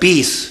protect the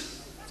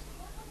peace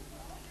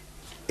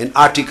in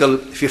Article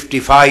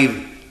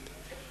 55.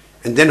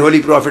 And then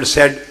Holy Prophet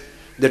said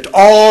that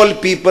all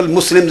people,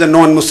 Muslims and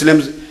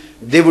non-Muslims,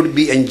 they would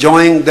be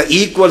enjoying the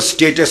equal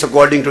status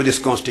according to this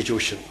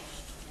constitution.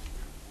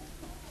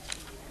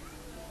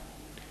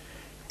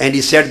 And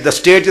he said the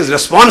state is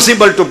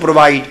responsible to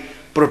provide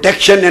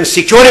protection and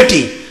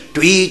security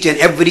to each and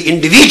every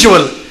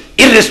individual,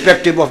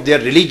 irrespective of their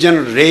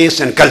religion, race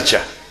and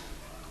culture.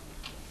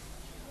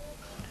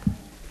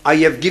 I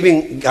have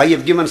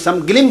given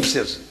some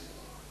glimpses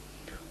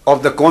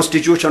of the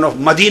constitution of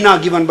Medina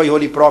given by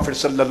Holy Prophet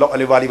sallallahu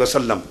alaihi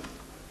wasallam.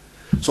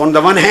 So on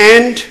the one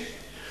hand,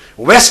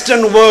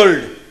 Western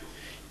world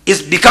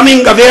is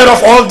becoming aware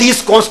of all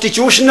these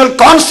constitutional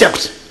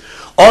concepts,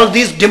 all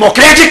these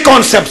democratic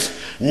concepts,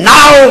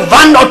 now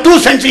 1 or 2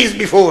 centuries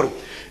before,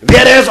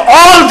 whereas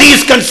all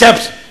these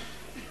concepts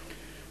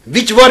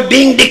which were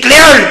being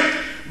declared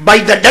by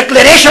the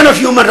Declaration of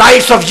Human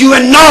Rights of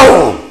UN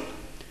now,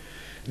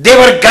 they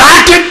were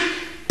granted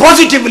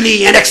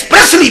positively and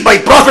expressly by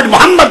Prophet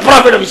Muhammad,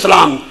 Prophet of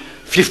Islam,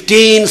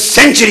 15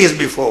 centuries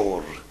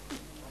before.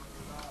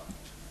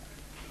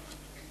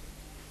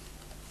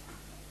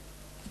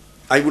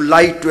 I would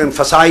like to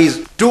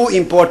emphasize 2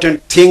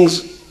 important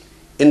things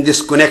in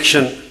this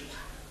connection.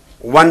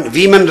 One,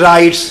 women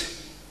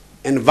rights,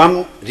 and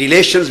one,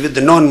 relations with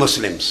the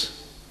non-Muslims.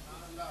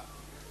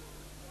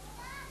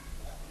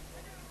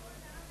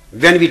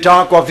 When we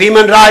talk of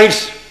women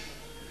rights,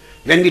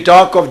 when we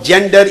talk of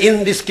gender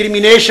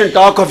indiscrimination,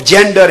 talk of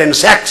gender and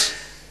sex,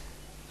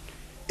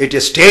 it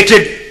is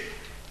stated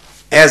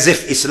as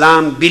if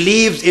Islam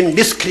believes in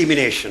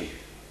discrimination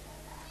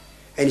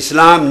and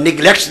Islam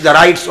neglects the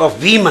rights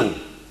of women.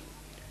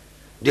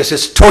 This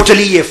is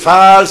totally a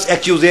false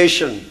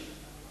accusation.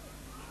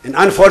 And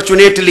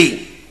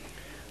unfortunately,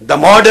 the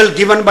model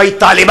given by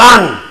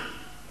Taliban,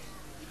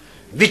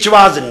 which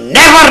was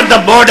never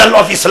the model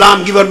of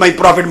Islam given by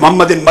Prophet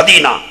Muhammad in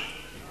Medina,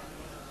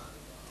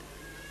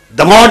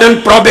 the model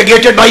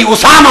propagated by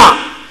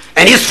Osama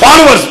and his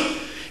followers,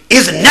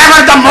 is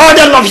never the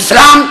model of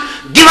Islam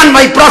given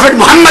by Prophet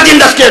Muhammad in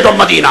the state of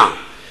Medina.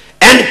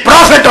 And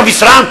Prophet of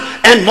Islam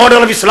and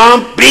model of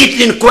Islam preached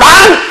in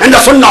Quran and the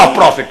Sunnah of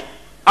Prophet.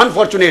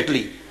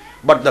 Unfortunately,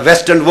 but the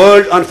Western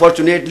world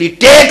unfortunately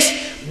takes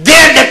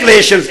their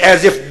declarations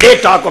as if they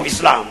talk of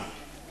Islam.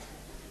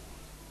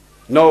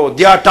 No,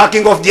 they are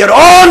talking of their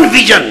own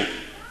vision,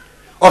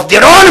 of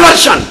their own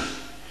version.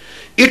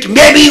 It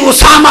may be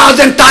Osama's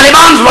and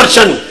Taliban's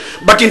version,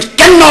 but it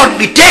cannot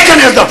be taken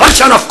as the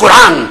version of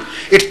Quran.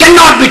 It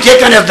cannot be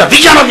taken as the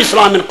vision of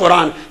Islam in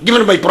Quran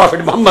given by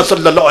Prophet Muhammad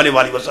sallallahu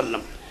alaihi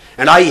wasallam.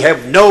 And I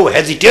have no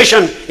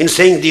hesitation in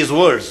saying these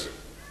words.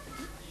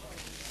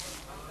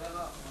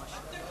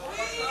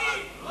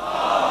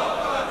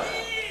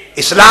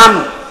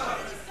 Islam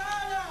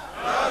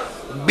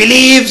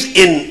believes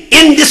in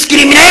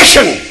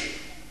indiscrimination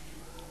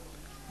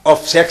of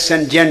sex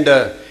and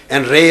gender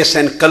and race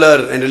and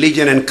color and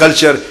religion and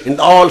culture in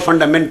all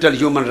fundamental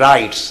human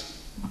rights.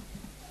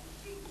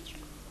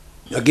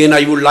 Again,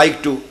 I would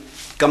like to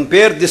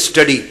compare this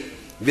study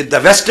with the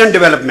Western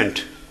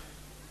development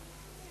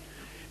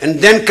and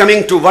then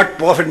coming to what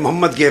Prophet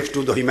Muhammad gave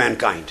to the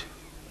humankind.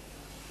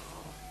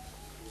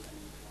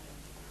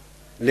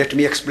 Let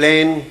me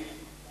explain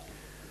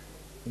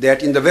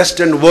that in the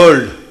Western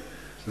world,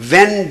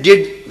 when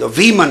did the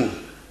women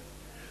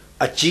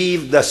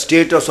achieve the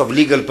status of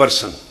legal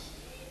person?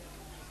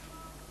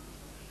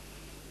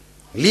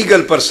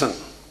 Legal person.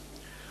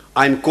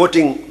 I am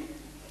quoting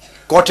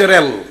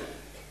Cotterell,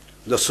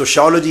 The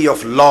Sociology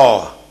of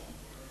Law,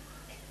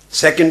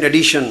 2nd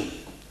edition,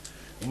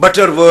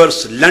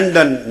 Butterworth,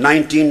 London,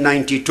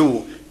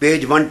 1992,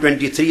 page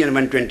 123 and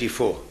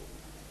 124.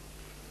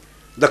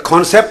 The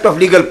concept of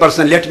legal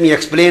person, let me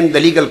explain the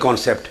legal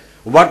concept.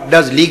 What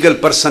does legal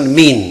person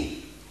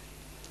mean?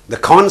 The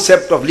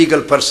concept of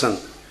legal person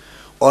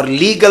or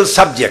legal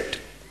subject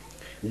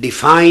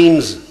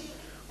defines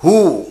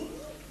who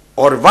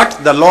or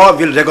what the law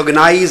will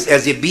recognize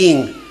as a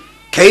being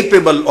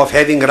capable of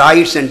having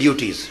rights and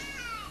duties.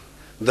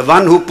 The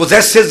one who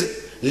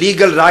possesses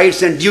legal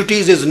rights and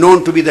duties is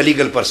known to be the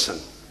legal person.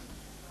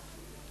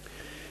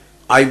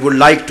 I would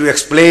like to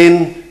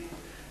explain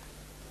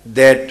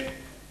that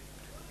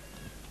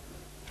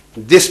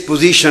this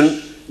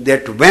position,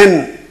 that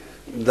when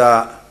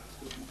the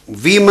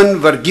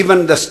women were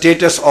given the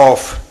status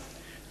of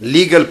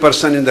legal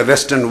person in the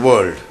Western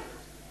world,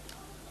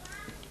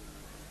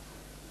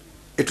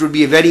 it would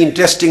be a very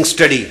interesting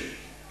study.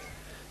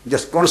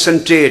 Just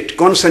concentrate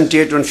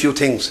on few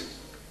things.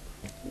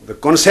 The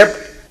concept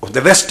of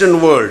the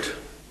Western world.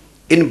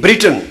 In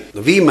Britain,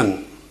 the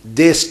women,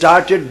 they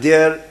started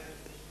their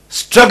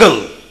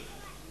struggle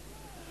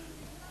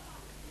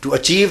to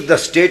achieve the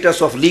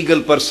status of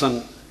legal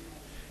person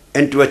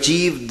and to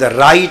achieve the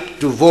right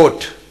to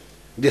vote.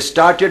 They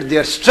started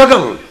their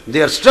struggle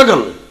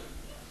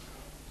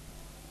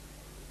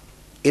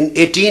in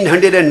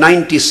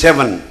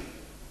 1897,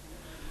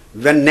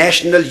 when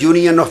National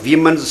Union of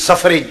Women's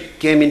Suffrage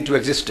came into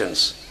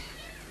existence.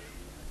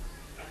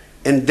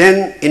 And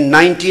then in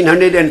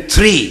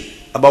 1903,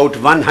 about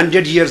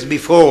 100 years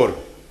before,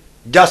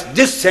 just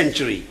this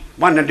century,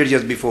 100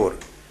 years before.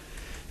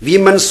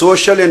 Women's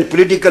social and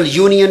political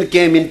union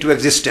came into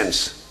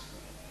existence.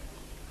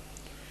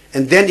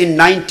 And then in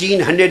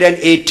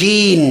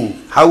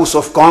 1918, House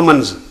of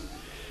Commons,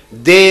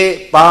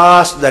 they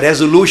passed the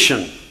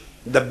resolution,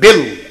 the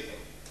bill,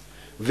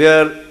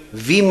 where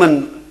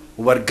women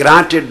were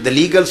granted the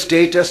legal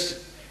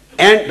status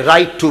and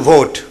right to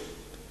vote.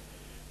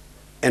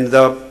 And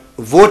the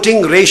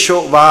voting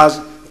ratio was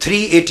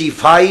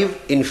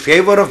 385 in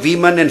favor of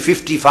women and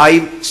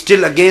 55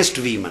 still against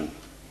women.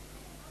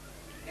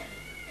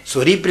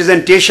 So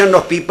Representation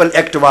of People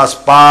Act was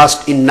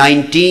passed in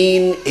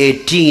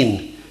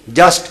 1918,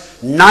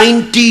 just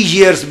 90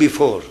 years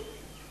before.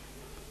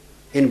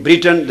 In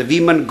Britain, the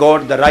women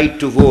got the right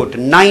to vote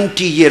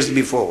 90 years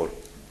before.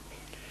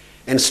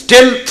 And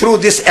still through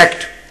this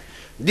act,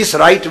 this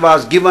right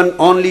was given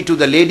only to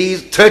the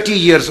ladies 30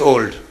 years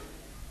old,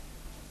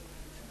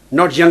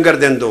 not younger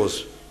than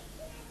those.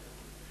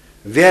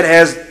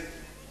 Whereas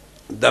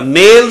the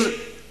males,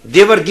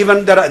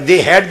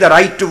 they had the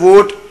right to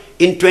vote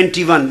in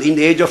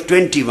the age of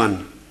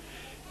 21.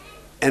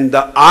 And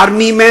the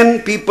army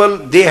men people,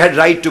 they had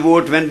right to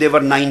vote when they were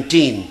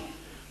 19.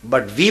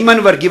 But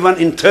women were given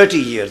in 30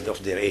 years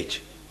of their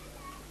age.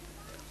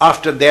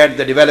 After that,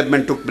 the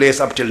development took place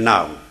up till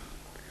now.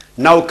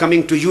 Now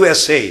coming to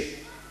USA,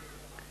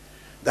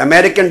 the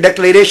American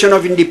Declaration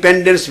of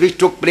Independence, which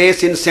took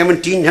place in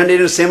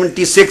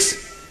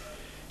 1776,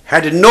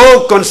 had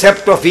no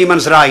concept of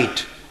women's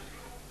right.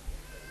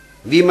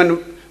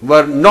 Women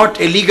were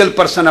not a legal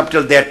person up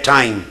till that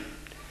time.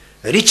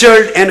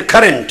 Richard N.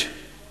 Current,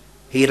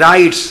 he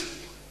writes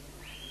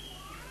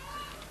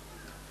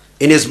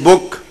in his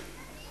book,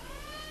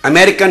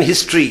 American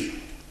History,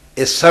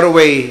 a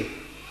Survey,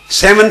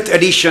 7th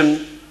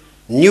edition,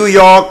 New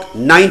York,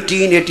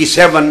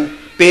 1987,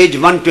 page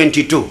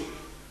 122.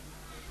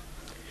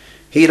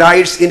 He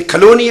writes, in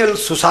colonial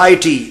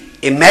society,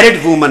 a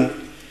married woman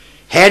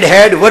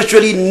had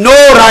virtually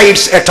no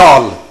rights at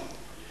all.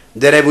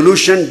 The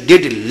revolution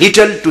did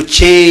little to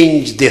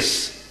change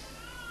this.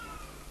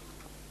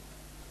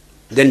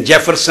 Then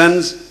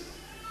Jefferson's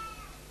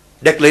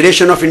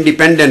Declaration of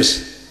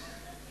Independence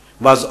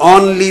was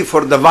only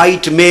for the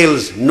white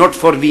males, not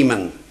for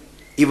women.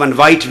 Even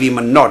white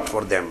women, not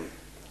for them.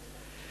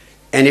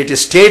 And it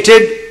is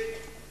stated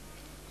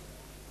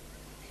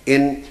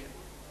in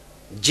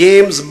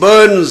James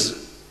Burns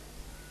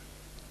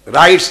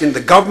writes in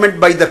The Government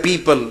by the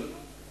People,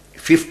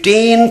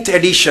 15th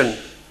edition,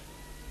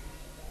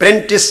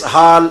 Prentice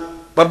Hall,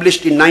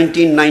 published in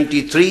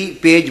 1993,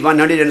 page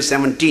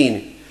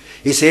 117.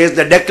 He says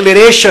the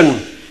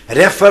declaration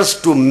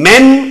refers to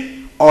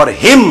men or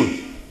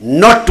him,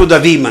 not to the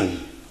women.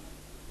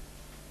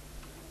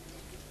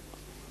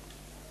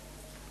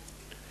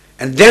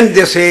 And then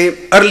they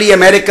say early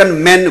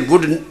American men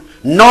would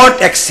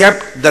not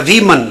accept the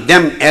women,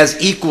 them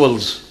as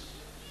equals.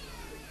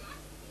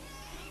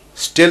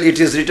 Still it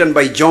is written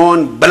by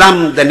John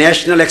Blum, The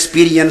National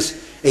Experience,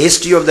 A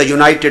History of the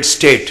United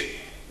States,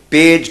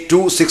 page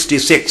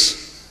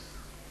 266.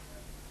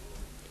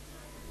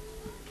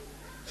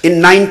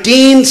 In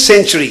 19th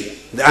century,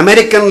 the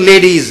American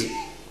ladies,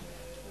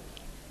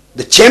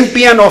 the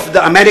champion of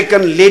the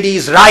American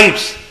ladies'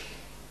 rights,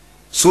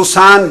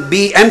 Susan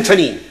B.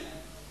 Anthony,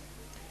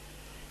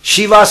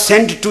 she was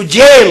sent to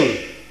jail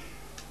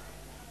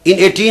in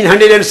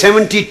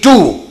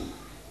 1872.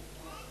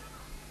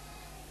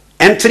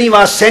 Anthony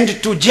was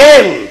sent to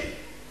jail.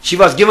 She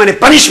was given a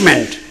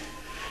punishment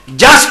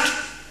just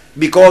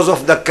because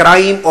of the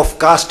crime of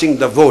casting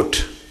the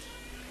vote,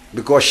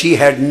 because she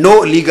had no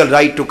legal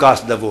right to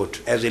cast the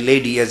vote as a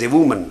lady, as a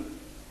woman.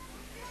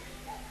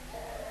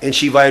 And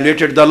she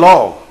violated the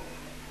law.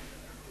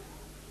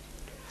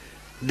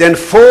 Then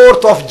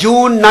 4th of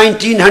June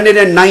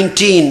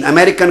 1919,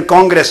 American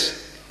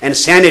Congress and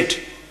Senate,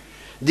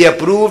 they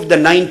approved the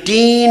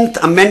 19th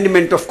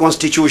Amendment of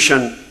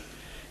Constitution,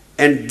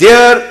 and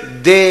there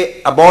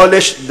they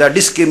abolished the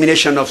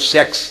discrimination of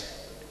sex.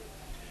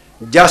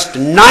 Just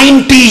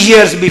 90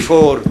 years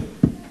before,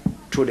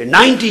 today,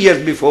 90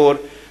 years before,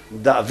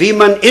 the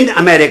women in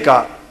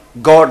America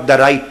got the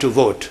right to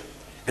vote,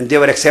 and they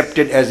were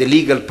accepted as a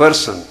legal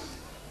person.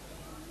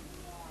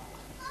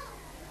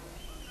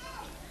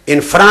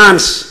 In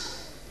France,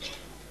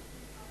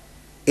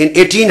 in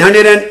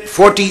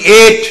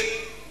 1848,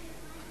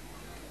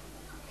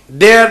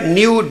 their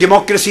new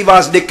democracy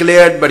was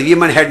declared, but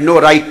women had no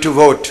right to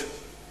vote.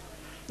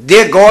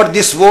 They got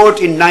this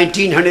vote in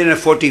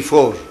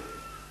 1944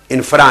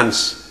 in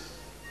France.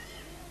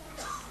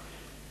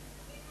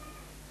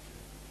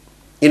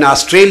 In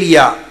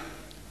Australia,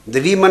 the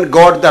women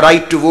got the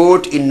right to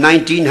vote in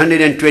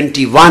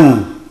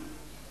 1921.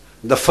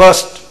 The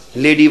first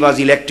lady was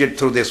elected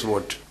through this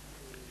vote.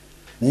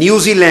 New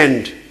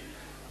Zealand,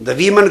 the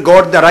women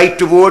got the right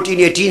to vote in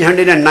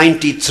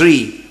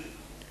 1893.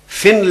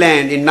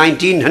 Finland in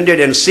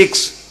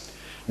 1906.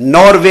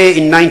 Norway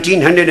in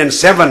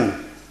 1907.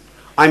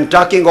 I'm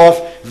talking of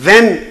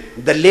when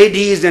the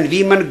ladies and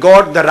women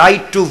got the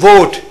right to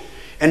vote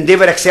and they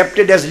were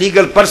accepted as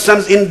legal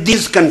persons in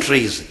these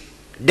countries.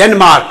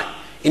 Denmark,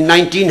 in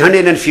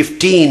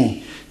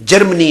 1915,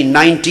 Germany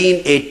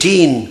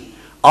 1918,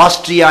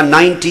 Austria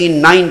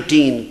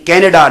 1919,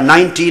 Canada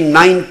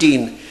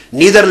 1919,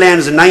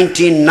 Netherlands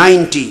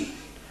 1990,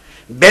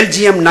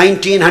 Belgium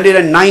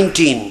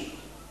 1919,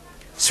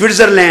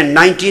 Switzerland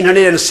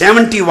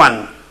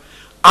 1971,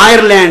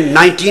 Ireland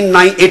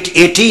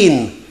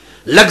 1918,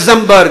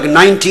 Luxembourg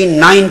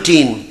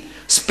 1919,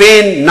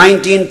 Spain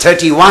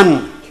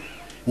 1931,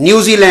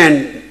 New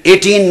Zealand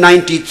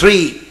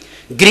 1893,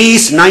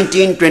 Greece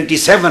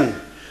 1927,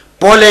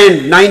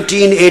 Poland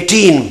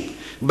 1918,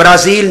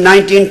 Brazil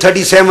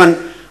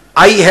 1937.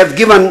 I have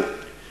given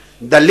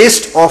the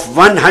list of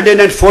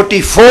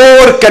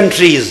 144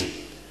 countries,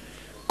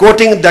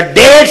 quoting the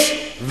dates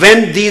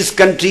when these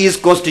countries'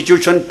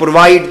 constitution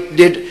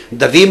provided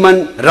the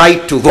women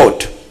right to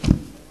vote.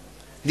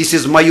 This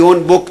is my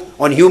own book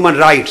on human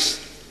rights.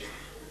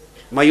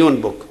 My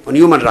own book on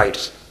human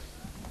rights.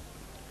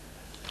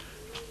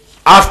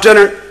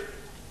 After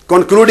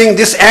concluding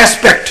this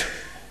aspect,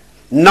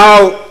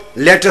 now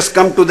let us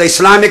come to the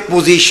Islamic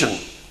position.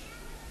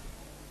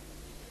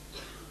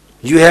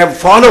 You have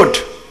followed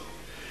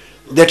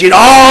that in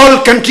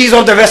all countries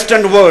of the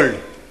Western world,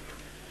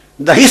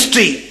 the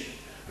history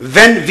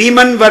when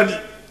women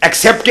were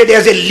accepted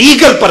as a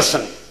legal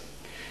person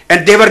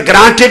and they were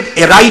granted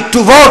a right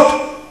to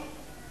vote,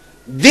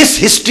 this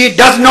history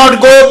does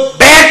not go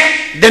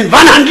back than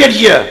 100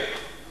 years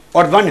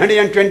or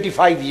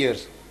 125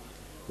 years.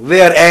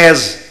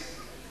 Whereas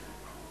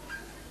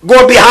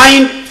go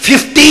behind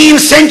 15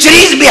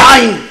 centuries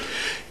behind,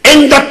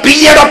 in the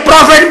period of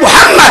Prophet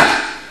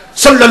Muhammad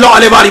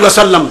sallallahu alaihi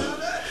wasallam,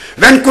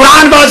 when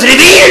Quran was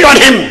revealed on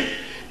him,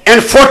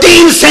 and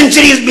 14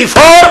 centuries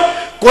before,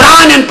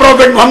 Quran and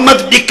Prophet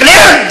Muhammad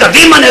declared the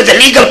woman as a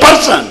legal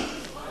person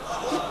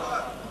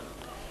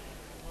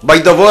by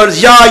the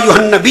words Ya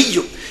ayyuhan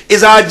nabiyyu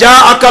iza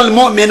ja'akal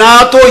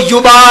mu'minatu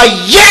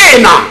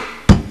yubayyina.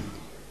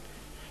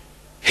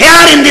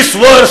 Here in this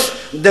verse,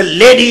 the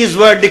ladies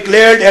were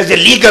declared as a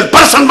legal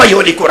person by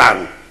Holy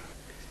Quran,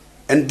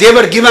 and they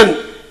were given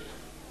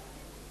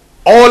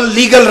all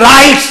legal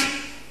rights.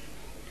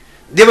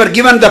 They were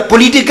given the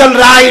political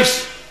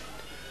rights.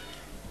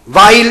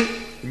 While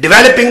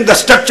developing the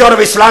structure of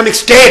Islamic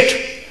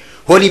State,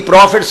 Holy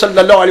Prophet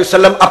sallallahu alaihi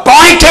wasallam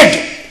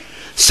appointed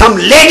some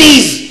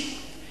ladies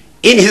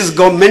in his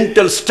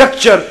governmental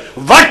structure.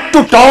 What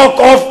to talk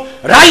of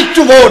right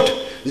to vote?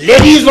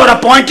 Ladies were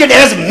appointed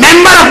as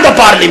member of the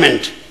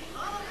parliament.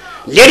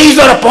 Ladies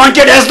were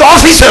appointed as the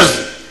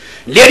officers.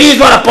 Ladies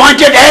were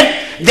appointed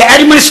as the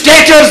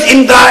administrators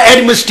in the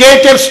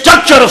administrative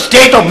structure of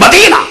state of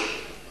Medina.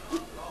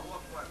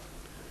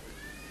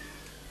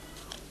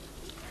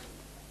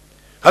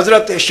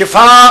 Hazrat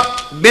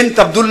Shifa bint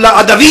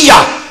Abdullah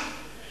Adawiyah,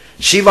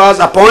 she was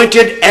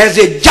appointed as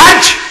a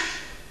judge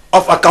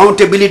of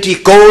accountability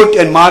court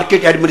and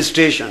market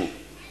administration.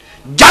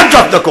 Judge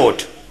of the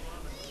court.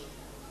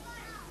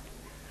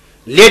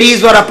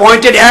 Ladies were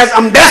appointed as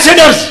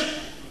ambassadors,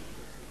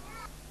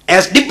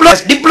 as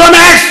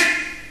diplomats.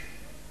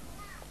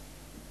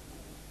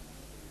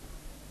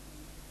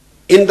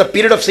 In the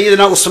period of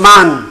Sayyidina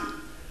Usman,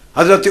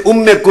 Hazrat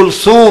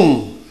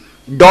Kulthum,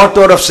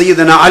 daughter of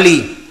Sayyidina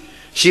Ali,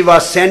 she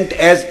was sent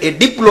as a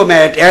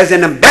diplomat, as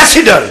an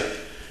ambassador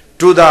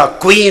to the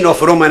Queen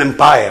of Roman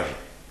Empire.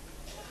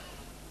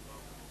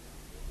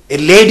 A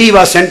lady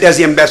was sent as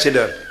the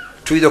ambassador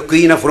to the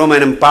Queen of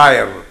Roman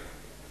Empire.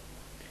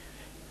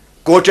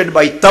 Quoted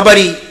by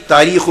Tabari,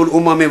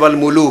 Tahir-ul-Qadri wal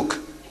Muluk.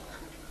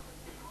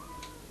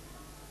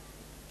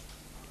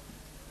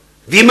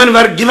 Women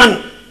were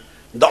given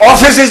the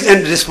offices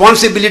and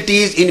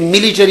responsibilities in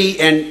military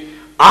and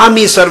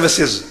army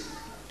services.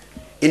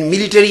 In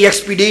military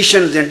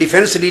expeditions and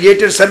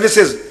defense-related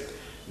services,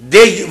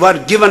 they were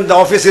given the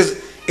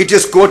offices. It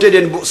is quoted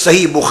in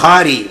Sahih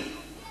Bukhari.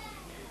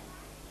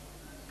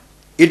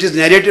 It is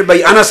narrated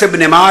by Anas ibn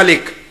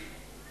Malik,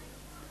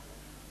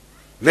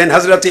 when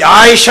Hazrat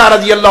Aisha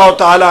radiyallahu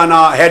ta'ala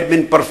anha had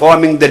been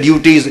performing the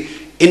duties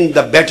in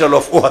the battle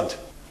of Uhud.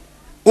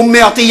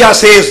 Atiyah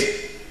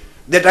says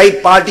that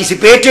I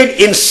participated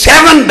in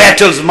 7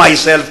 battles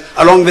myself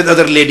along with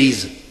other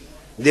ladies.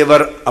 They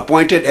were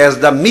appointed as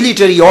the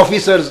military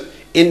officers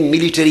in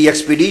military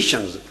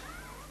expeditions.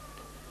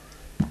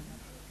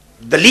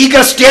 The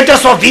legal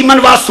status of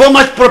women was so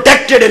much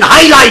protected and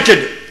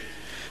highlighted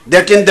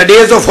that in the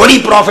days of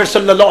Holy Prophet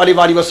sallallahu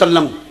alaihi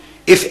wasallam,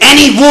 if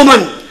any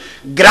woman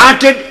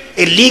granted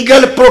a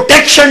legal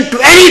protection to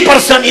any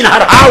person in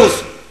her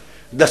house,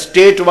 the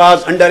state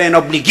was under an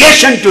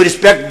obligation to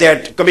respect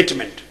that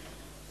commitment.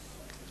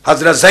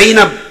 Hazrat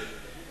Zainab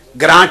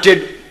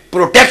granted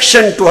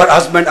protection to her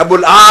husband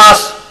Abul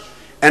As,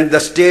 and the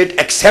state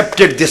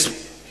accepted this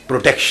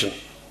protection.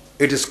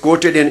 It is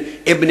quoted in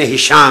Ibn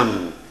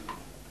Hisham.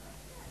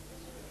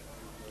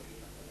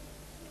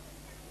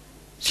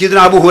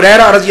 Sayyidina Abu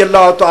Huraira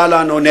radiyallahu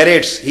ta'ala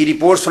narrates, he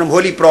reports from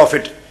Holy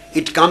Prophet,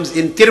 it comes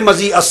in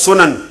Tirmizi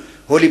as-Sunan.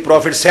 Holy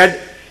Prophet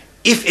said,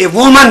 if a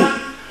woman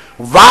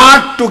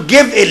were to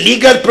give a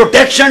legal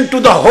protection to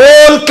the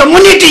whole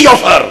community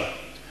of her,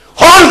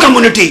 whole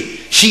community,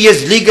 she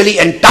is legally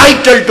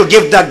entitled to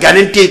give the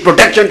guaranteed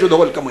protection to the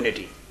whole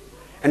community.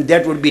 And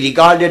that would be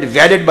regarded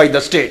valid by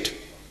the state.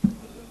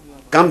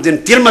 Comes in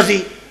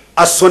Tirmizi,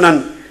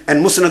 As-Sunan,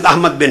 and Musnad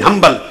Ahmad bin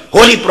Hanbal.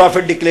 Holy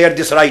Prophet declared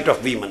this right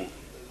of women.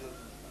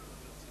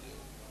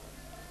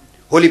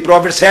 Holy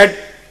Prophet said,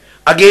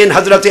 again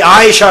Hazrat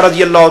Aisha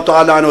radiyallahu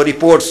ta'ala anhu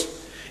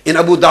reports in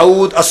Abu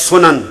Dawood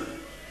As-Sunan.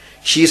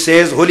 She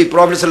says, Holy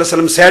Prophet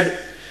ﷺ said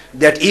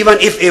that even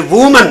if a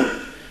woman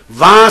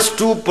wants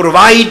to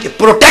provide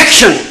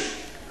protection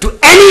to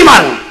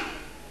anyone,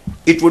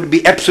 it would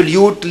be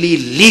absolutely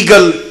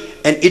legal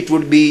and it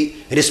would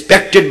be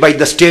respected by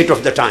the state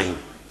of the time.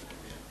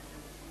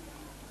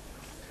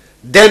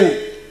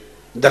 Then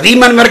the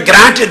women were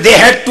granted, they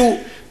had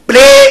to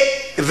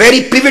play a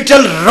very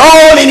pivotal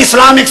role in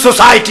Islamic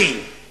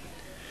society.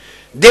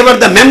 They were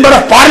the member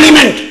of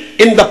parliament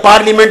in the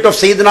parliament of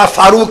Sayyidina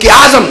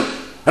Farooq-e-Azam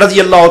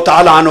radiyallahu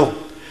ta'ala anhu,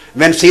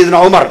 when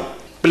Sayyidina Umar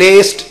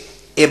placed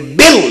a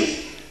bill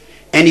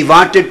and he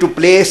wanted to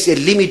place a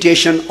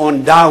limitation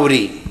on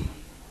dowry.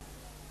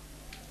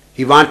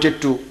 He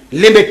wanted to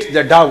limit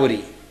the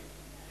dowry.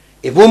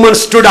 A woman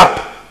stood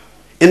up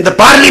in the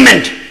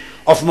parliament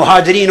of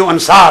Muhajirin and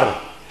Ansar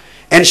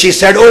and she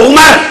said, "Oh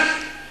Umar,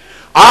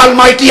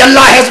 Almighty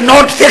Allah has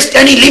not fixed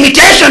any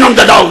limitation on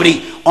the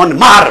dowry, on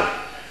mahr.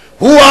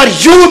 Who are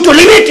you to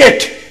limit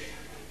it?"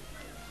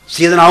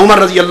 Sayyidina Umar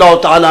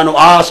radiyallahu ta'ala anhu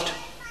asked,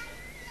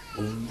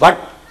 "What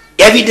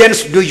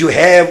evidence do you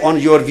have on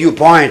your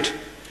viewpoint?"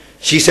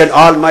 She said,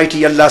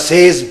 Almighty Allah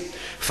says,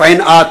 فَإِنْ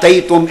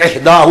آتَيْتُمْ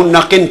إِحْدَاهُنَّ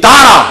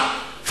قِنْطَارًا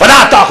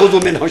فَلَا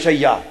تَأْخُذُوا مِنْهُ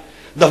شَيْئًا.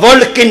 The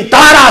word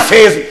Qintara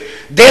says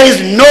there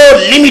is no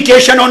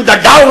limitation on the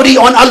dowry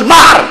on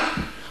al-mahr.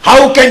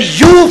 How can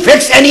you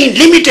fix any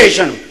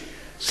limitation?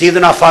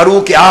 Sayyidina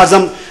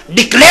Farooq-e-Azam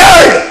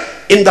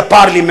declared in the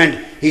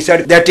parliament, he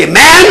said that a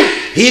man,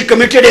 he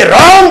committed a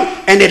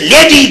wrong and a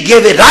lady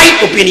gave a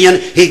right opinion,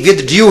 he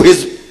withdrew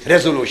his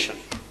resolution.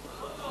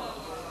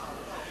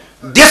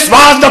 This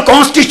was the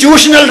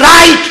constitutional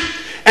right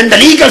and the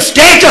legal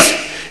status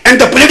and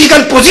the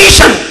political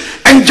position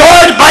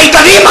enjoyed by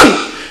the women,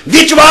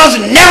 which was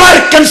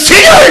never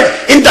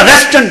considered in the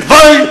Western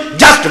world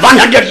just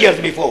 100 years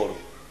before,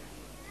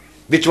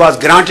 which was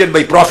granted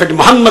by Prophet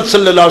Muhammad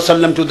sallallahu alaihi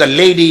wasallam to the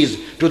ladies,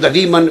 to the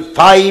women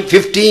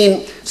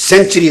 15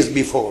 centuries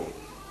before.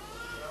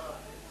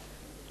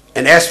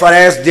 And as far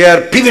as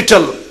their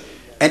pivotal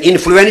and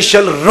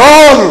influential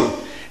role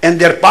and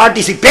their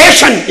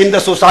participation in the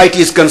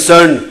society is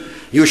concerned,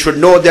 you should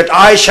know that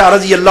Aisha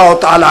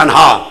radiyallahu ta'ala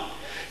anha,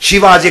 she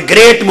was a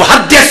great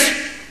muhaddis.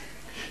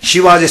 She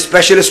was a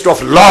specialist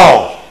of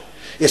law,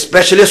 a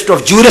specialist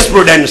of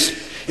jurisprudence,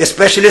 a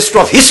specialist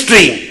of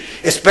history,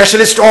 a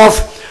specialist of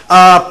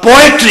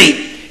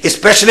poetry, a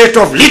specialist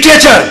of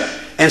literature,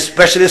 and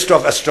specialist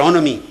of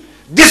astronomy.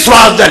 This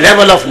was the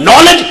level of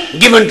knowledge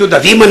given to the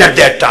women at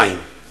that time.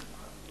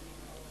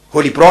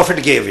 Holy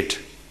Prophet gave it.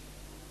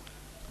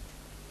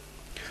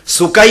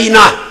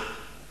 Sukaina,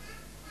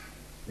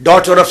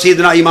 daughter of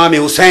Sayyidina Imam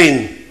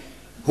Hussain,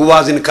 who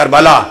was in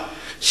Karbala,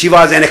 she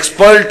was an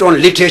expert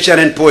on literature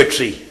and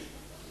poetry.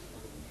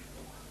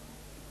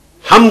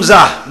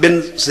 Hamza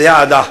bin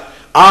Ziyada,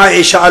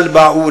 Aisha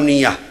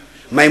al-Ba'uniyah,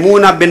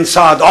 Maimuna bin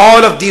Saad,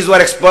 all of these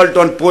were expert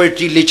on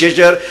poetry,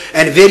 literature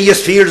and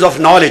various fields of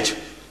knowledge.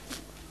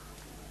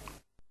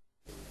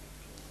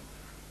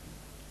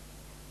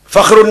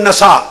 Fakhrun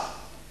Nasa,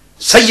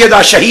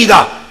 Sayyida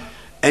Shahida,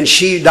 and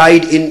she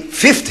died in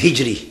 5th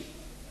Hijri,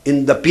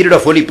 in the period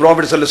of Holy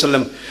Prophet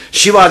ﷺ.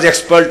 She was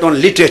expert on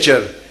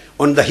literature,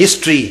 on the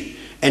history,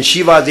 and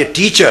she was a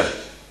teacher.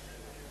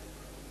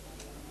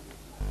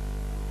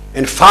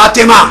 And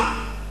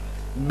Fatima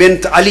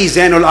bint Ali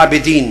Zainul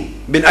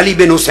Abidin, bin Ali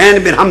bin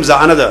Hussain bin Hamza,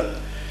 another.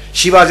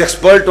 She was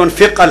expert on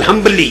fiqh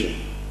al-Hanbali.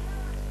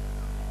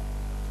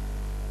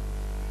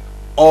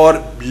 Or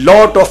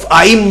lot of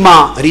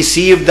Aimma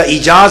received the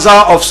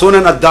ijaza of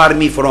Sunan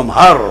ad-Darmi from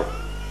her.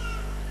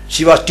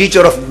 She was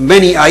teacher of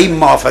many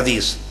Aimma of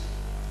Hadith.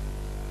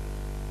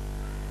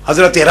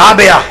 Hazrat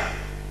Rabia,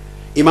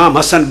 Imam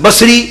Hassan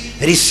Basri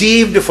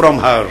received from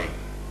her.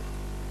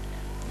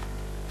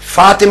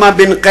 Fatima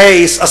bin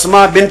Qais,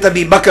 Asma bint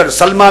Abi Bakr,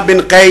 Salma bin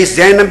Qais,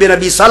 Zainab bin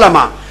Abi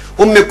Salama,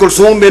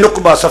 Kulsum bin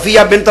Uqba,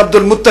 Safiya bint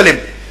Abdul Muttalib,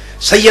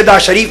 Sayyida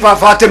Sharifa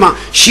Fatima.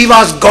 She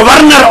was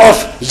governor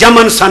of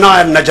Yaman,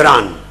 Sana and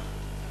Najran.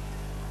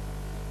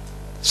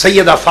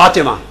 Sayyida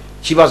Fatima,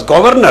 she was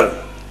governor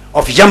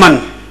of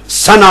Yaman,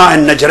 Sana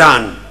and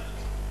Najran.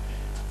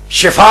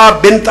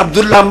 Shifa bint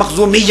Abdullah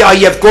Makhzumiyya, I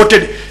have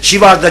quoted, she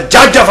was the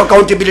judge of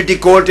accountability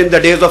court in the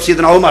days of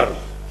Sayyidina Umar.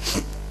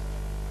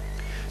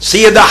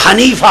 Sayyida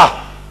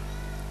Hanifa,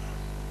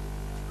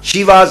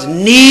 she was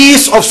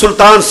niece of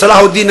Sultan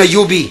Salahuddin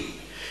Ayyubi,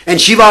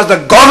 and she was the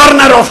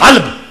governor of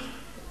Halb.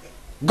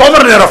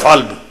 Governor of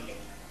Halb.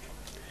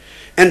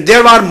 And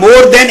there were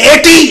more than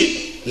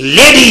 80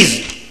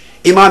 ladies.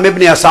 Imam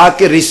Ibn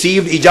Asakir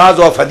received ijaz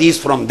of hadith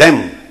from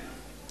them.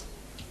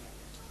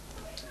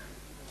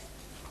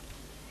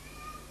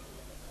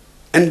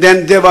 And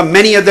then there were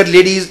many other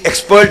ladies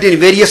expert in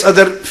various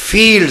other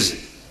fields.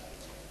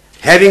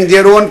 having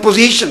their own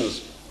positions.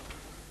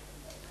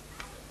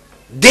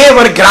 They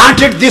were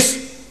granted this.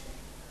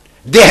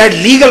 They had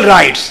legal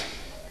rights.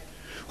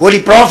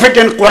 Holy Prophet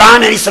and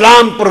Quran and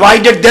Islam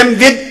provided them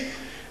with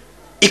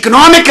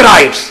economic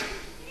rights.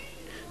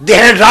 They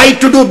had right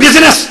to do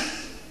business.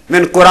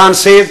 When Quran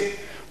says,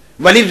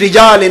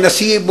 وَلِلْرِجَالِ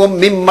نَصِيبٌ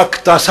مِّمَّا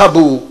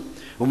اكْتَسَبُوا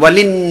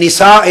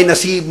وَلِلنِّسَاءِ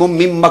نَصِيبٌ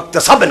مِّمَّا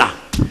اكْتَسَبْنَا.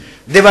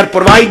 They were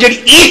provided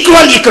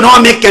equal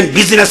economic and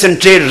business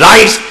and trade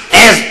rights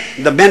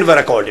as the men were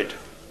accorded.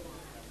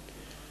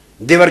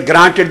 They were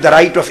granted the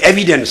right of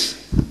evidence.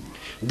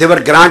 They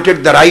were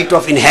granted the right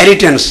of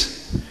inheritance.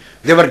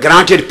 They were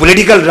granted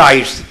political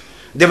rights.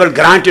 They were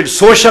granted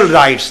social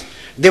rights.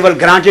 They were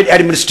granted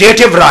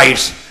administrative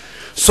rights.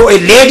 So a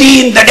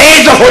lady in the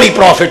days of Holy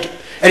Prophet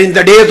and in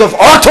the days of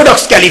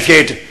Orthodox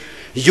Caliphate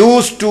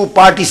used to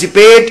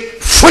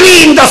participate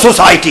fully in the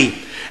society,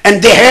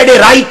 and they had a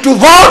right to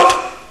vote.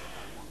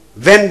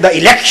 When the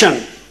election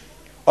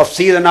of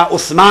Sayyidina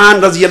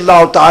Uthman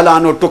radiyallahu ta'ala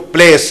anhu took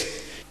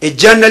place, a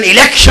general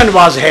election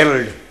was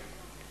held.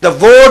 The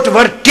vote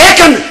were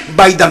taken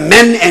by the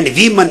men and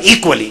women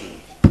equally.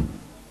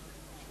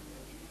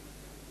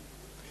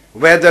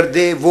 Whether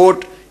they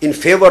vote in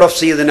favor of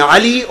Sayyidina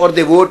Ali or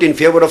they vote in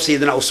favor of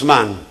Sayyidina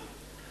Uthman.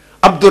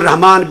 Abdul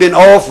Rahman bin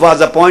Auf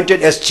was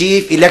appointed as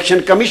Chief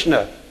Election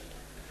Commissioner.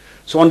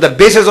 So on the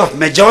basis of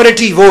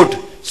majority vote,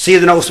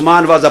 Sayyidina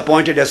Uthman was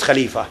appointed as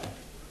Khalifa.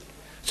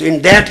 So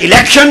in that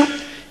election,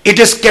 it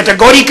is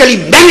categorically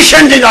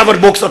mentioned in our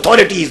books,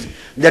 authorities,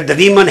 that the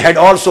women had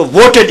also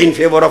voted in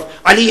favor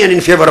of Ali and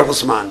in favor of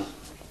Uthman.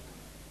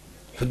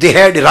 So they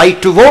had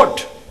right to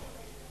vote.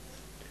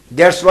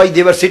 That's why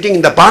they were sitting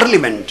in the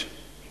parliament.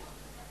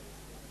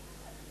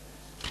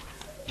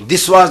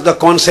 This was the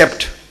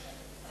concept.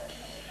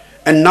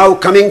 And now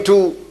coming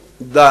to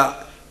the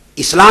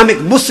Islamic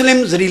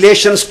Muslims'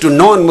 relations to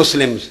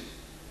non-Muslims,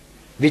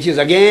 which is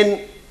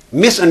again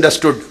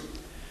misunderstood.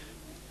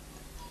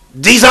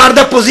 These are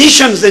the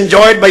positions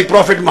enjoyed by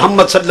Prophet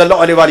Muhammad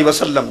sallallahu alaihi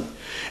wasallam,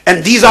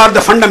 and these are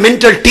the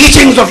fundamental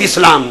teachings of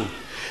Islam,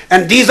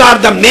 and these are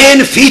the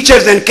main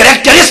features and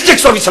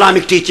characteristics of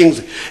Islamic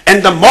teachings,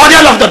 and the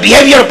model of the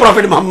behavior of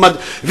Prophet Muhammad,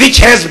 which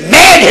has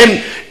made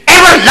him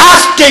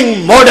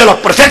everlasting model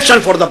of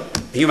perfection for the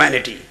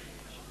humanity.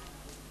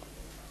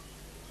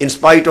 In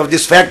spite of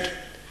this fact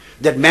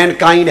that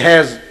mankind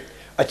has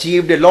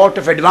achieved a lot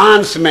of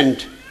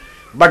advancement,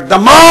 but the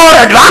more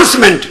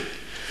advancement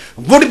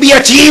would be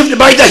achieved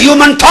by the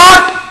human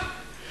thought,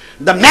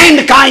 the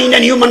mankind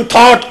and human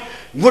thought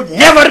would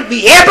never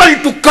be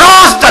able to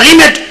cross the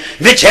limit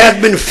which has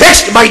been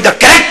fixed by the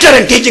character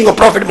and teaching of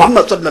Prophet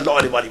Muhammad sallallahu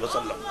alaihi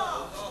wasallam.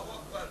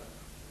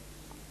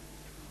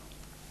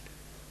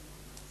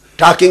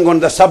 Talking on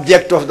the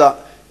subject of the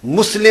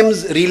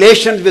Muslims'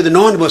 relations with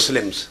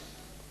non-Muslims,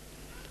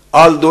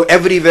 although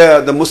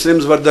everywhere the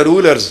Muslims were the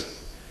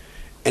rulers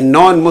and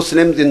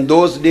non-Muslims in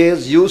those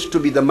days used to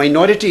be the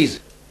minorities,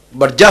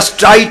 but just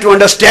try to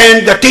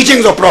understand the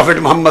teachings of Prophet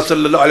Muhammad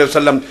sallallahu alaihi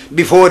wasallam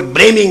before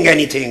blaming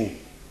anything.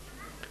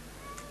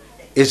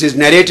 It is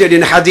narrated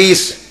in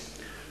Hadith,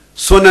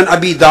 Sunan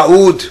Abi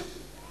Dawood,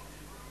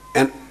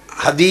 and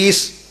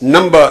Hadith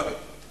number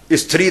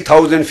is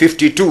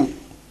 3052.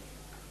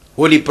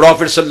 Holy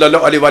Prophet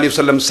sallallahu alaihi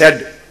wasallam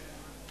said,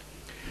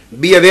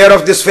 "Be aware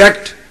of this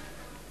fact.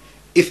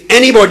 If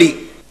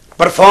anybody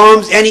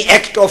performs any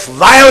act of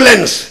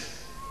violence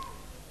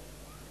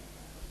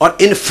or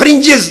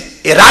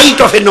infringes a right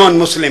of a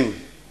non-Muslim,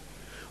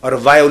 or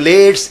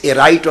violates a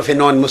right of a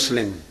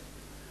non-Muslim,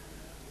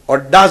 or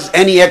does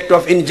any act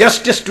of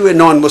injustice to a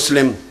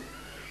non-Muslim,"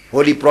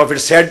 Holy Prophet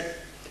said,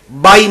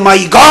 "By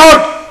my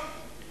God,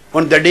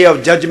 on the day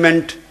of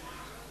judgment,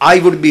 I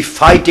would be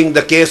fighting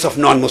the case of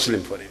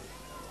non-Muslim for him.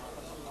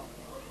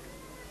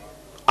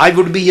 I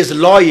would be his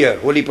lawyer."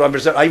 Holy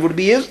Prophet said, "I would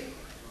be his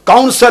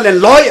counsel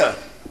and lawyer.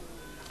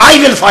 I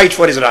will fight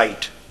for his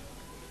right."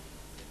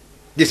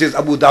 This is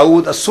Abu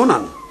Dawood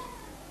as-Sunan.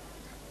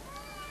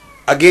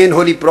 Again,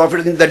 Holy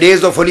Prophet, in the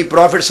days of Holy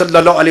Prophet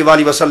sallallahu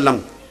alaihi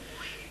wasallam,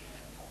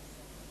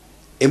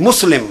 a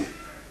Muslim,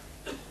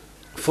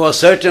 for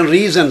certain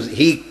reasons,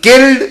 he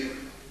killed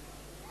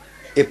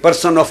a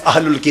person of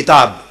Ahlul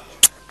Kitab,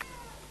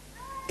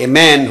 a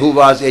man who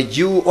was a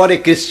Jew or a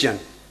Christian.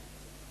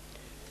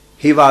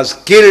 He was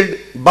killed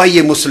by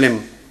a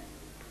Muslim.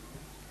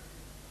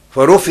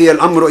 فَرُفِيَ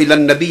الْأَمْرُ إِلَى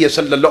النَّبِيِّ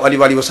صَلَّى اللَّهُ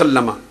عَلَيْهِ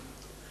وَسَلَّمَ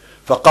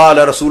فَقَالَ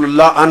رَسُولُ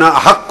اللَّهِ أَنَا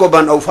أَحَقُّ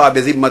بَنْ أَوْفَى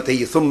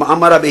بِذِمَّتِهِ ثُمَّ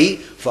أَمَرَ بِهِ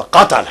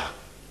فَقَتَلَهُ.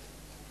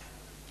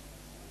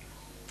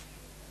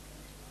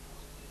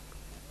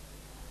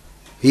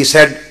 He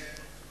said,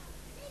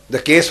 the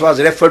case was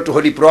referred to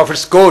Holy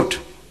Prophet's court.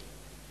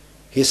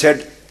 He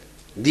said,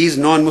 these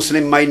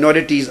non-Muslim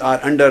minorities are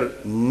under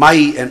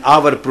my and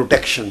our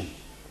protection,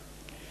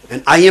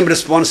 and I am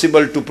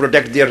responsible to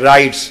protect their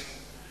rights.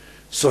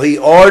 So he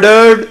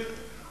ordered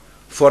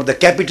for the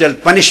capital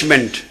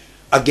punishment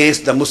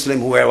against the Muslim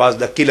who was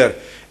the killer.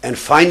 And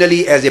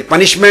finally, as a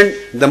punishment,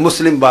 the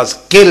Muslim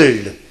was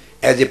killed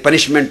as a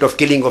punishment of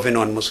killing of a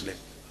non-Muslim.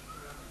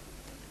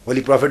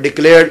 Holy Prophet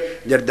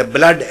declared that the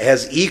blood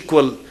has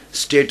equal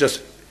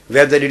status,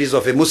 whether it is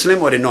of a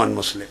Muslim or a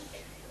non-Muslim.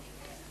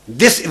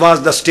 This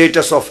was the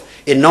status of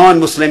a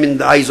non-Muslim in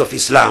the eyes of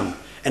Islam,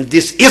 and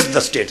this is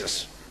the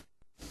status.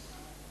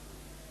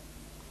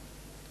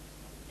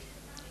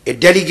 A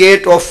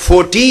delegate of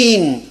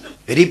 14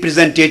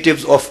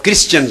 representatives of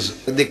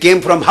Christians, they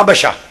came from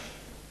Habasha,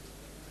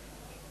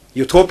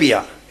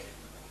 Ethiopia,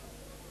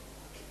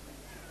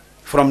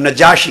 from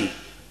Najashi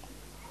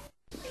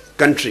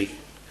country.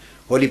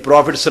 Holy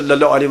Prophet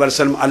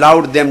ﷺ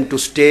allowed them to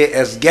stay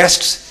as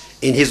guests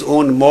in his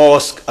own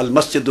mosque,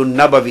 al-Masjidul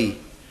Nabawi,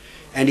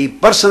 and he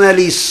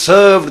personally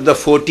served the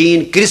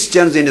 14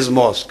 Christians in his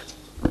mosque.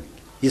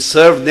 He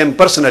served them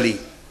personally.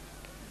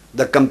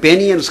 The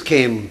companions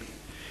came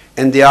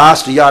and they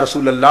asked, Ya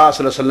Rasulullah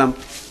ﷺ,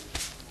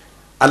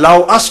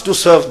 allow us to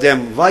serve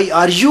them. Why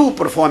are you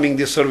performing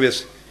this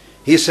service?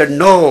 He said,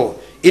 no,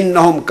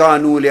 innahum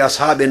kanu li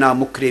ashabina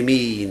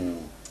mukrimin.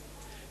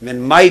 When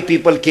my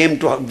people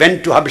went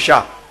to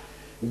Habasha,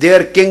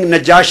 their king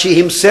Najashi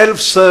himself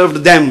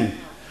served them.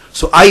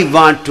 So I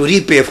want to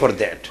repay for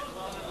that.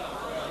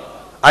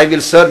 I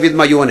will serve with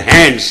my own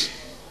hands.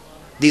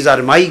 These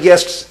are my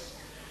guests.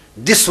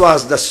 This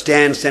was the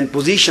stance and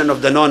position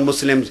of the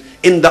non-Muslims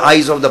in the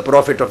eyes of the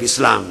Prophet of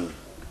Islam.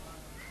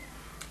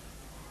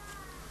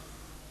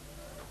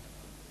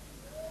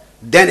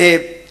 Then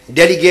a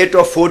delegate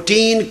of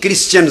 14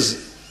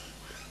 Christians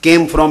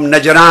came from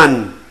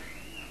Najran.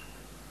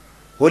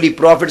 Holy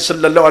Prophet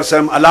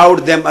ﷺ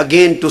allowed them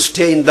again to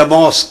stay in the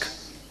mosque.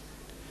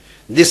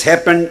 This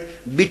happened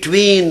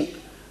between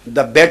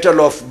the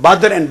battle of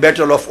Badr and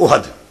battle of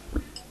Uhud,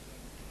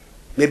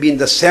 maybe in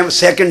the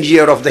second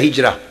year of the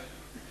Hijrah.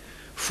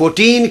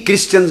 14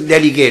 Christians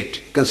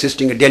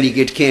consisting a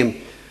delegate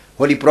came.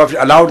 Holy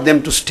Prophet allowed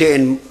them to stay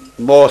in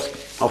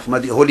mosque of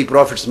Holy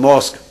Prophet's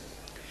mosque.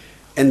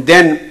 And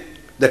then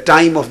the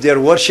time of their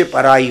worship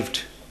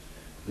arrived.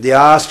 They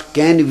asked,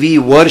 can we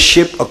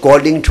worship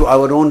according to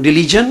our own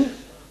religion?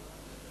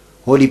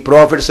 Holy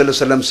Prophet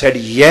ﷺ said,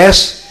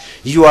 yes,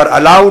 you are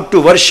allowed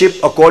to worship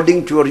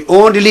according to your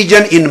own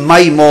religion in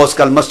my mosque,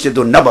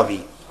 al-Masjidul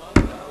Nabawi.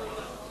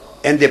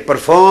 And they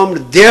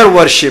performed their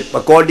worship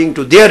according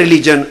to their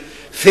religion,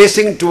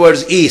 facing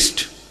towards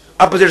east,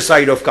 opposite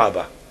side of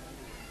Kaaba.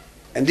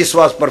 And this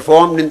was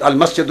performed in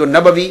al-Masjidul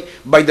Nabawi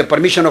by the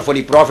permission of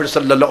Holy Prophet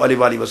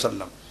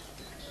ﷺ.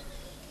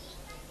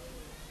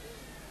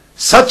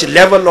 Such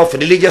level of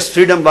religious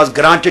freedom was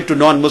granted to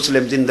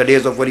non-Muslims in the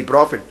days of Holy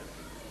Prophet.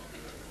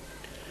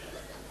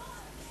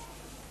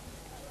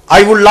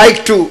 I would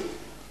like to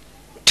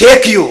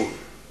take you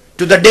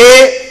to the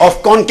day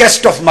of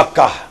conquest of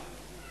Makkah.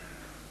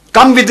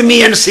 Come with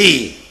me and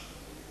see.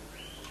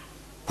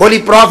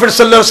 Holy Prophet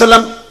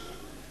ﷺ,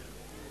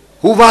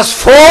 who was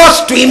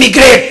forced to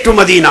immigrate to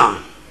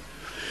Medina,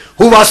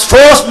 who was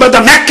forced by the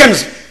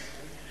Meccans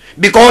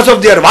because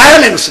of their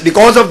violence,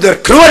 because of their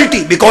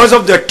cruelty, because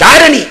of their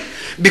tyranny,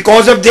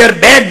 because of their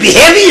bad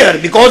behavior,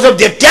 because of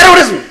their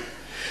terrorism,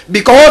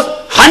 because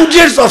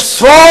hundreds of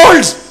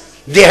swords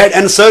they had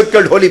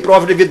encircled Holy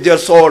Prophet with their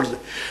swords.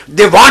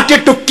 They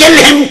wanted to kill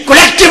him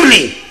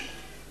collectively.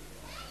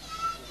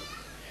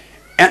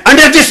 And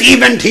under this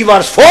event he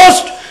was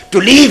forced to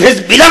leave his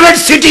beloved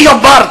city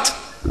of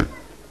birth.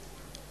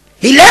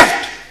 He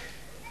left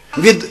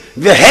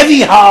with a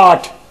heavy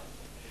heart,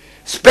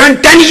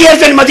 spent 10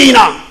 years in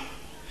Medina,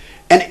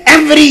 and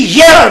every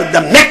year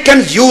the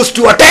Meccans used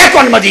to attack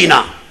on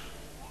Medina.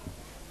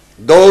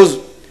 Those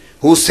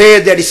who say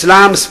that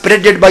Islam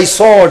spread by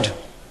sword,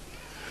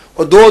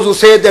 or those who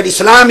say that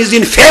Islam is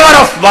in favor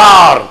of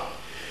war,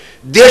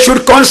 they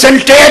should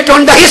concentrate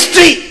on the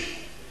history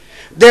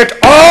that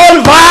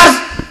all wars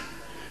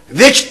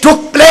which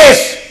took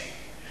place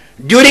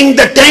during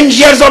the 10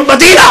 years of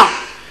Medina,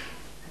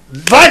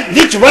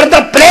 which were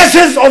the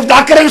places of the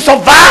occurrence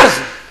of wars.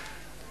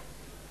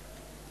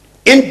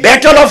 In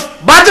battle of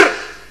Badr,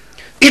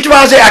 it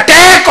was an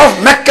attack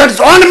of Meccans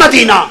on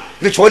Medina,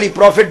 which Holy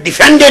Prophet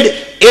defended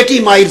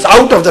 80 miles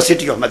out of the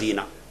city of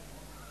Medina.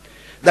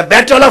 The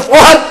battle of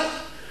Uhud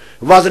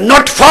was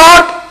not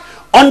fought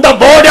on the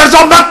borders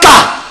of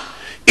Mecca.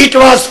 It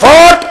was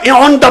fought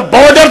on the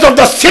borders of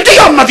the city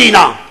of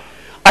Medina,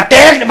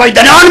 attacked by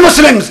the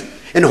non-Muslims.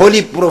 And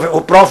Holy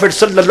Prophet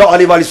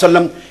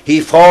ﷺ,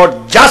 he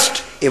fought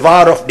just a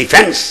war of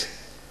defense.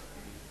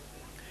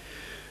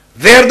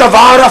 Where the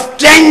war of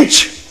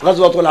trench,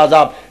 Ghazwatul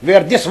Azab,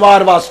 where this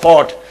war was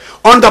fought,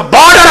 on the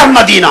border of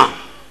Medina,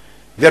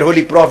 where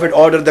Holy Prophet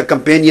ordered the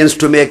companions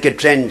to make a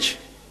trench.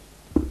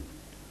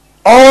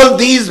 All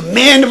these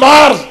main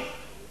wars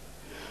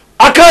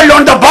occurred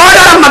on the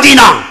border of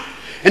Medina,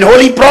 and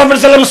Holy Prophet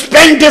ﷺ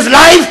spent his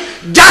life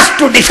just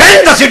to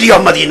defend the city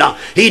of Medina.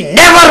 He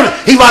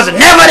was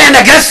never an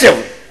aggressive.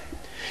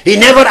 He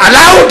never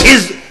allowed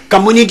his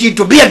community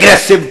to be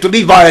aggressive, to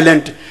be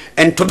violent,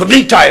 and to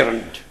be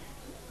tyrant.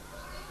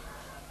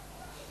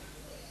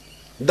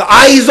 The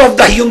eyes of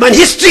the human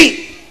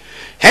history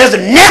has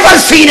never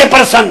seen a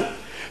person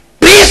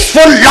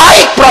peaceful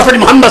like Prophet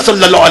Muhammad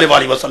sallallahu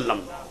alaihi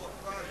wasallam.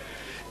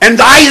 And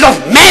the eyes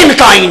of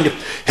mankind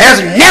has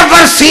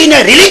never seen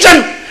a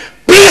religion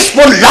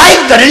peaceful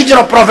like the religion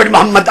of Prophet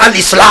Muhammad,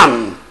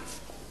 al-Islam.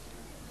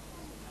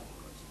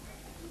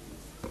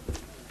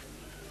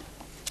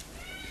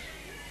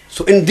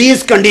 So in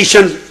these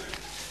conditions,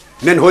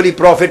 when Holy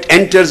Prophet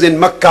enters in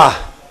Makkah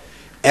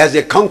as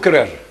a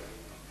conqueror,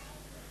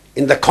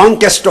 in the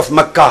conquest of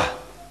Makkah,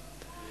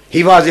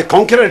 he was a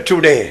conqueror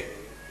today.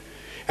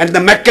 And the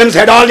Meccans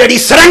had already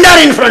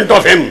surrendered in front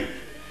of him.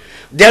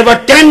 There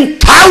were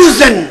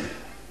 10,000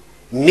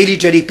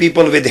 military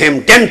people with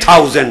him,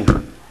 10,000.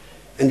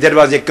 And there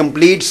was a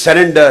complete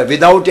surrender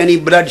without any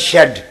blood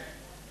shed.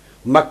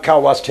 Makkah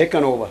was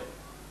taken over,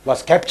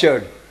 was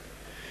captured.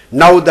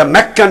 Now the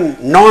Meccan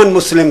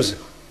non-Muslims,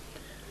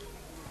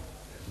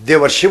 they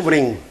were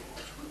shivering,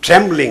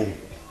 trembling.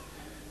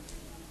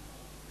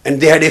 And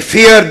they had a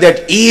fear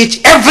that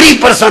every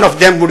person of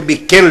them would be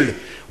killed,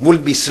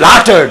 would be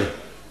slaughtered,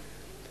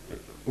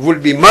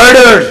 would be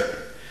murdered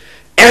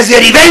as a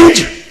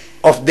revenge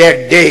of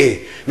that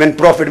day when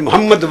Prophet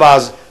Muhammad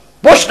was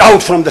pushed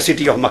out from the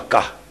city of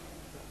Makkah.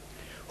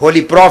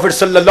 Holy Prophet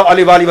sallallahu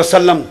alaihi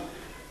wasallam,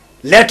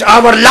 let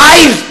our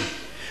lives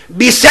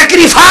be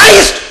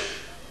sacrificed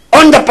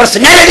on the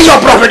personality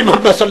of Prophet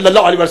Muhammad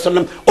sallallahu alaihi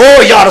wasallam.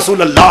 Oh Ya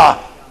Rasulullah.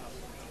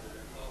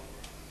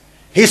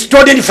 He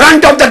stood in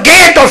front of the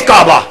gate of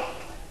Kaaba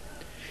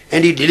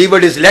and he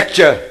delivered his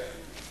lecture.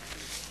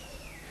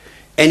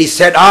 And he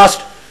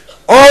asked,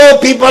 "Oh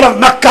people of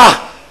Makkah,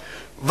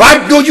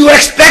 what do you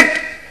expect?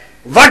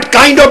 What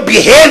kind of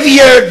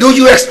behavior do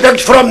you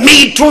expect from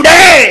me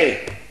today?"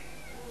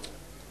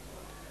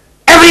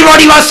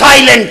 Everybody was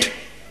silent.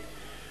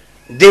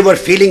 They were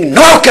feeling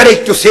no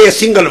courage to say a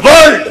single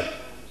word.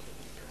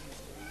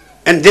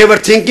 And they were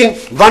thinking,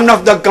 one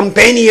of the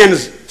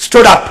companions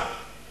stood up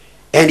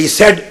and he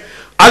said,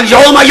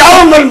 "Al-yawma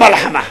yawmul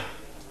malhama."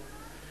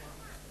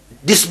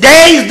 This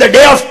day is the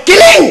day of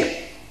killing.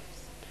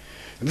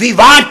 We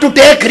want to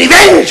take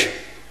revenge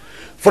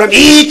from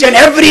each and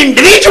every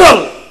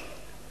individual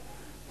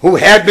who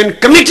had been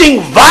committing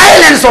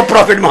violence of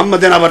Prophet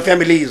Muhammad and our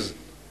families.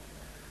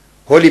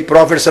 Holy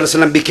Prophet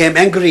ﷺ became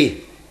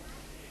angry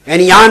and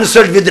he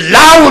answered with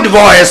loud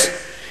voice.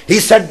 He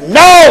said,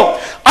 "No,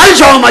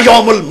 al-yawma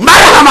yawmul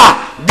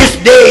marhama. This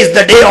day is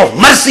the day of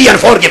mercy and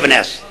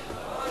forgiveness.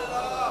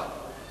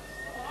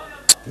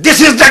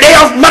 This is the day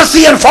of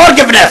mercy and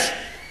forgiveness.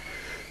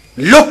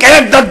 Look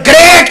at the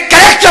great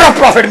character of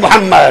Prophet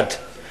Muhammad.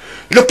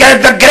 Look at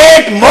the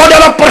great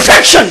model of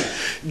perfection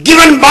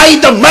given by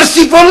the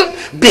merciful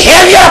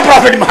behavior of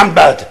Prophet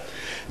Muhammad.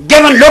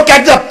 Look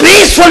at the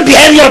peaceful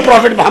behavior of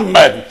Prophet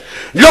Muhammad.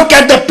 Look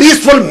at the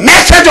peaceful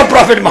message of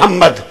Prophet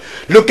Muhammad.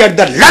 Look at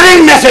the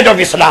loving message of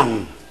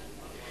Islam."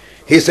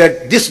 He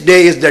said, "This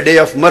day is the day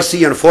of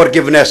mercy and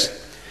forgiveness."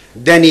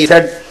 Then he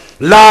said,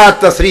 "La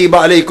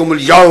tasriba alaykum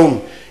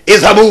al-yawm.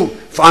 Izhabu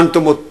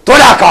fa'antum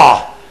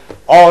tulaka."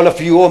 All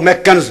of you, O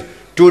Meccans,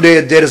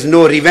 today there is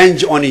no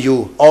revenge on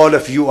you. All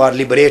of you are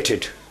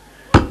liberated.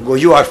 Go,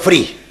 you are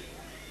free.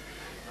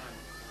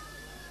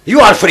 You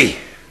are free.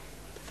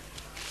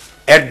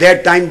 At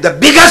that time, the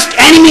biggest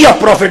enemy of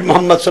Prophet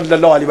Muhammad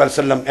sallallahu alaihi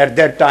wasallam at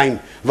that time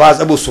was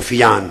Abu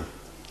Sufyan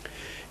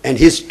and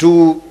his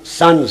two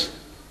sons.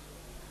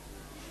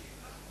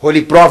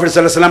 Holy Prophet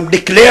sallallahu alaihi wasallam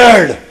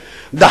declared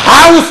the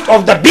house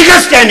of the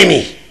biggest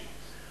enemy,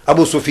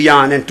 Abu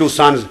Sufyan and two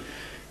sons,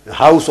 the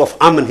house of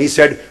Aman. He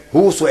said,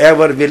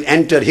 whosoever will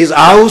enter his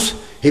house,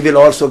 he will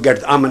also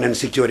get Aman and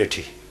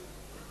security.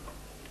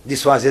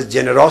 This was his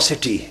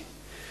generosity.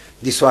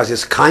 This was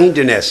his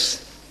kindness.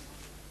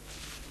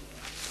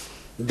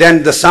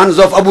 Then the sons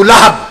of Abu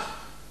Lahab,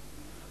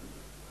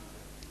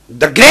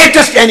 the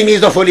greatest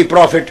enemies of Holy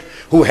Prophet,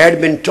 who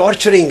had been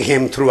torturing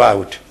him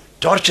throughout,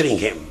 torturing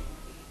him,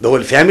 the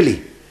whole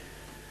family.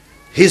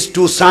 His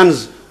two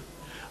sons,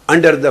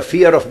 under the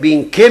fear of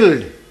being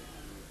killed,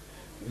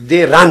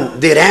 they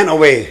ran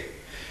away,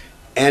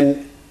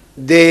 and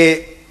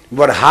they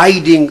were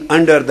hiding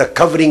under the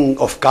covering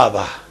of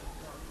Kaaba,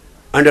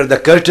 under the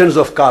curtains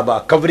of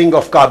Kaaba, covering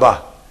of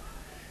Kaaba,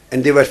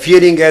 and they were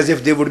fearing as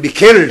if they would be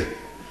killed.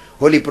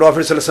 Holy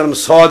Prophet ﷺ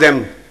saw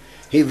them.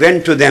 He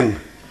went to them.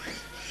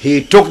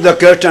 He took the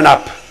curtain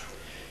up.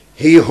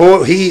 He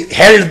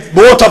held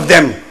both of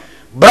them,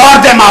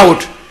 brought them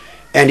out,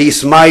 and he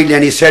smiled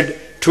and he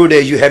said,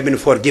 "Today you have been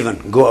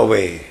forgiven. Go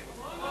away.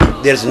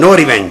 There's no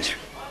revenge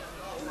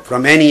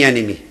from any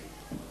enemy."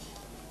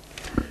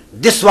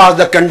 This was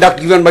the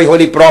conduct given by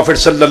Holy Prophet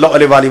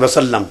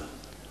ﷺ.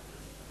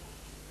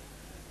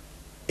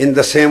 In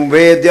the same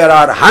way, there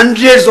are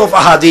hundreds of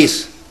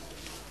ahadith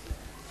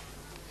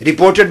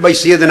reported by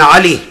Sayyidina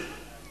Ali.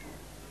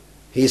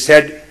 He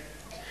said,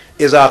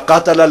 "Iza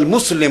qatala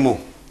al-muslimu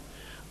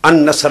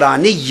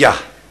an-nasraniyya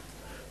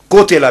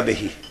qutila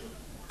bihi."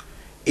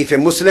 If a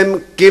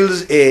Muslim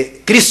kills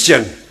a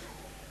Christian,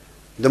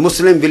 the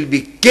Muslim will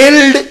be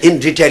killed in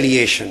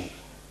retaliation.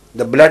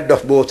 The blood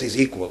of both is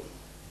equal.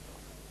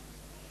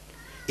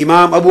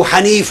 Imam Abu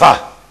Hanifa,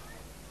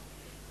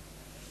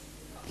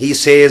 he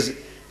says,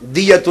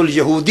 "Diyatul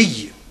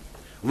Yahudi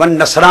wal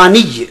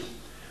Nasrani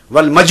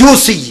wal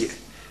Majusi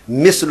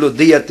mislu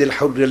diyatil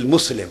hurr al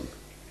Muslim."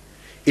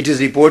 It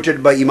is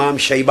reported by Imam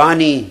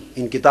Shaybani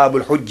in Kitab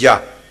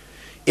al-Hujjah,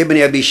 Ibn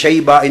Abi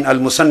Shayba in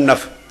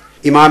Al-Musannaf.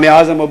 Imam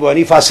Azam Abu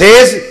Hanifa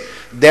says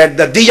that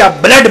the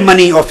diya, blood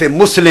money of a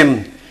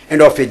Muslim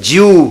and of a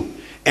Jew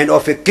and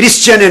of a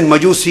Christian and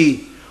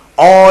Majusi,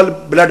 all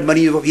blood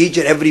money of each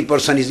and every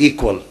person is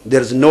equal.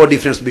 There is no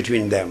difference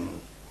between them.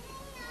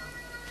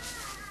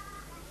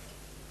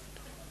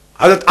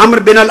 Hazrat Amr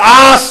bin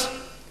al-As,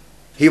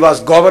 he was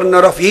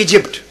governor of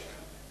Egypt.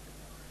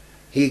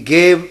 He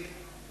gave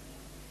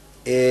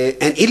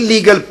an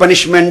illegal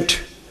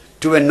punishment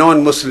to a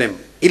non-Muslim.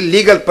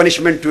 Illegal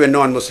punishment to a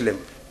non-Muslim.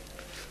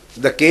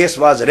 The case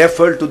was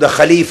referred to the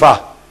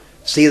Khalifa,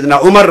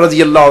 Sayyidina Umar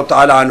radiyallahu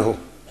ta'ala anhu.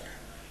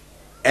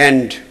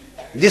 And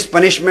this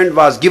punishment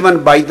was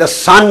given by the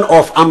son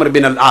of Amr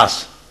bin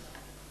al-As.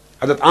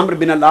 Hazrat Amr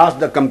bin al-As,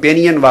 the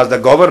companion, was the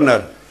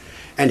governor.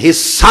 And his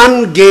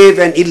son gave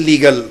an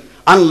illegal,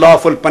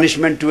 unlawful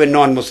punishment to a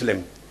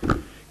non-Muslim.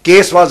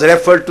 Case was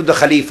referred to the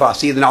Khalifa,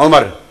 Sayyidina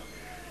Umar.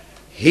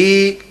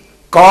 He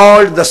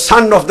called the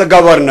son of the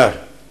governor,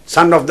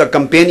 son of the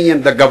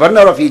companion, the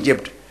governor of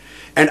Egypt,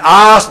 and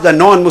asked the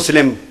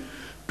non-Muslim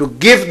to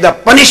give the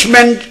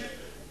punishment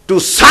to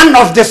son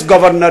of this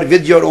governor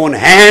with your own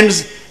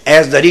hands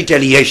as the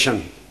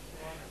retaliation.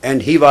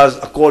 And he was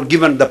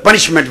given the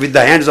punishment with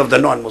the hands of the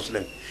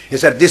non-Muslim. He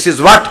said, this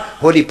is what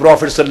Holy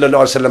Prophet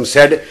ﷺ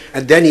said.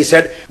 And then he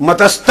said,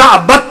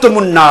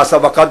 Matasta'abattumun nasa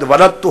waqad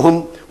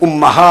waladtuhum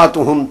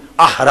ummahatuhum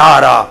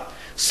ahrara.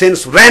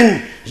 Since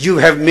when you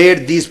have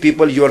made these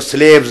people your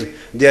slaves,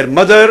 their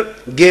mother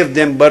gave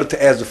them birth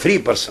as free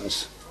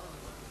persons.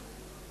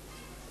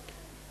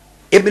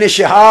 Ibn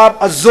Shihab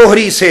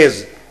az-Zuhri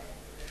says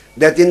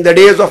that in the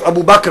days of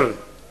Abu Bakr,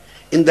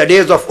 in the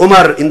days of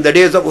Umar, in the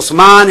days of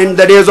Usman, in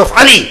the days of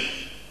Ali,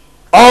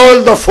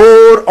 all the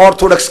four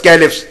orthodox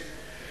caliphs,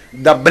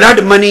 the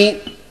blood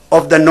money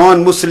of the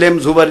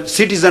non-Muslims who were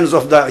citizens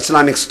of the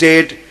Islamic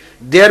State,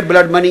 their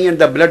blood money and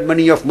the blood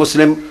money of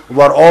Muslim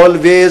were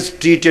always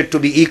treated to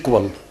be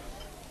equal.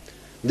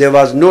 There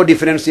was no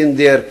difference in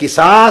their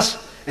qisas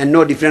and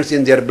no difference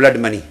in their blood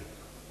money.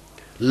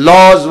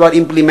 Laws were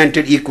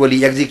implemented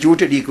equally,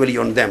 executed equally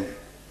on them.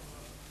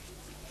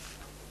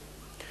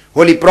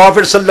 Holy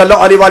Prophet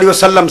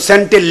ﷺ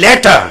sent a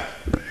letter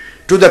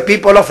to the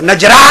people of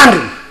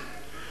Najran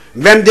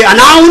when they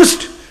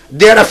announced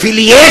their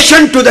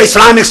affiliation to the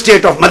Islamic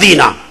State of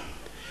Medina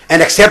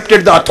and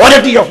accepted the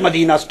authority of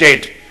Medina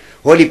State.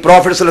 Holy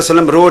Prophet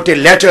ﷺ wrote a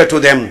letter to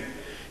them,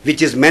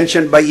 which is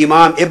mentioned by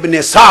Imam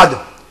Ibn Sa'd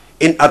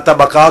in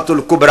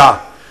At-Tabaqatul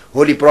Kubra.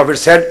 Holy Prophet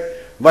said,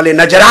 "Wali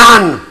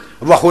Najran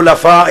wa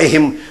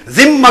khulafa'ihim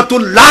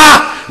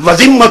zimmatullah wa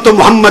zimmatu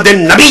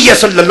Muhammadin Nabiyya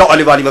sallallahu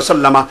alaihi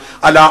wasallam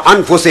ala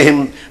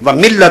anfusihim wa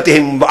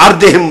millatihim wa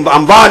ardihim wa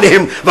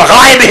amwalihim wa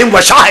ghaibihim wa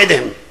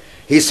shahidihim."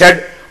 He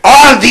said,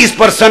 all these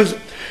persons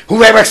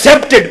who have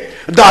accepted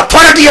the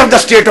authority of the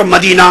state of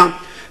Medina,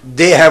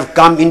 they have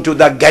come into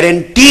the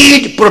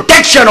guaranteed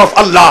protection of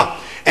Allah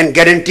and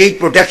guaranteed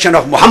protection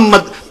of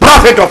Muhammad,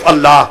 Prophet of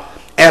Allah,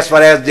 as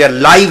far as their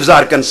lives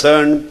are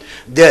concerned,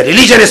 their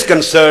religion is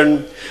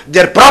concerned,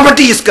 their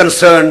property is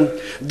concerned,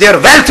 their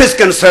wealth is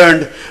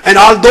concerned, and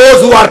all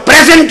those who are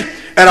present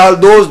and all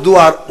those who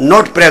are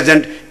not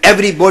present,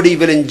 everybody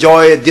will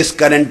enjoy this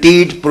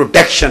guaranteed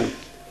protection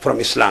from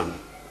Islam.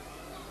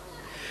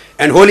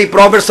 And Holy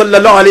Prophet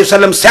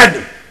ﷺ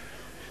said,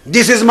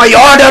 this is my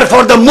order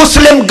for the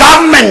Muslim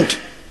government.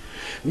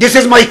 This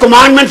is my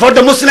commandment for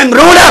the Muslim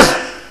rulers,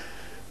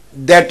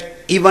 that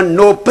even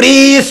no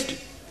priest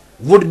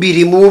would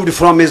be removed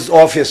from his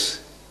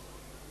office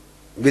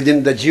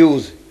within the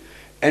Jews,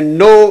 and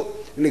no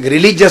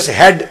religious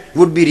head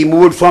would be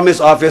removed from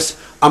his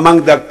office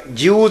among the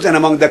Jews and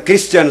among the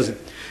Christians,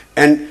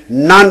 and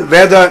none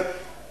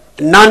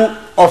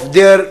of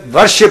their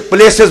worship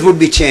places would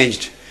be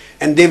changed,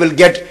 and they will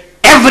get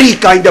every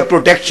kind of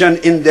protection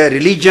in their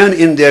religion,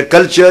 in their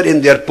culture,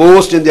 in their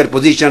post, in their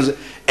positions,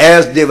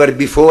 as they were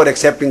before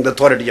accepting the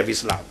authority of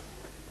Islam.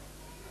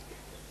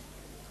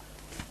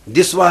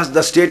 This was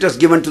the status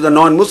given to the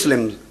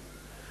non-Muslims.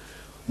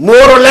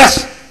 More or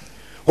less,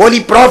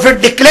 Holy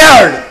Prophet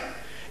declared,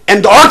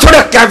 and the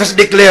Orthodox Catholics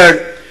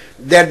declared,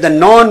 that the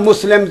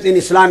non-Muslims in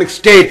Islamic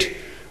State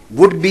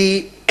would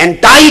be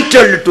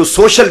entitled to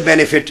social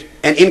benefit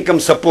and income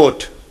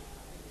support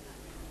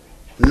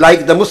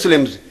like the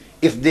Muslims.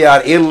 If they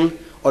are ill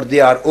or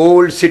they are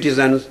old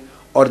citizens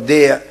or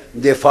they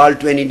fall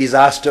to any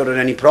disaster or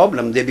any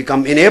problem, they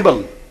become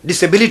unable,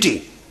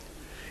 disability.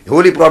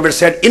 Holy Prophet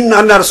said, Inna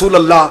anna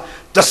Rasulallah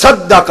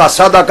tasaddaqa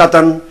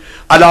sadaqatan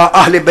ala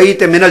ahli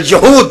bayt min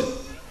al-jahud.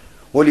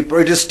 Holy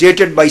Prophet is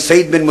stated by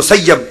Sayyid bin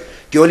Musayyab,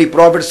 that Holy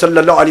Prophet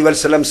sallallahu alaihi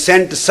wasallam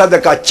sent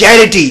sadaqah,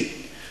 charity,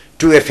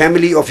 to a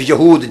family of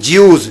Yahud,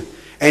 Jews.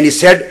 And he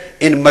said,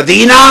 in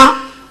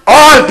Medina,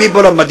 all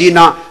people of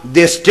Medina,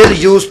 they still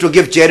used to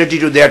give charity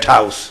to that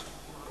house.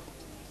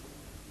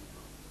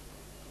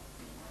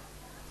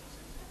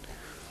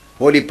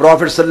 Holy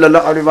Prophet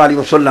sallallahu alaihi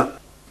wasallam,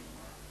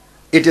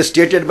 it is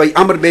stated by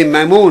Amr bin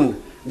Maimun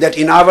that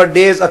in our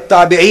days at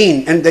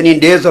Tabi'een and then in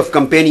days of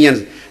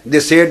companions, they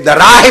said the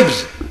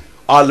rahibs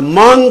all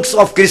monks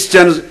of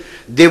Christians,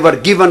 they were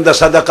given the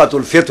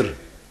sadaqatul fitr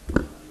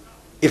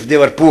if they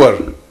were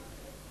poor.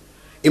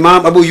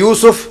 Imam Abu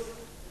Yusuf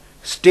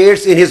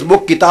states in his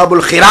book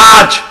Kitabul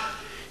Khiraj,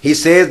 he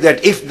says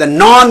that if the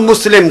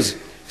non-Muslims,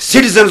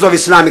 citizens of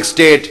Islamic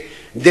State,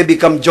 they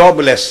become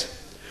jobless,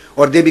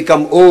 or they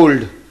become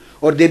old,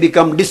 or they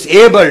become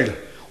disabled,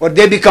 or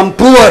they become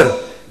poor,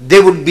 they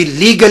would be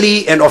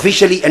legally and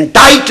officially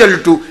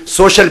entitled to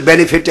social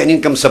benefit and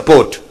income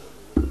support.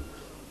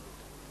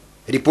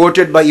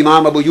 Reported by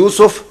Imam Abu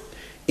Yusuf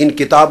in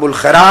Kitabul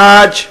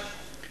Khiraj,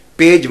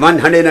 page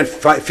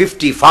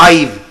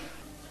 155.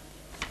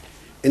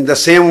 In the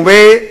same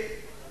way,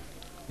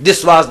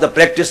 this was the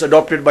practice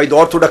adopted by the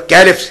Orthodox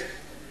caliphs.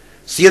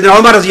 Sayyidina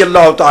Umar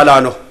radiallahu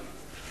ta'ala anhu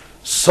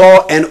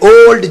saw an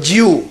old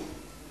Jew.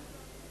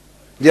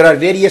 There are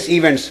various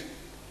events.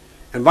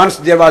 And once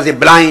there was a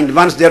blind,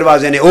 once there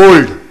was an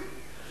old,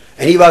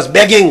 and he was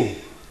begging.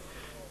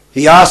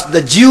 He asked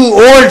the Jew,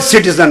 old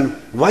citizen,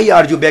 why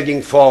are you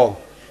begging for?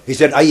 He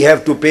said, I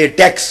have to pay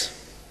tax.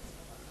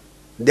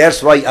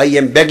 That's why I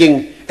am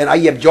begging and I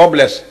am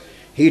jobless.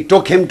 He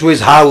took him to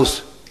his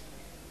house.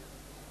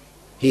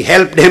 He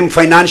helped him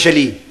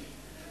financially.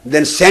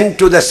 Then sent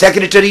to the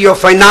Secretary of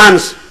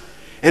Finance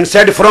and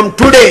said, from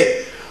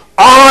today,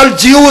 all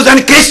Jews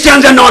and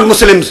Christians and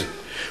non-Muslims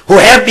who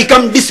have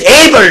become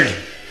disabled,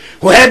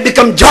 who have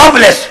become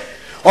jobless,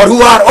 or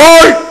who are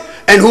old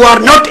and who are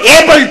not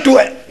able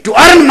to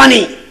earn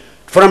money,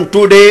 from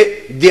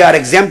today they are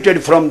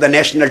exempted from the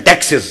national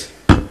taxes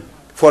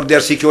for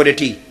their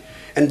security,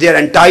 and they are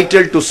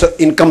entitled to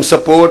income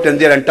support, and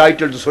they are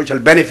entitled to social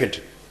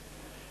benefit.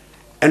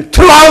 And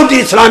throughout the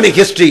Islamic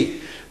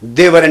history,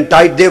 they were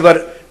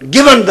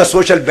given the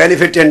social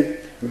benefit and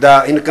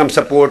the income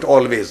support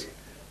always.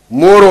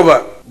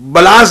 Moreover,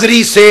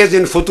 Balazri says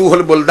in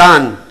Futuhul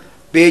Buldan,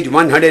 page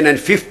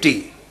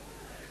 150,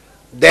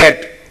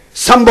 that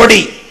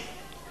somebody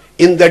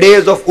in the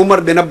days of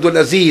Umar bin Abdul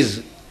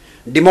Aziz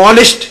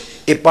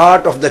demolished a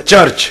part of the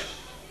church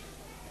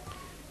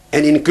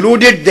and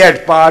included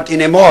that part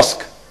in a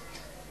mosque.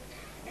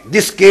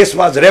 This case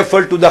was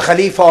referred to the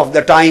Khalifa of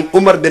the time,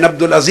 Umar bin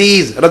Abdul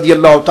Aziz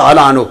radiallahu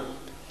ta'ala anhu.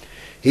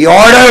 He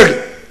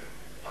ordered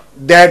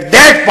that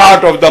that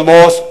part of the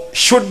mosque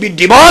should be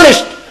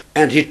demolished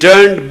and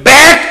returned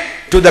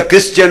back to the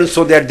Christians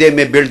so that they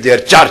may build their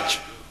church.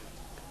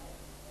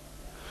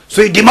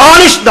 So he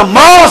demolished the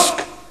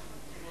mosque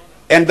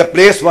and the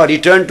place was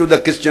returned to the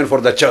Christian for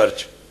the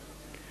church.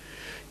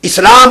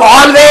 Islam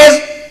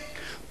always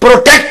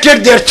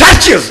protected their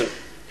churches,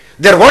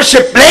 their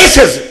worship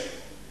places,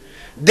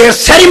 their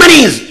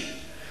ceremonies.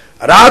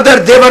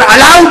 Rather, they were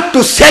allowed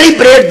to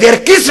celebrate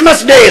their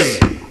Christmas days.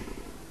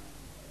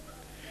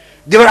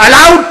 They were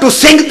allowed to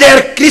sing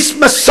their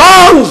Christmas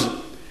songs,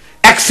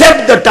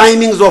 except the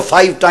timings of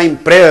 5-time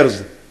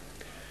prayers.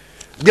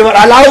 They were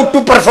allowed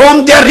to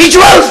perform their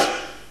rituals.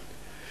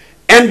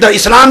 And the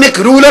Islamic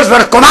rulers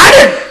were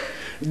commanded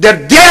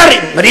that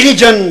their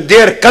religion,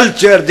 their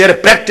culture, their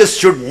practice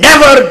should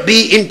never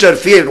be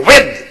interfered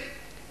with.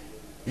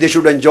 They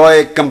should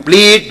enjoy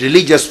complete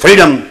religious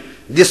freedom.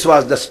 This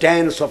was the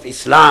stance of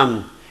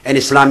Islam and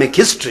Islamic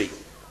history.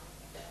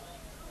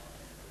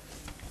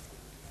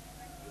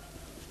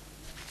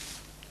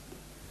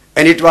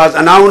 And it was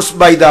announced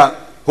by the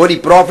Holy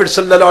Prophet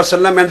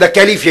ﷺ and the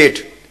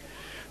Caliphate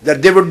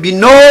that there would be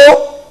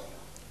no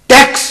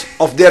tax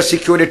of their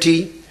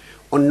security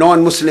on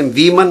non-Muslim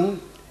women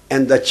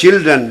and the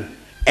children,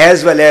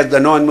 as well as the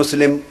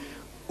non-Muslim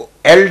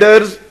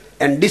elders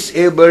and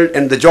disabled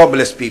and the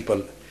jobless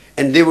people.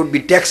 And they would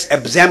be tax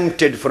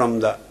exempted from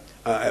the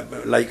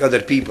like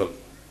other people.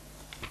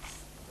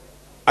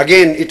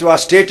 Again, it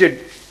was stated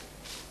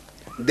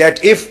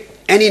that if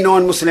any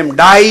non-Muslim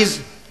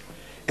dies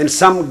and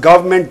some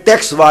government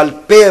tax was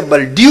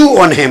payable due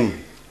on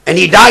him and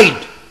he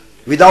died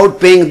without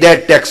paying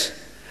that tax,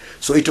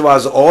 so it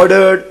was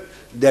ordered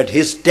that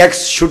his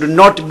tax should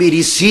not be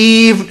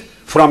received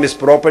from his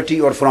property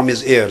or from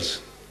his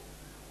heirs.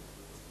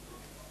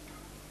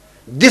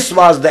 This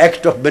was the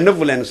act of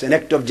benevolence, an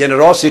act of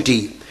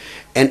generosity,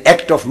 an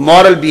act of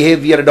moral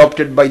behavior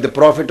adopted by the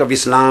Prophet of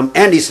Islam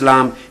and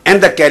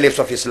the Caliphs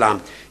of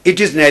Islam.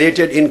 It is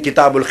narrated in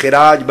Kitabul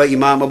Khiraj by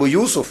Imam Abu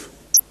Yusuf,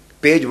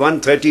 page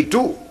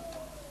 132.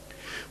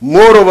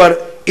 Moreover,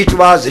 it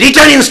was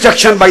written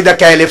instruction by the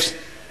Caliphs,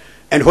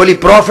 and Holy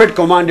Prophet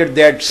commanded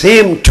that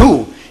same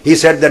too. He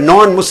said the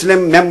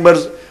non-Muslim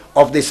members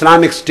of the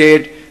Islamic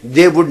State,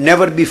 they would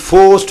never be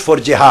forced for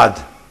jihad.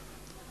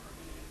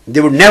 They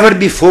would never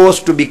be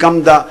forced to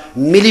become the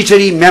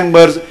military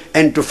members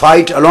and to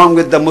fight along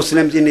with the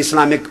Muslims in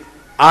Islamic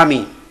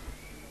army,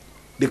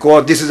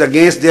 because this is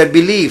against their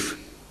belief.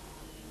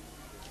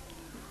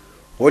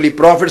 Holy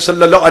Prophet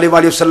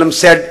ﷺ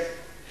said,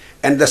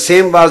 and the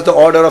same was the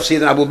order of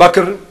Sayyidina Abu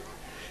Bakr,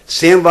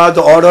 same was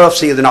the order of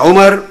Sayyidina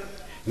Umar,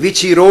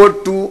 which he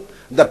wrote to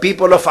the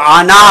people of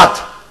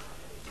Anat.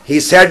 He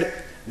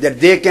said that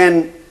they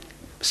can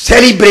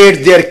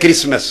celebrate their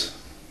Christmas.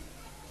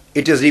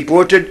 It is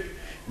reported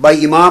by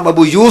Imam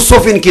Abu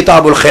Yusuf in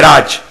Kitabul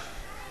Khiraj,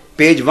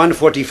 page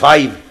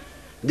 145,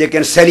 they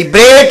can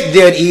celebrate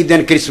their Eid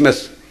and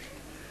Christmas.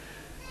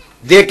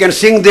 They can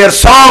sing their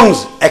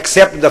songs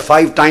except the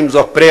 5 times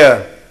of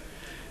prayer.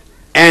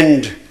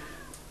 And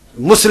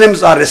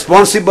Muslims are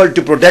responsible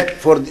to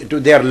protect to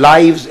their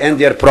lives and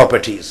their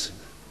properties.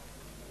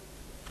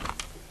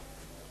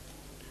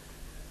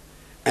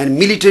 And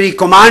military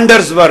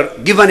commanders were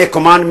given a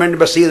commandment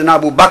by Sayyidina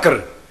Abu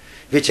Bakr,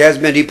 which has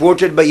been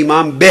reported by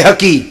Imam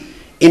Bayhaqi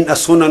in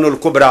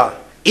As-Sunanul-Kubra.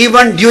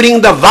 Even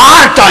during the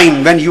war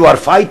time, when you are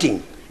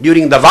fighting,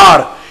 during the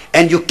war,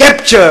 and you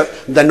capture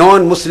the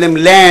non-Muslim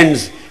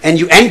lands, and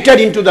you enter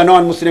into the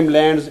non-Muslim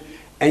lands,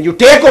 and you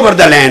take over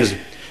the lands,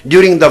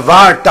 during the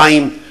war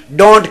time,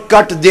 don't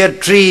cut their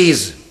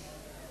trees,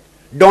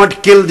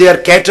 don't kill their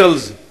cattle,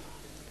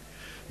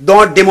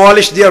 don't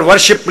demolish their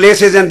worship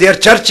places and their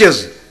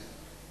churches.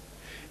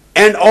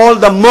 And all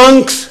the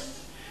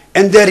monks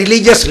and their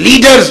religious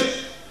leaders,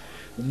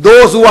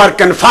 those who are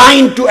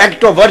confined to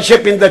act of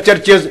worship in the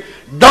churches,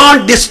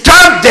 don't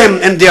disturb them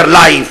in their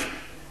life,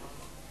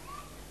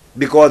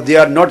 because they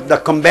are not the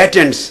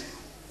combatants.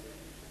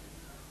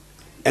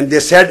 And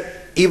they said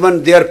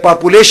even their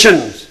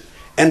populations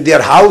and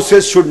their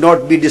houses should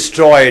not be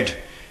destroyed,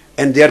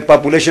 and their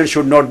population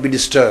should not be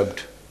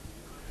disturbed.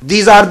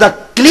 These are the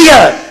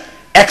clear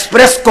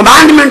express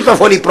commandments of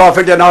Holy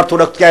Prophet and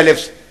Orthodox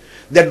Caliphs,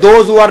 that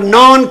those who are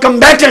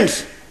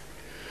non-combatants,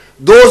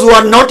 those who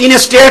are not in a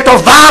state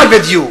of war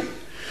with you,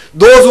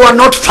 those who are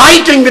not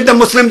fighting with the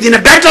Muslims in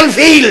a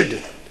battlefield,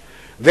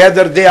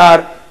 whether they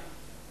are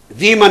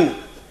women,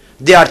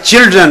 they are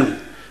children,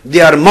 they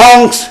are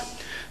monks,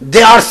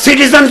 they are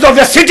citizens of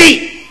a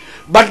city,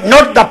 but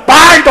not the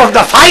part of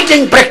the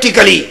fighting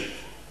practically,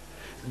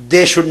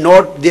 they should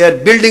not, their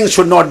buildings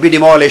should not be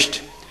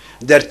demolished,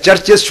 their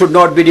churches should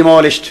not be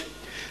demolished,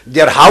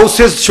 their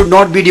houses should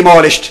not be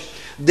demolished,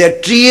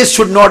 their trees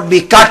should not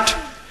be cut,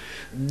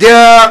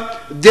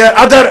 their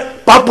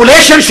other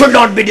population should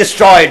not be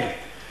destroyed.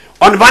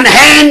 On one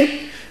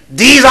hand,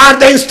 these are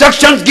the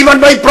instructions given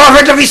by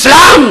Prophet of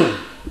Islam.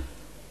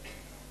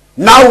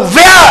 Now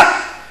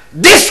where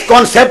this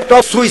concept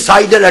of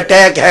suicidal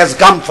attack has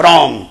come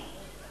from?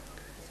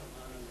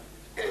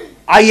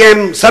 I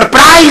am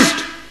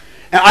surprised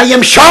and I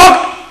am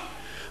shocked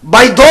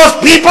by those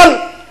people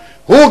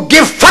who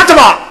give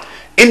fatwa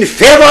in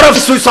favor of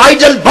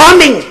suicidal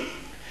bombing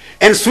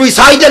and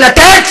suicidal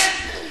attacks.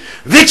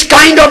 Which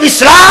kind of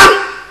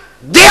Islam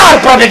they are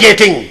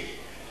propagating?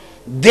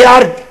 They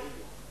are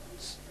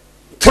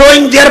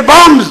throwing their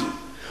bombs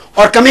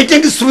or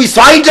committing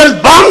suicidal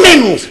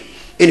bombings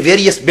in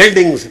various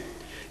buildings,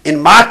 in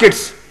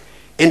markets,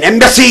 in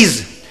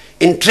embassies,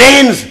 in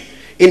trains,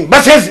 in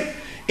buses,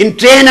 in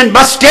train and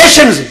bus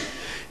stations,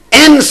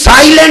 in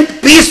silent,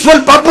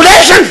 peaceful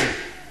populations.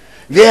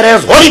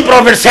 Whereas Holy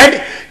Prophet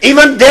said,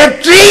 even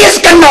their trees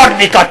cannot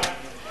be cut,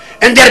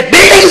 and their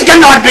buildings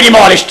cannot be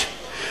demolished,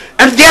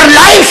 and their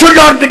life should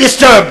not be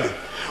disturbed.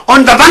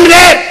 On the one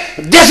way,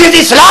 this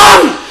is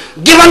Islam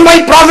given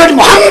by Prophet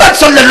Muhammad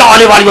sallallahu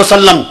alaihi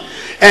wasallam,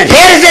 and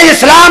here is an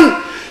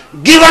Islam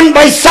given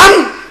by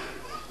some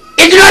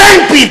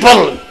ignorant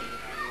people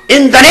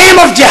in the name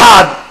of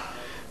jihad.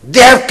 They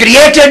have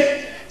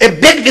created a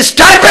big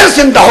disturbance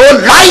in the whole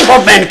life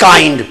of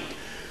mankind.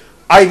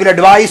 I will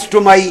advise to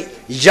my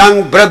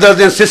young brothers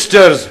and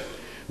sisters,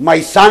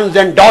 my sons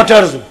and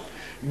daughters,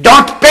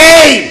 don't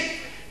pay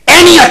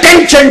any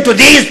attention to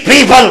these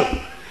people.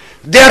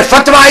 Their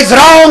fatwa is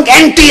wrong,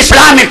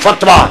 anti-Islamic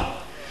fatwa.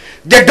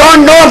 They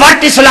don't know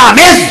what Islam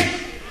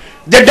is.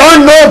 They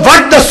don't know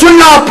what the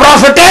Sunnah of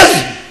Prophet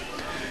is.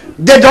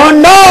 They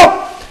don't know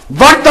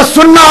what the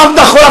Sunnah of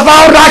the Khulafa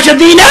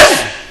al-Rashidin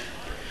is.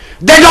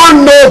 They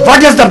don't know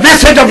what is the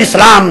message of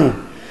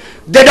Islam.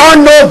 They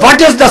don't know what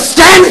is the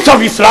stance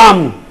of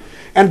Islam.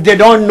 And they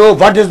don't know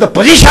what is the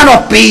position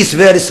of peace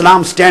where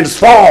Islam stands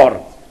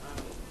for.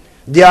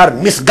 They are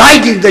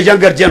misguiding the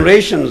younger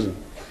generations,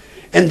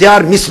 and they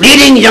are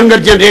misleading younger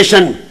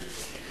generation.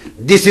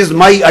 This is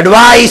my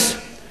advice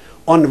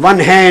on one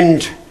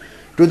hand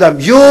to the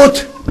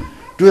youth,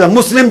 to the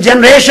Muslim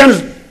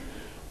generations.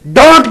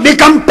 Don't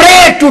become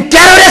prey to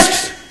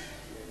terrorists.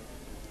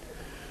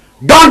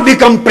 Don't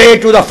become prey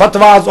to the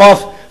fatwas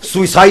of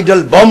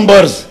suicidal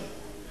bombers.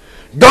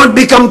 Don't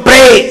become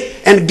prey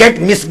and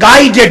get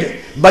misguided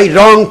by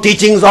wrong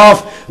teachings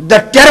of the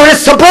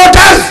terrorist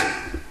supporters.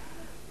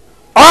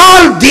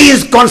 All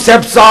these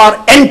concepts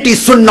are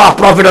anti-Sunnah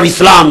Prophet of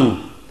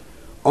Islam.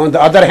 On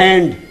the other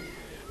hand,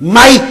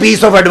 my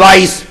piece of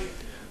advice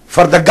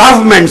for the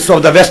governments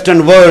of the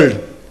Western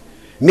world,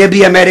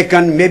 maybe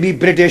American, maybe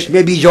British,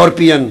 maybe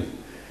European,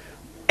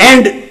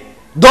 and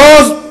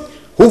those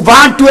who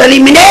want to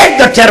eliminate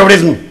the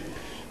terrorism,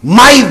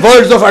 my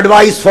words of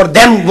advice for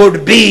them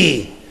would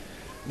be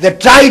that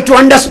try to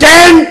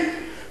understand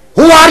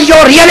who are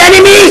your real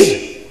enemies.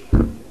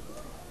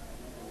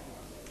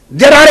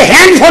 There are a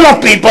handful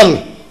of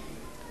people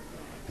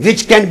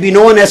which can be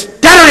known as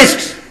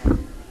terrorists,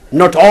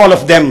 not all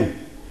of them.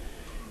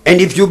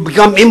 And if you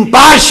become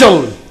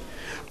impartial,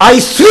 I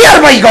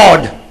swear by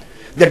God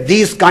that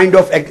these kind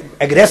of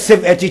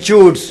aggressive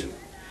attitudes,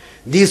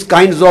 these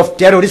kinds of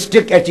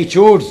terroristic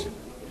attitudes,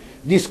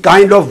 these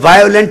kind of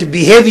violent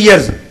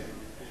behaviors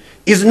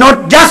is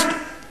not just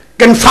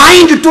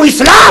confined to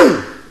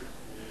Islam.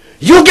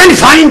 You can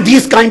find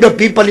these kind of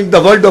people in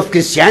the world of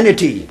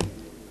Christianity.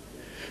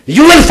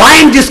 You will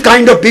find this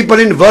kind of people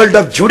in the world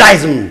of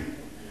Judaism.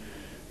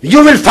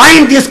 You will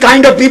find this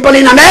kind of people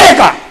in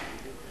America.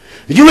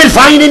 You will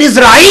find in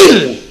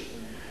Israel.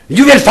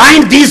 You will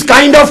find these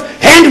kind of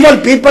handful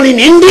people in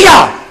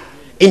India,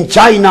 in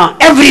China,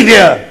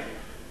 everywhere.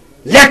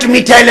 Let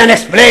me tell and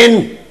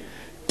explain.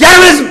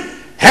 Terrorism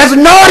has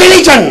no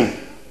religion.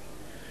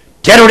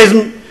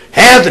 Terrorism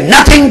has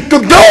nothing to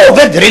do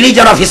with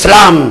religion of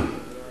Islam.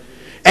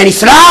 And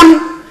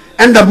Islam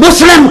and the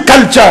Muslim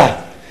culture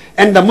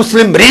and the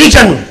Muslim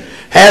religion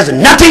has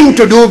nothing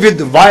to do with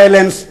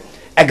violence,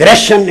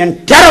 aggression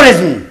and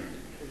terrorism.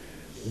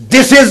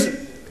 This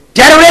is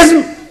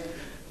terrorism.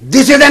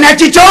 This is an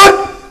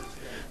attitude.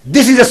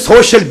 This is a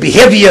social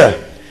behavior.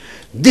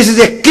 This is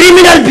a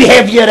criminal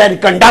behavior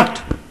and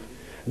conduct.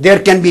 There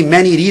can be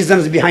many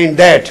reasons behind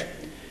that.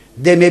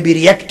 They may be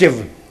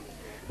reactive.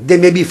 They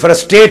may be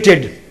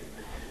frustrated.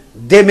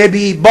 They may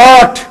be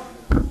bought.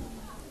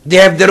 They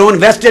have their own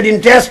vested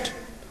interest.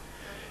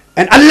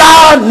 And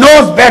Allah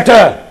knows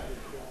better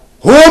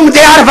whom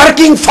they are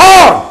working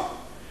for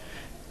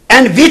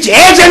and which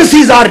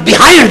agencies are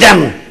behind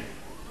them,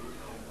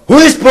 who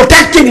is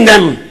protecting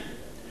them,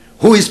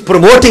 who is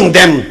promoting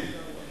them,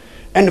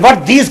 and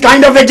what these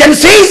kind of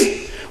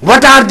agencies,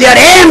 what are their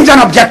aims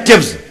and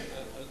objectives.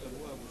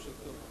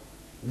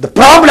 The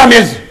problem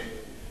is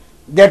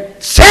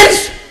that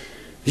since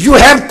you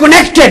have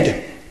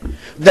connected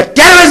the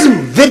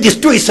terrorism with this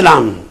to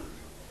Islam,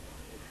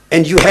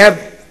 and you have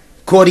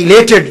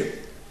correlated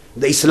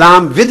the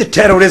Islam with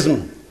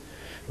terrorism,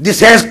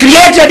 this has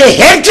created a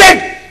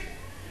hatred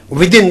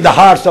within the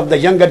hearts of the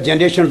younger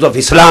generations of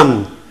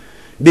Islam,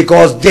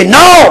 because they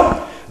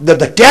know that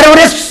the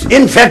terrorists,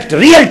 in fact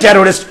real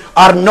terrorists,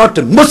 are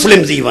not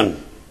Muslims even.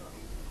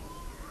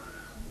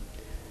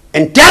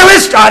 And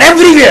terrorists are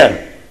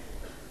everywhere.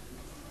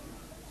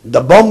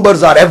 The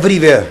bombers are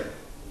everywhere.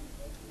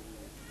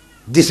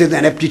 This is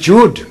an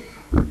aptitude.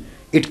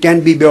 It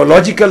can be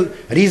biological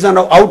reason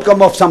or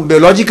outcome of some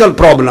biological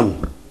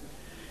problem.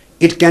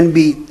 It can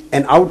be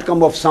an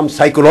outcome of some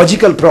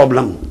psychological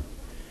problem.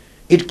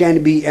 It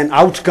can be an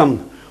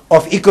outcome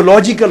of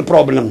ecological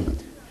problem.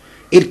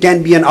 It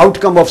can be an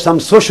outcome of some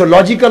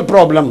sociological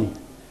problem.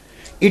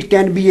 It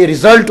can be a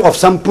result of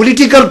some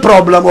political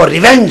problem or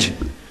revenge.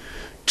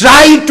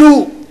 Try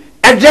to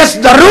address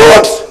the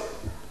roots.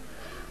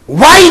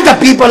 Why the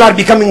people are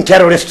becoming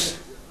terrorists?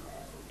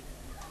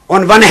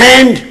 On one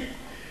hand,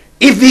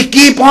 if we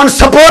keep on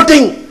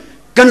supporting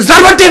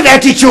conservative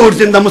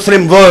attitudes in the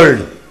Muslim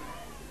world,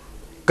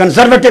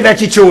 conservative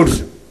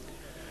attitudes,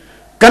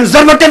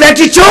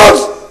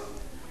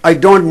 I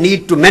don't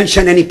need to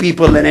mention any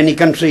people in any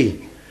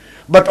country,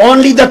 but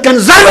only the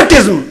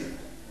conservatism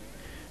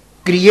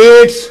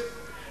creates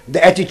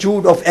the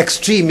attitude of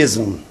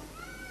extremism.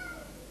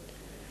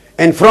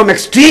 And from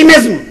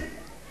extremism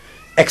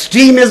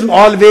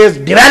always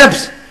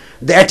develops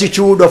the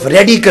attitude of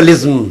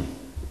radicalism.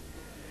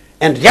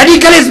 And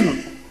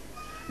radicalism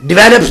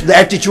develops the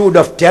attitude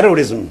of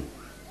terrorism.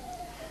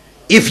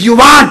 If you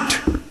want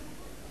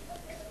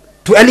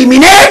to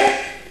eliminate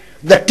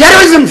the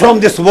terrorism from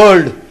this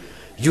world,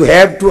 you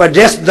have to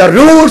address the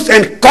roots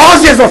and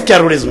causes of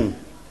terrorism.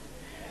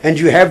 And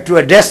you have to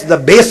address the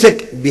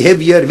basic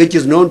behavior which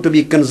is known to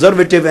be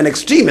conservative and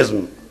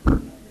extremism.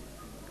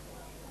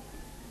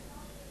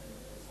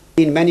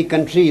 In many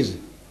countries,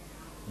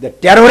 the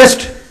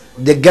terrorists,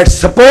 they get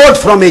support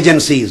from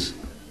agencies.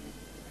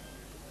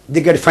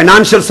 They get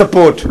financial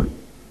support.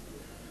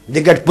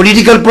 They get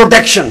political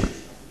protection.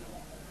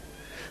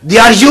 They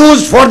are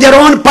used for their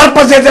own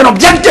purposes and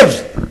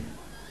objectives.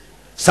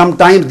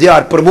 Sometimes they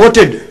are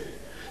promoted.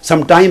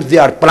 Sometimes they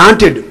are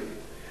planted.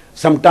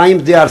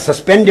 Sometimes they are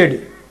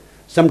suspended.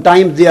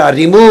 Sometimes they are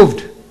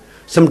removed.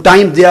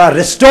 Sometimes they are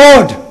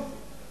restored.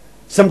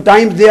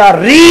 Sometimes they are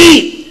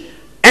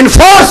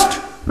reinforced.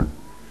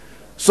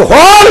 So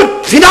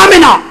whole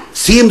phenomena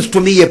seems to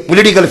me a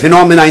political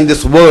phenomena in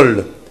this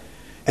world.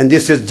 And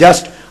this is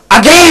just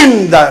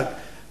again the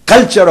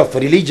culture of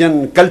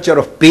religion, culture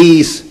of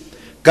peace,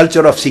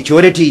 culture of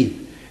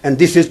security. And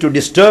this is to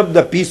disturb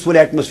the peaceful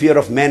atmosphere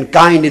of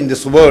mankind in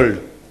this world.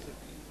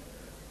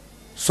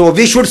 So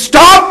we should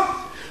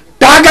stop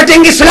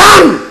targeting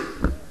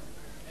Islam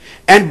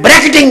and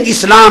bracketing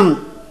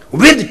Islam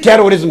with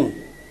terrorism.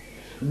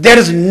 There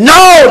is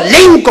no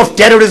link of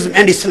terrorism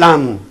and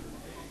Islam.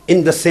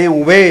 In the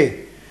same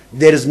way,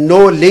 there is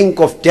no link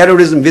of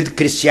terrorism with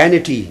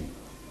Christianity.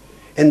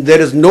 And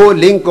there is no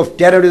link of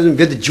terrorism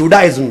with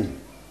Judaism.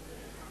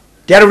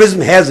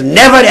 Terrorism has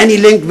never any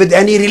link with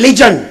any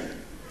religion.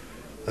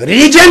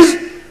 Religions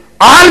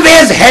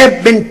always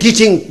have been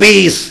teaching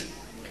peace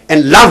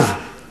and love.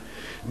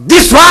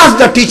 This was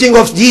the teaching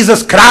of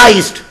Jesus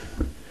Christ.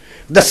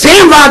 The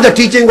same was the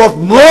teaching of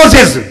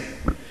Moses.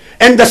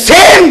 And the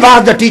same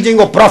was the teaching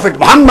of Prophet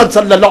Muhammad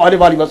sallallahu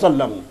alaihi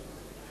wasallam.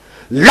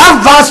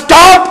 Love was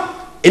taught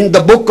in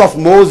the book of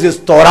Moses,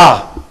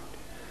 Torah.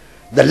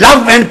 The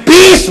love and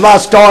peace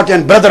was taught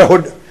and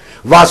brotherhood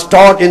was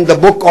taught in the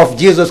book of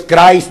Jesus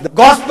Christ, the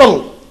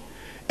gospel.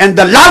 And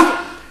the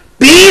love,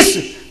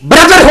 peace,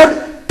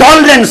 brotherhood,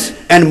 tolerance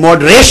and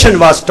moderation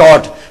was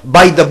taught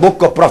by the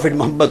book of Prophet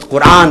Muhammad,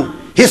 Quran,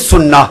 his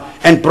Sunnah,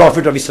 and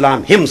Prophet of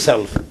Islam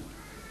himself.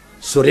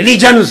 So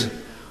religions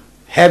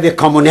have a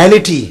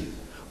commonality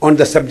on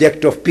the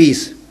subject of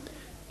peace.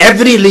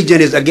 Every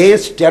religion is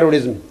against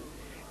terrorism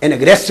and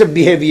aggressive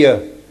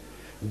behavior.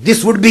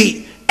 This would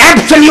be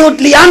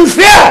absolutely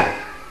unfair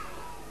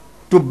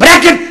to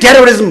bracket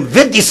terrorism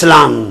with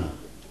Islam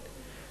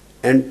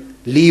and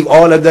leave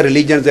all other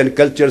religions and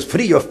cultures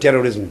free of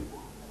terrorism.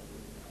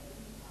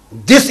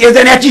 This is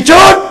an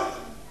attitude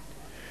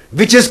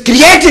which is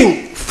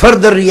creating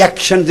further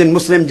reactions in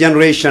Muslim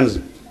generations.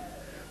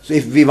 So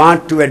if we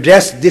want to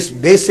address this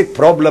basic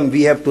problem,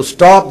 we have to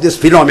stop this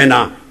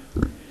phenomena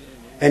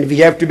and we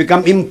have to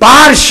become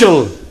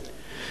impartial.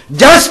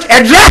 Just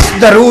address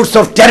the roots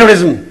of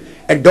terrorism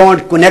and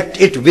don't connect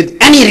it with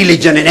any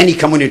religion and any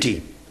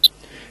community.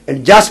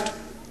 And just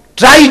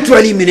try to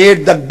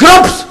eliminate the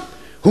groups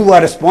who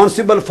are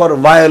responsible for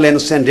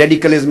violence and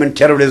radicalism and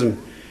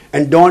terrorism,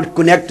 and don't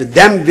connect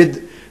them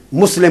with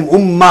Muslim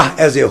Ummah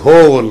as a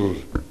whole,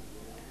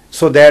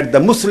 so that the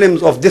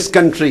Muslims of this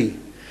country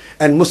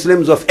and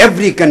Muslims of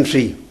every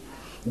country,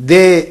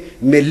 they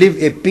may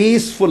live a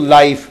peaceful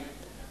life,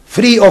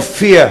 free of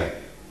fear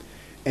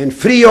and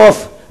free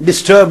of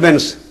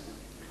disturbance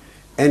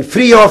and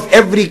free of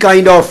every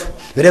kind of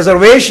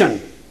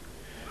reservation.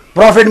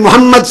 Prophet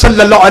Muhammad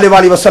sallallahu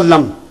alaihi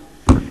wasallam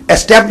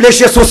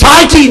established a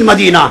society in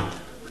Medina.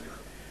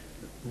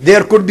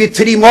 There could be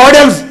three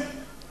models.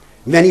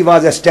 When he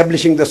was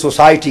establishing the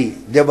society,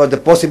 there was the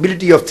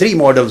possibility of three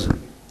models.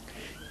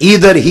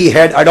 Either he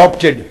had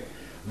adopted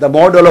the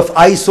model of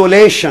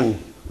isolation,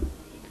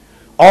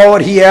 or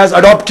he has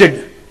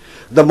adopted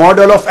the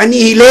model of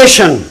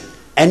annihilation,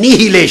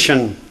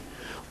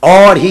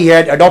 or he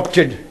had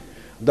adopted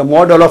the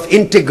model of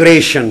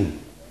integration.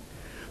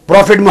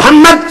 Prophet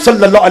Muhammad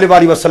sallallahu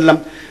alaihi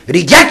wasallam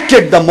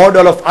rejected the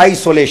model of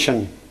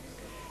isolation.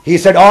 He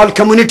said all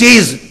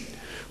communities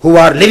who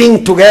are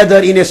living together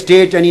in a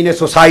state and in a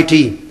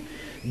society,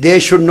 they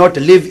should not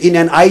live in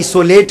an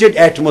isolated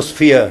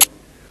atmosphere.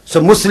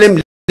 So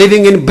Muslims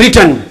living in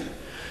Britain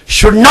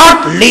should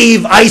not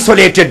live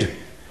isolated.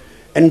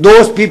 And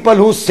those people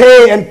who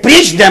say and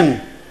preach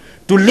them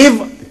to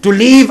live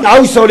in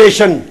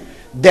isolation,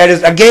 that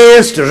is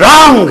against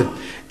wrong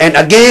and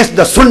against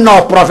the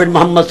Sunnah of Prophet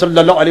Muhammad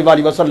sallallahu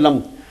alaihi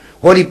wasallam.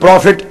 Holy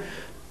Prophet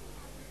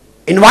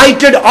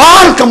invited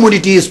all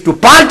communities to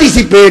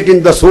participate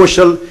in the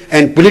social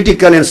and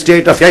political and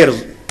state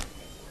affairs.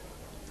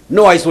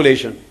 No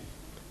isolation.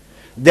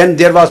 Then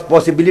there was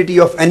possibility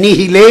of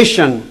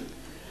annihilation,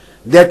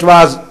 that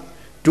was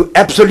to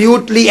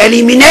absolutely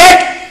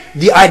eliminate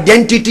the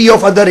identity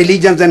of other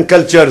religions and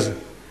cultures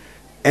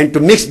and to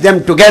mix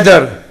them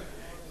together.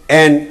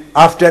 And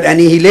after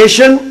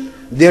annihilation,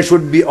 there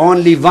should be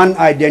only one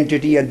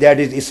identity, and that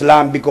is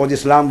Islam, because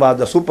Islam was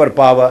the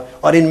superpower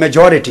or in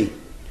majority.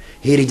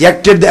 He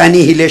rejected the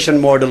annihilation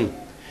model.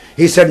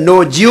 He said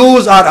no,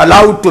 Jews are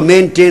allowed to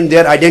maintain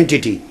their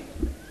identity.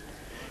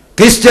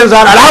 Christians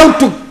are allowed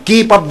to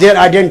keep up their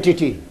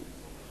identity.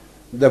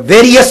 The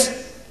various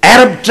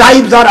Arab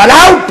tribes are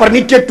allowed,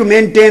 permitted to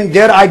maintain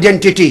their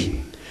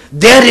identity,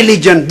 their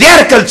religion,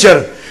 their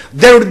culture.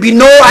 There would be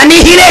no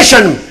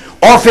annihilation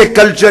of a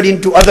culture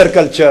into other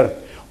culture,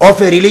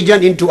 of a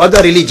religion into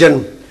other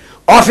religion,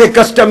 of a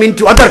custom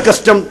into other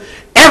custom.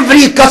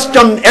 Every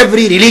custom,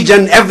 every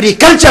religion, every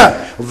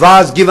culture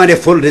was given a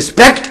full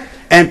respect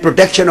and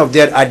protection of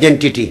their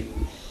identity.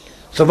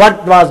 So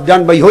what was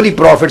done by Holy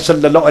Prophet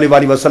sallallahu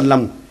alaihi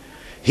wasallam?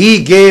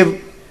 He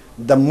gave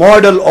the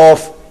model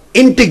of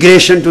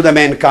integration to the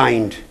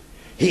mankind.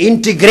 He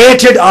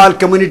integrated all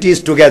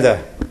communities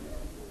together.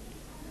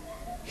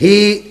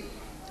 He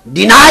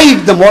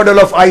denied the model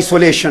of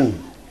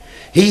isolation.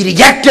 He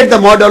rejected the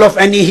model of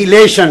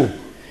annihilation,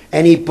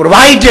 and he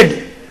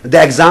provided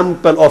the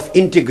example of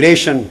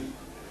integration.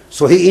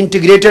 So he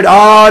integrated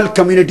all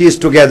communities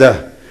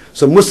together.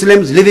 So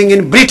Muslims living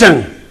in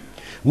Britain,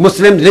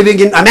 Muslims living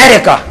in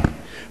America,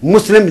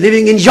 Muslims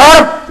living in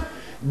Europe,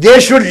 they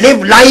should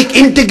live like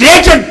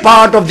integrated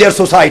part of their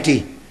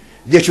society.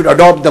 They should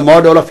adopt the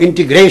model of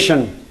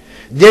integration.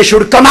 They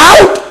should come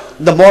out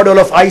the model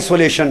of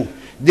isolation.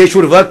 They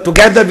should work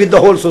together with the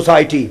whole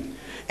society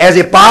as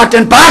a part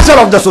and parcel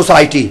of the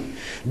society.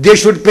 They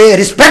should pay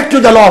respect to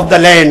the law of the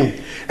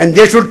land, and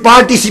they should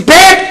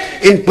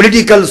participate in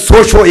political,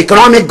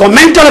 socio-economic,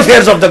 governmental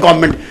affairs of the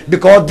government,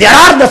 because they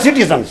are the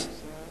citizens.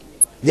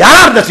 They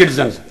are the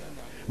citizens.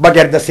 But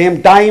at the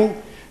same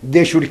time,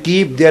 they should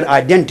keep their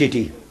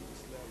identity.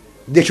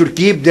 They should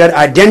keep their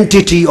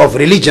identity of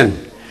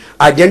religion,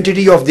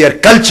 identity of their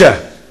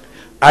culture,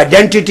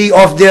 identity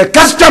of their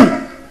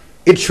custom.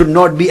 It should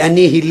not be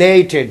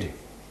annihilated.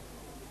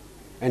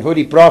 And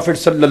Holy Prophet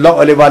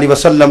sallallahu alaihi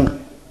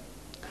wasallam,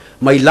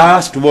 my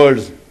last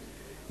words,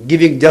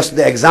 giving just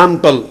the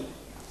example,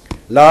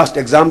 last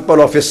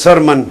example of his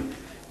sermon,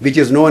 which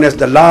is known as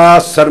the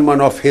last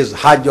sermon of his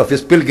Hajj, of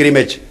his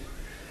pilgrimage.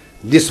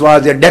 This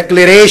was a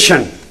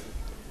declaration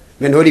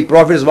when Holy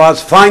Prophet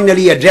was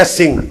finally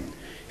addressing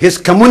his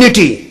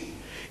community,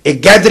 a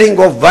gathering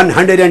of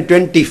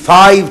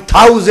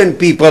 125,000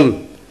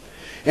 people,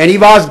 and he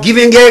was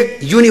giving a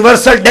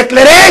universal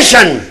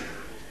declaration.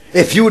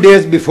 A few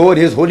days before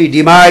his holy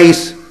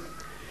demise,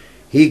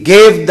 he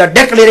gave the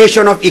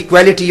declaration of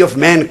equality of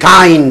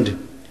mankind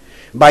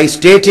by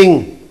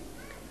stating,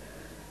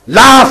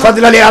 لا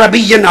فضل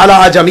لعربي على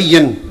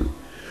عجمي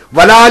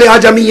ولا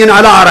لعجمي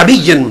على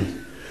عربي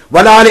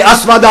ولا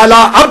لأسود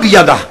على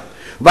أبيض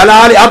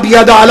ولا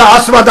لأبيض على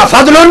أسود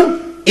فضل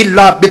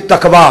إلا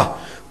بالتقوى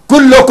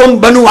كلكم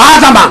بنو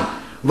آدم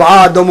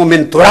وآدم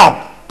من تراب.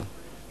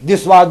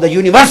 This was the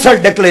universal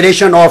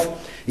declaration of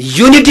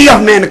unity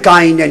of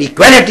mankind and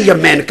equality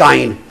of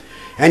mankind,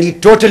 and he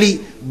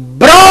totally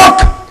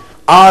broke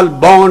all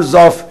bonds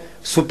of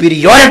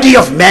superiority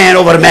of man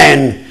over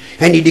man,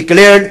 and he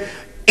declared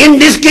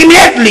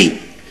indiscriminately,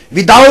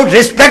 without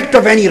respect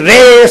of any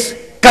race,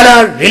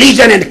 color,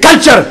 religion and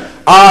culture,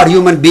 all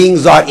human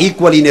beings are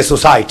equal in a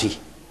society.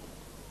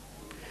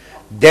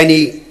 Then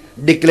he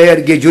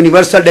declared a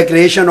universal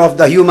declaration of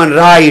the human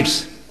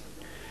rights.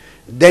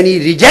 Then he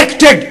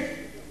rejected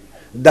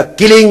the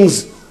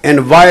killings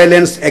and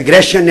violence,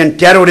 aggression and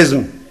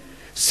terrorism,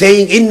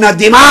 saying, inna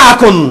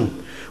dima'akum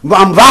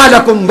wa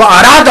amwalakum wa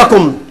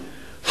aradakum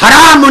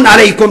haramun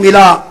alaykum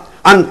ila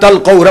an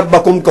talqaw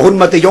rabbakum ka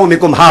hurmati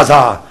yawmikum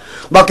haza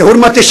wa ka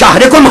hurmati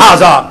shahrikum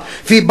haza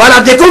fi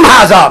baladikum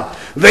haza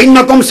wa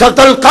innakum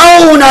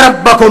satalqawna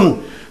rabbakum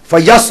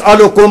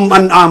fayas'alukum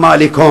an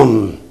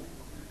amalikum.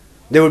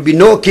 There would be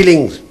no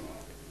killings.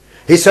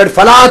 He said,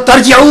 fala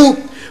tarji'u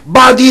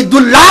ba'di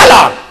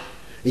dullala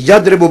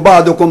yadribu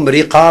ba'dukum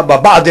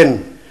riqaba ba'din.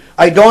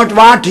 I don't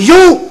want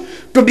you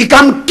to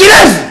become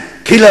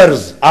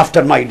killers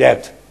after my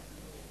death.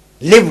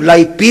 Live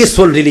like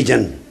peaceful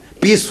religion,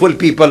 peaceful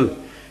people,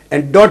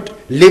 and don't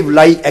live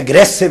like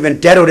aggressive and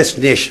terrorist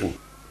nation.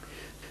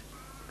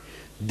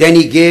 Then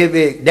he gave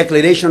a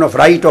declaration of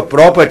right of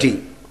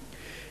property,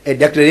 a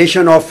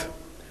declaration of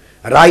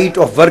right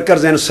of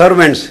workers and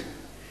servants.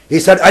 He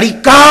said,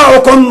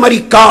 arika'ukum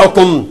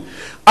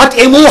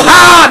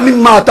at'imuha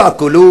mimma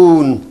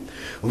ta'kulun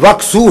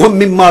waqsuhum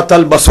mimma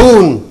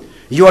talbasun.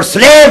 Your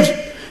slaves,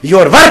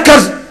 your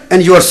workers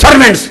and your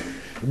servants,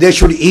 they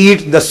should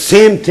eat the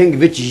same thing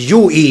which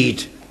you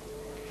eat.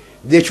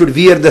 They should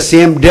wear the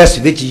same dress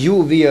which you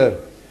wear.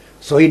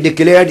 So he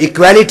declared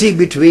equality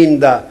between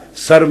the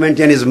servant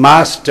and his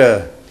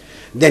master.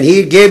 Then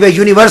he gave a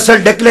universal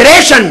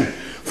declaration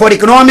for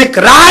economic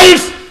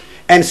rights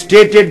and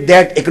stated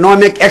that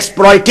economic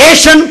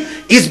exploitation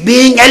is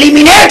being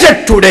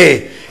eliminated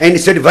today. And he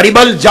said,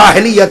 varibal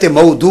jahiliyat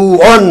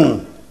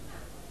mawdu'un.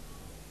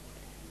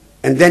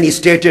 And then he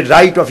stated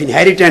right of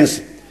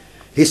inheritance.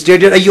 He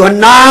stated, ayyuhan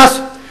nas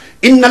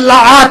inna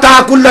Allah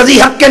ata kulla dhi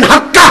haqqin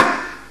haqqa.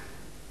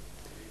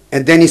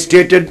 And then he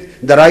stated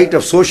the right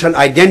of social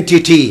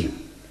identity.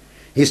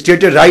 He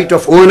stated right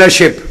of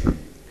ownership.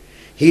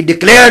 He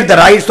declared the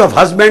rights of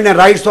husband and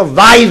rights of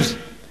wives.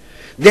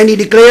 Then he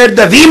declared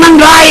the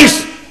women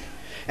rights.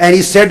 And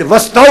he said,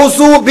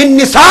 wastawsu bin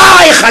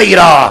nisa'i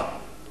khayra.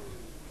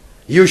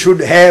 You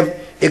should have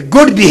a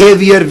good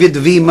behavior with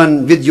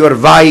women, with your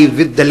wife,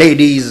 with the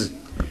ladies.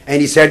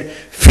 And he said,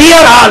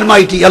 fear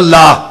Almighty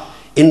Allah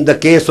in the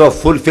case of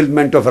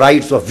fulfillment of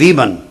rights of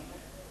women.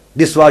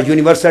 This was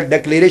universal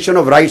declaration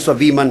of rights of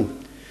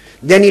women.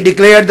 Then he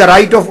declared the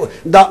right of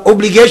the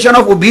obligation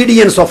of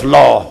obedience of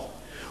law,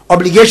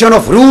 obligation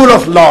of rule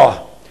of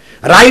law,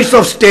 rights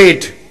of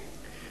state.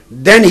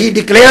 Then he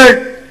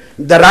declared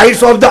the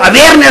rights of the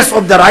awareness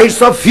of the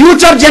rights of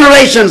future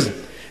generations.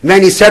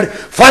 When he said,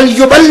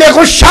 فَلْيُبَلِّغُ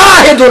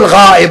الشَّاهِدُ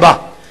الْغَائِبَ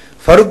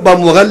فَرُبَّ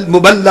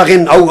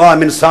مُبَلَّغٍ أَوْغَى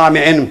مِنْ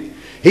سَامِعٍ.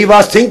 He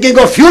was thinking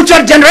of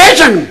future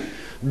generation.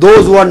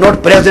 Those who are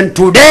not present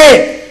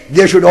today,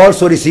 they should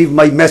also receive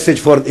my message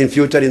for in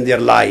future in their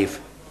life.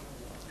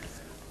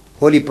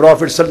 Holy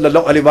Prophet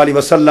sallallahu alaihi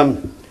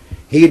wasallam,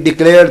 he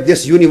declared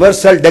this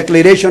universal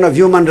declaration of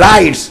human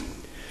rights.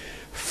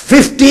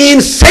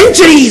 15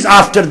 centuries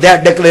after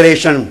that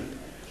declaration,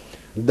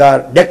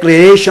 the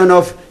declaration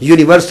of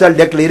universal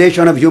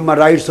declaration of human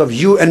rights of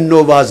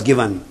UNO was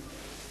given,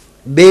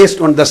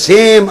 based on the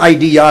same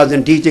ideas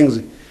and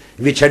teachings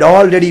which had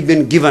already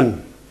been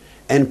given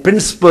and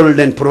principled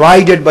and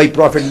provided by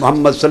Prophet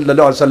Muhammad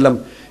sallallahu alaihi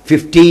wasallam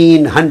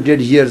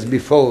 1500 years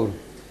before.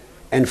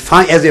 And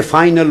as a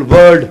final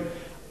word,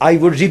 I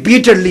would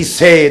repeatedly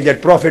say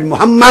that Prophet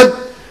Muhammad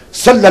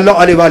sallallahu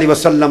alaihi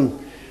wasallam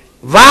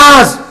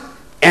was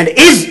and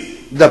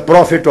is the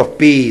Prophet of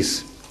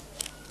peace.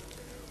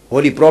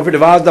 Holy Prophet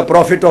was the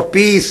Prophet of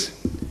peace,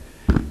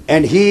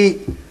 and he,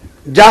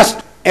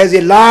 just as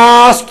a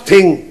last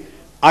thing,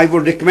 I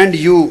would recommend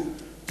you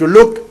to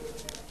look,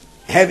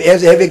 have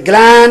a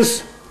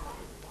glance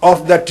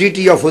of the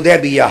Treaty of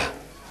Hudaybiyah.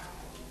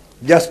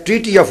 Just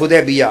Treaty of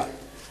Hudaybiyah.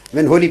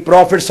 When Holy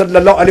Prophet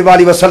sallallahu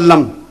alaihi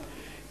wasallam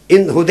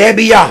in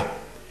Hudaybiyah,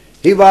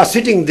 he was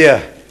sitting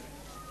there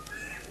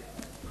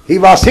He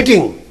was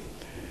sitting,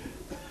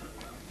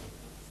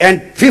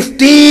 and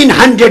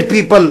 1,500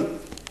 people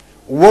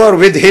were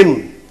with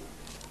him.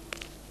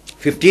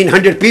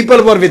 1,500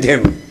 people were with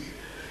him.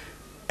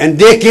 And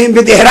they came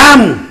with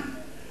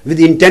ihram, with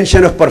the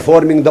intention of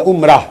performing the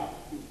umrah.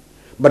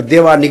 But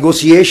there were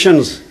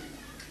negotiations.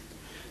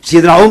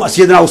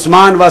 Sayyidina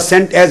Usman was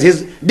sent as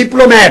his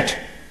diplomat,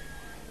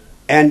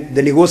 and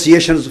the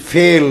negotiations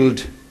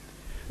failed.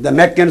 The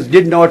Meccans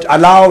did not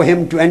allow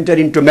him to enter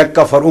into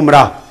Mecca for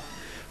umrah.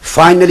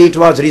 Finally it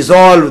was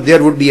resolved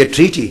there would be a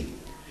treaty,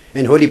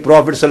 and Holy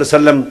Prophet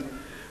ﷺ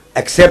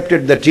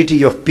accepted the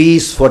treaty of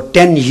peace for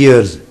 10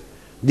 years.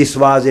 This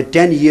was a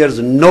 10 years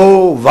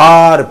no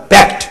war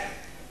pact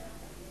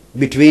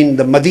between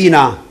the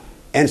Medina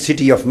and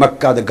city of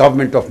Mecca, the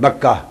government of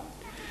Mecca.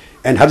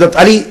 And Hazrat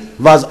Ali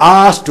was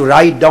asked to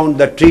write down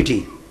the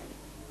treaty.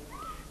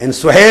 And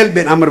Suhail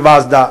bin Amr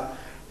was the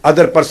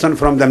other person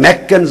from the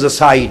Meccans'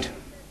 side.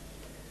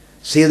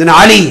 Sayyidina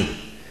Ali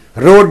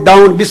wrote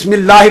down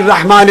Bismillahir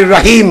Rahmanir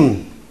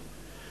Rahim.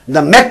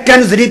 The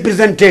Meccans'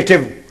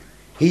 representative,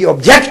 he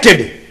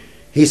objected.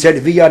 He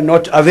said, we are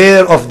not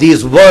aware of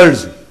these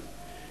words.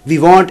 We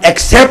won't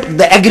accept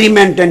the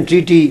agreement and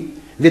treaty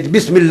with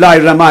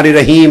Bismillahir Rahmanir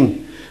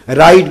Rahim.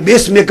 Write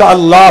Bismika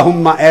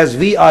Allahumma as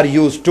we are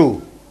used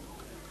to.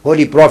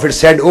 Holy Prophet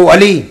said, O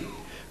Ali,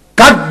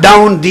 cut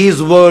down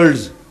these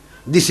words.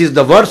 This is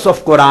the verse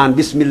of Quran,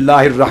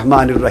 Bismillahir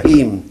Rahmanir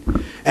Rahim.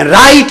 And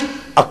write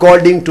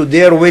according to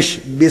their wish,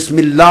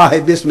 Bismillah,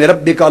 Bismi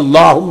Rabbika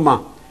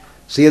Allahumma.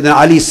 Sayyidina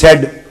Ali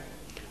said,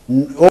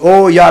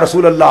 Oh Ya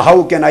Rasulullah,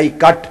 how can I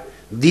cut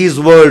these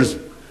words?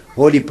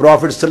 Holy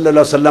Prophet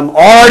ﷺ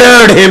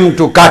ordered him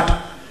to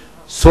cut,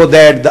 so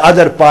that the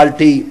other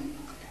party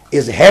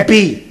is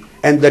happy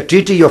and the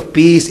treaty of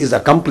peace is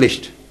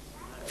accomplished.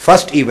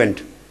 First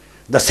event.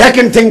 The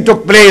second thing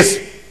took place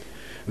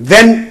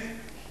when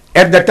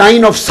at the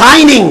time of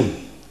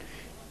signing,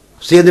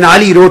 Sayyidina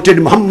Ali wrote it,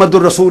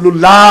 Muhammadur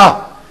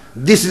Rasulullah.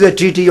 This is a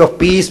treaty of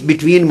peace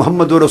between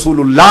Muhammadur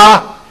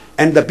Rasulullah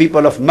and the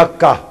people of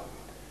Mecca.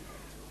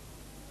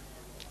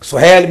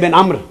 Suhail bin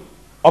Amr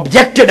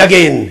objected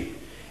again,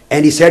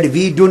 and he said,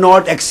 we do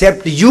not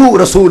accept you,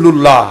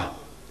 Rasulullah.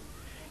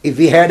 If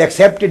we had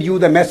accepted you,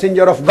 the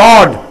messenger of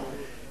God,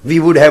 we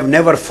would have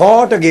never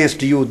fought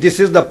against you. This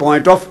is the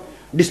point of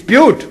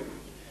dispute.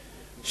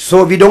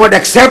 So we don't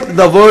accept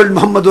the word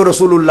Muhammadur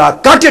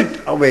Rasulullah. Cut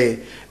it away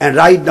and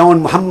write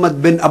down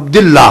Muhammad bin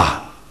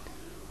Abdullah.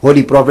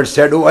 Holy Prophet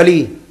said, O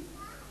Ali,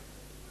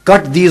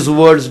 cut these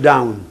words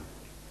down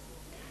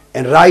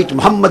and write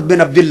Muhammad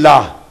bin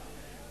Abdullah.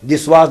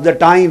 This was the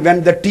time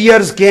when the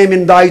tears came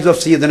in the eyes of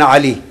Sayyidina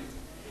Ali.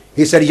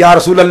 He said, Ya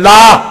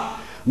Rasulullah,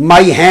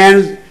 my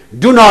hands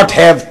do not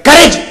have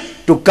courage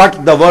to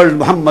cut the word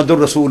Muhammadur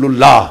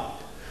Rasulullah.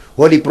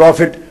 Holy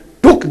Prophet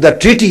took the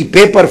treaty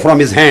paper from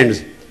his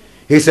hands.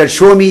 He said,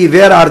 show me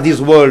where are these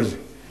words.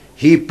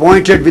 He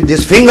pointed with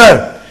his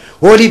finger.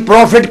 Holy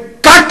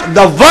Prophet cut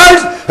the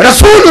words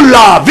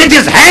Rasulullah with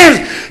his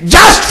hands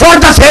just for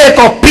the sake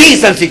of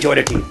peace and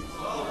security.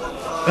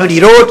 And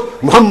he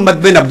wrote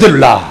Muhammad bin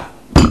Abdullah.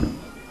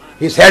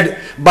 He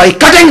said, by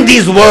cutting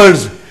these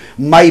words,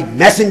 my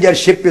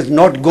messengership is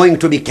not going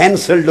to be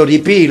cancelled or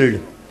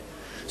repealed.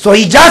 So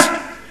he just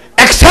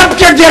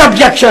accepted their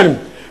objection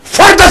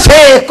for the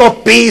sake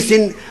of peace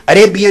in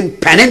Arabian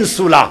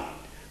Peninsula.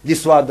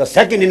 This was the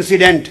second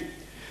incident.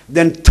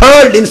 Then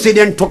third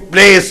incident took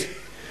place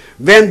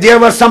when there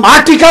were some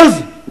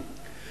articles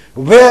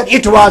where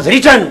it was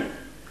written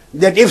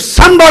that if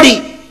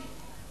somebody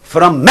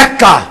from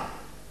Mecca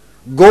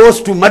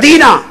goes to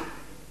Medina,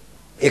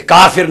 a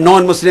kafir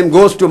non-Muslim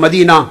goes to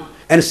Medina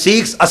and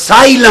seeks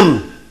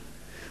asylum,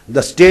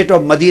 the state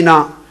of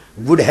Medina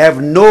would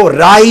have no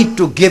right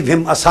to give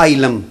him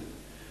asylum,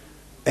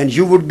 and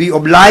you would be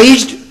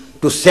obliged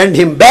to send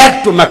him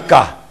back to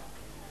Mecca.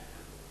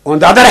 On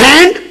the other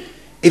hand,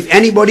 if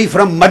anybody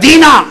from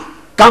Medina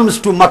comes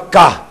to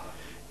Mecca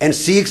and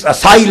seeks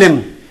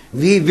asylum,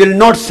 we will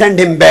not send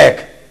him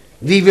back.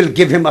 We will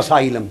give him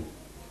asylum.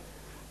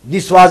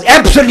 This was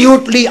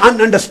absolutely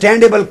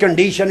ununderstandable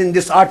condition in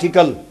this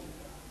article.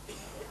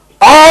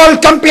 All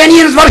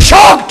companions were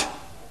shocked.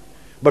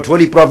 But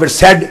Holy Prophet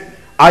said,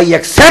 I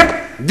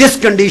accept this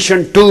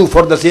condition too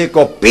for the sake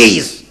of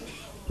peace.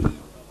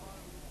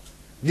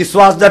 This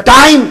was the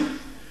time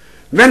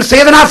when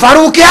Sayyidina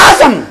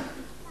Farooq-e-Azam,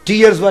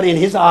 tears were in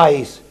his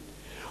eyes.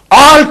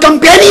 All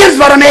companions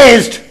were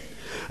amazed.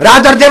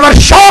 Rather, they were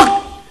shocked.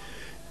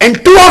 And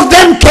two of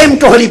them came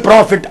to Holy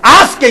Prophet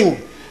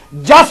asking,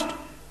 just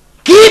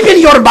keep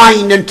in your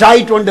mind and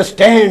try to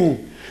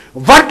understand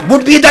what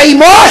would be the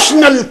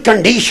emotional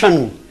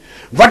condition,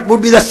 what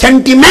would be the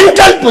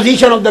sentimental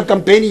position of the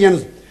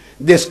companions.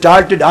 They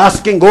started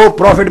asking, oh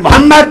Prophet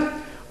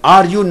Muhammad,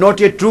 are you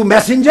not a true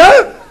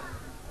messenger?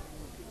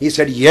 He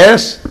said,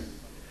 yes.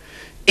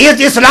 Is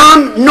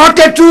Islam not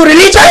a true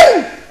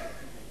religion?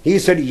 He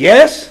said,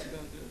 yes.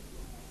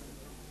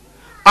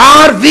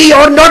 Are we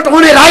or not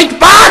on a right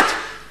path?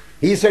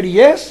 He said,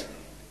 yes.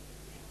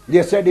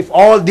 They said, if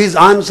all these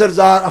answers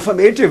are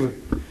affirmative,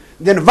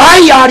 then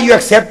why are you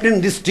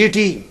accepting this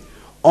treaty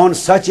on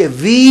such a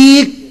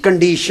weak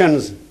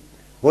conditions?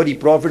 Holy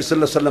Prophet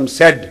ﷺ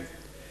said,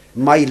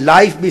 my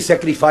life be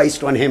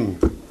sacrificed on him,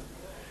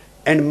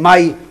 and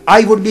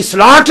I would be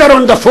slaughtered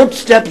on the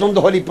footsteps on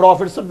the Holy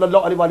Prophet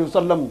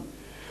ﷺ.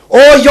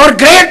 Oh, your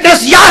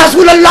greatness, Ya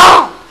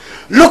Rasulullah!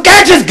 Look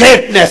at his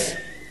greatness.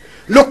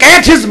 Look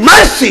at his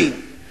mercy.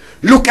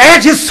 Look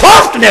at his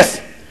softness.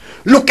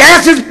 Look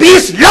at his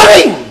peace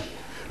loving.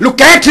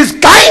 Look at his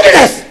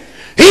kindness.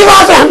 He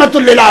was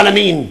Rahmatul lil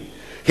Alameen.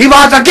 He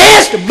was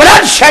against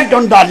bloodshed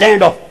on the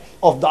land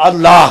of the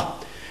Allah.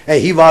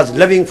 And he was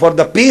living for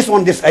the peace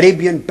on this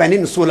Arabian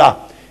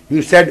Peninsula.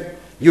 He said,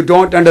 you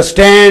don't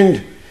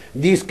understand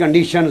these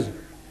conditions.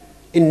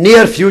 In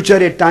near future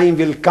a time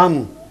will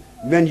come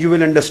when you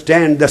will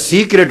understand the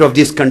secret of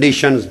these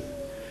conditions.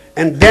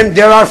 And then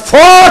there are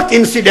fourth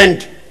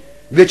incident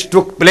which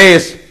took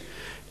place.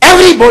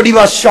 Everybody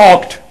was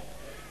shocked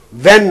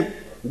when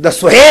the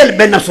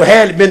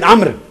Suhail bin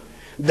Amr,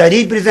 the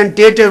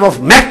representative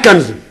of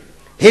Meccans,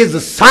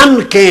 his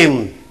son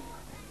came,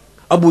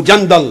 Abu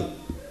Jandal,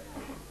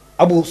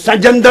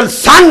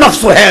 son of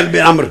Suhail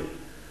bin Amr.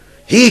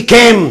 He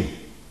came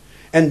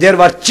and there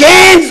were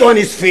chains on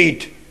his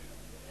feet,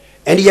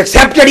 and he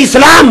accepted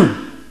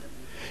Islam,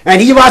 and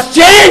he was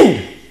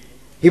chained.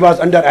 He was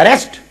under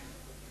arrest.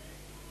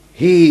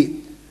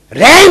 He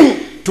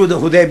ran to the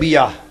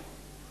Hudaybiyah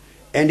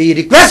and he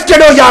requested,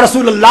 oh Ya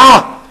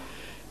Rasulullah,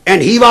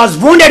 and he was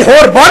wounded,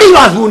 whole body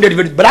was wounded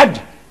with blood.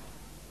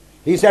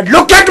 He said,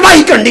 look at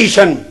my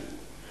condition.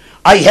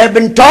 I have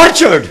been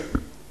tortured.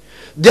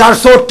 They are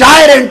so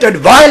tyrant and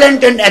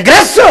violent and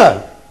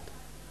aggressor.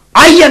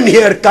 I am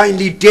here,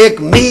 kindly take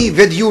me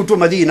with you to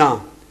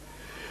Medina.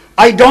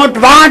 I don't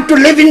want to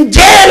live in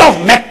jail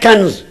of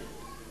Meccans.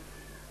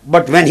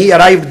 But when he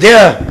arrived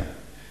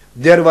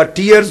there were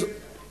tears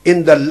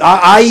in the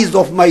eyes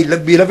of my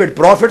beloved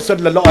Prophet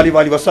sallallahu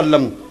alaihi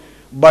wasallam.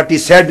 But he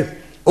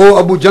said, oh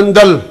Abu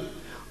Jandal,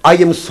 I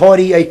am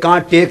sorry I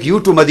can't take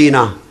you to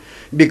Medina,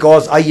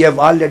 because I have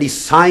already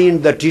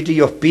signed the treaty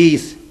of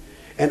peace,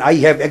 and I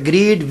have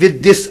agreed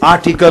with this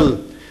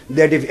article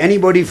that if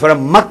anybody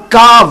from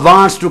Makkah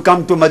wants to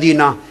come to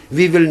Medina,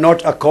 we will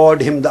not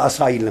accord him the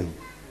asylum.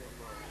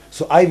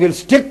 So I will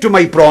stick to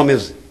my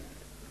promise.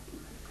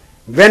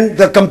 When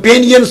the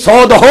companion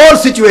saw the whole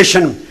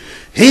situation,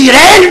 he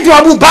ran to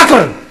Abu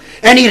Bakr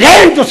and he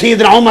ran to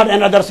Sayyidina Umar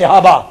and other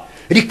Sahaba,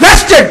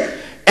 requested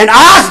and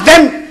asked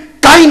them,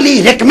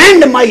 kindly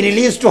recommend my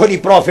release to Holy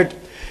Prophet.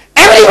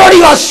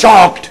 Everybody was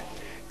shocked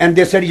and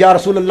they said, Ya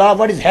Rasulullah,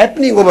 what is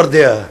happening over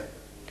there?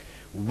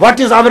 What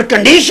is our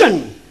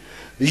condition?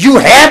 You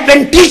have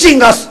been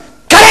teaching us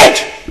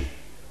courage,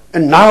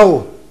 and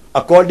now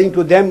according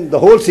to them the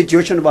whole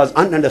situation was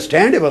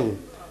ununderstandable.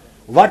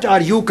 What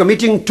are you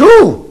committing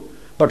to?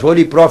 But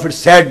Holy Prophet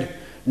said,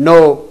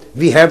 no,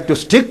 we have to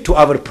stick to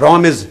our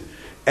promise,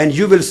 and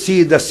you will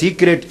see the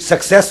secret,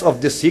 success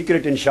of this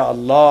secret,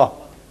 inshallah.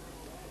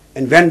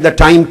 And when the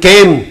time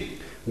came,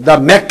 the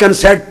Meccan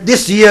said,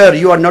 this year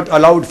you are not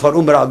allowed for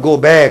Umrah, go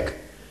back.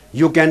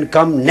 You can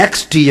come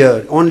next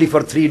year, only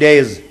for 3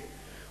 days.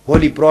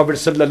 Holy Prophet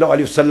sallallahu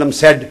alaihi wasallam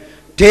said,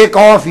 take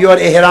off your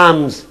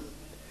ihrams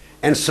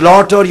and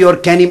slaughter your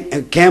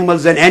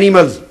camels and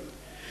animals.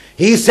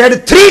 He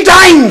said 3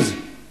 times.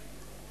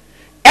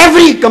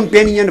 Every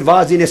companion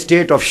was in a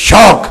state of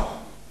shock.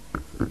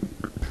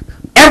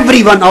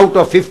 Everyone out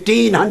of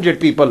 1500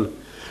 people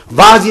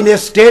was in a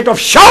state of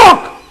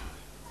shock,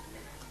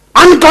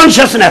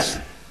 unconsciousness.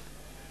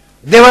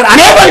 They were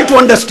unable to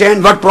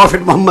understand what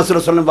Prophet Muhammad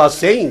was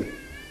saying.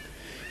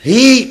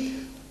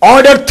 He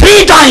ordered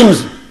 3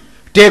 times,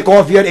 take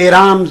off your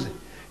ihrams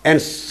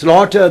and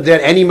slaughter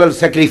their animals,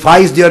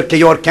 sacrifice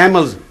your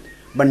camels.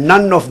 But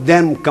none of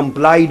them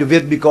complied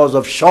with because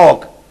of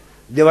shock.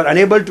 They were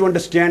unable to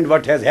understand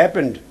what has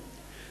happened.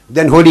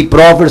 Then Holy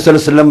Prophet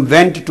ﷺ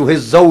went to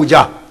his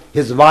zawja,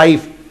 his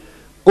wife,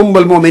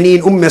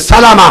 al-Mu'mineen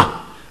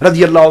Salama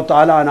radiyallahu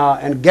ta'ala anha,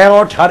 and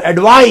got her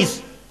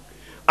advice.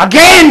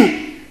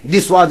 Again,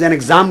 this was an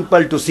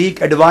example to seek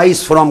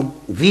advice from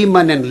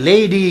women and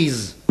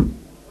ladies.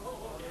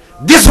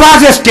 This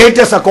was a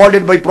status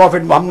accorded by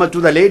Prophet Muhammad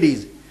to the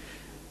ladies.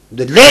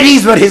 The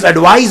ladies were his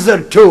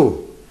advisor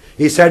too.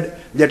 He said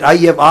that I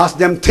have asked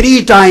them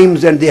 3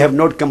 times and they have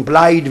not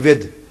complied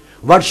with.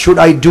 What should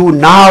I do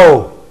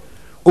now?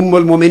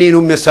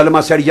 al-Mu'mineen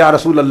Salama said, Ya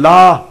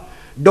Rasulullah,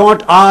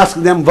 don't ask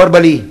them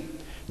verbally.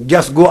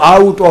 Just go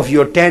out of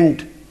your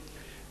tent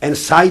and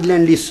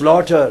silently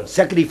slaughter,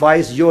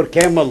 sacrifice your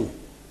camel.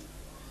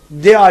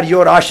 They are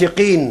your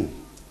ashiqeen.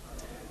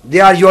 They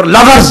are your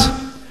lovers.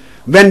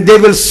 When they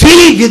will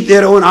see with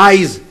their own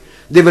eyes,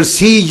 they will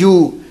see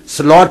you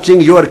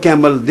slaughtering your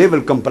camel, they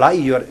will comply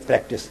your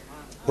practice.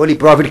 Holy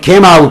Prophet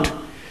came out.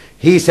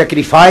 He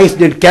sacrificed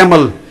the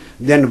camel.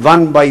 Then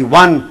one by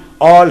one,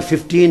 all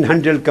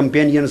 1500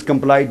 companions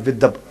complied with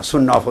the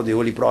sunnah of the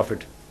Holy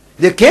Prophet.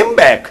 They came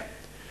back.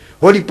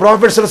 Holy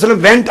Prophet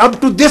ﷺ went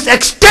up to this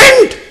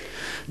extent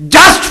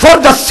just for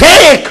the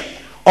sake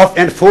of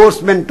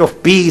enforcement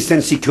of peace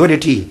and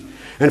security.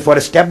 and for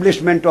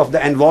establishment of the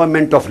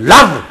environment of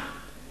love,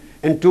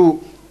 and to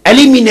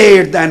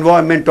eliminate the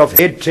environment of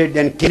hatred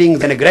and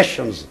killings and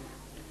aggressions.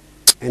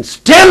 And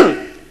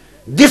still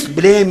this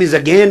blame is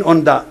again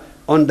on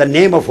the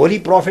name of Holy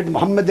Prophet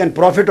Muhammad and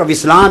Prophet of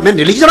Islam and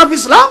religion of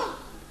Islam.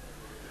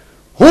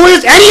 Who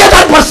is any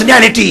other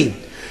personality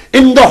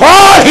in the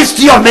whole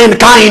history of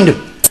mankind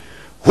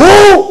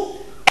who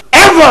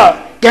ever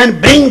can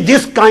bring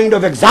this kind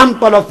of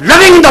example of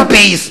loving the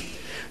peace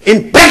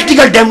in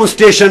practical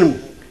demonstration?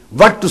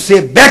 What to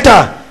say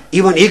better,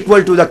 even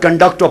equal to the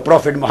conduct of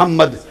Prophet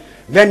Muhammad?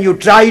 When you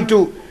try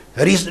to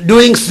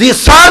doing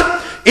research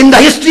in the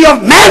history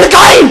of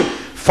mankind,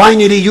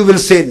 finally you will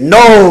say,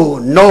 no,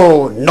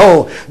 no,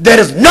 no, there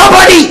is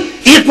nobody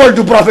equal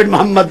to Prophet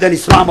Muhammad than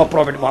Islam of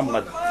Prophet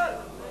Muhammad.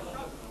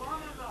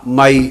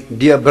 My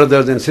dear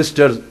brothers and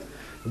sisters,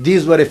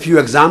 these were a few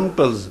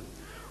examples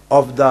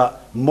of the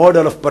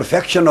model of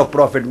perfection of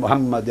Prophet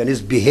Muhammad and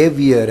his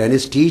behavior and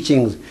his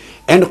teachings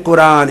and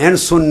Quran and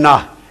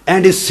Sunnah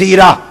and his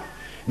seerah,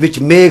 which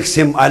makes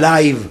him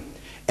alive,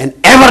 an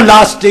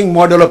everlasting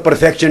model of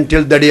perfection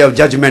till the day of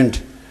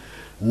judgment.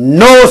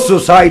 No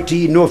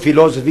society, no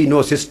philosophy,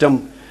 no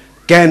system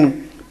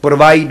can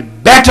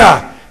provide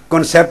better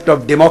concept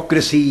of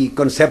democracy,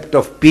 concept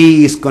of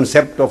peace,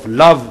 concept of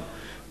love,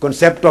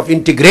 concept of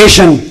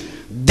integration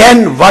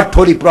than what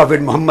Holy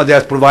Prophet Muhammad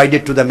has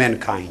provided to the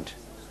mankind.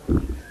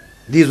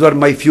 These were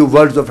my few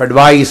words of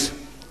advice.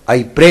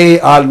 I pray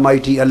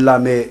Almighty Allah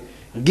may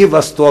give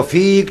us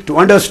tawfiq to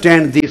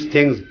understand these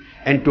things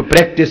and to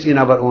practice in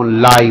our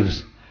own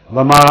lives.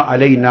 وَمَا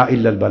عَلَيْنَا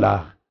إِلَّا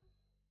الْبَلَاغُ.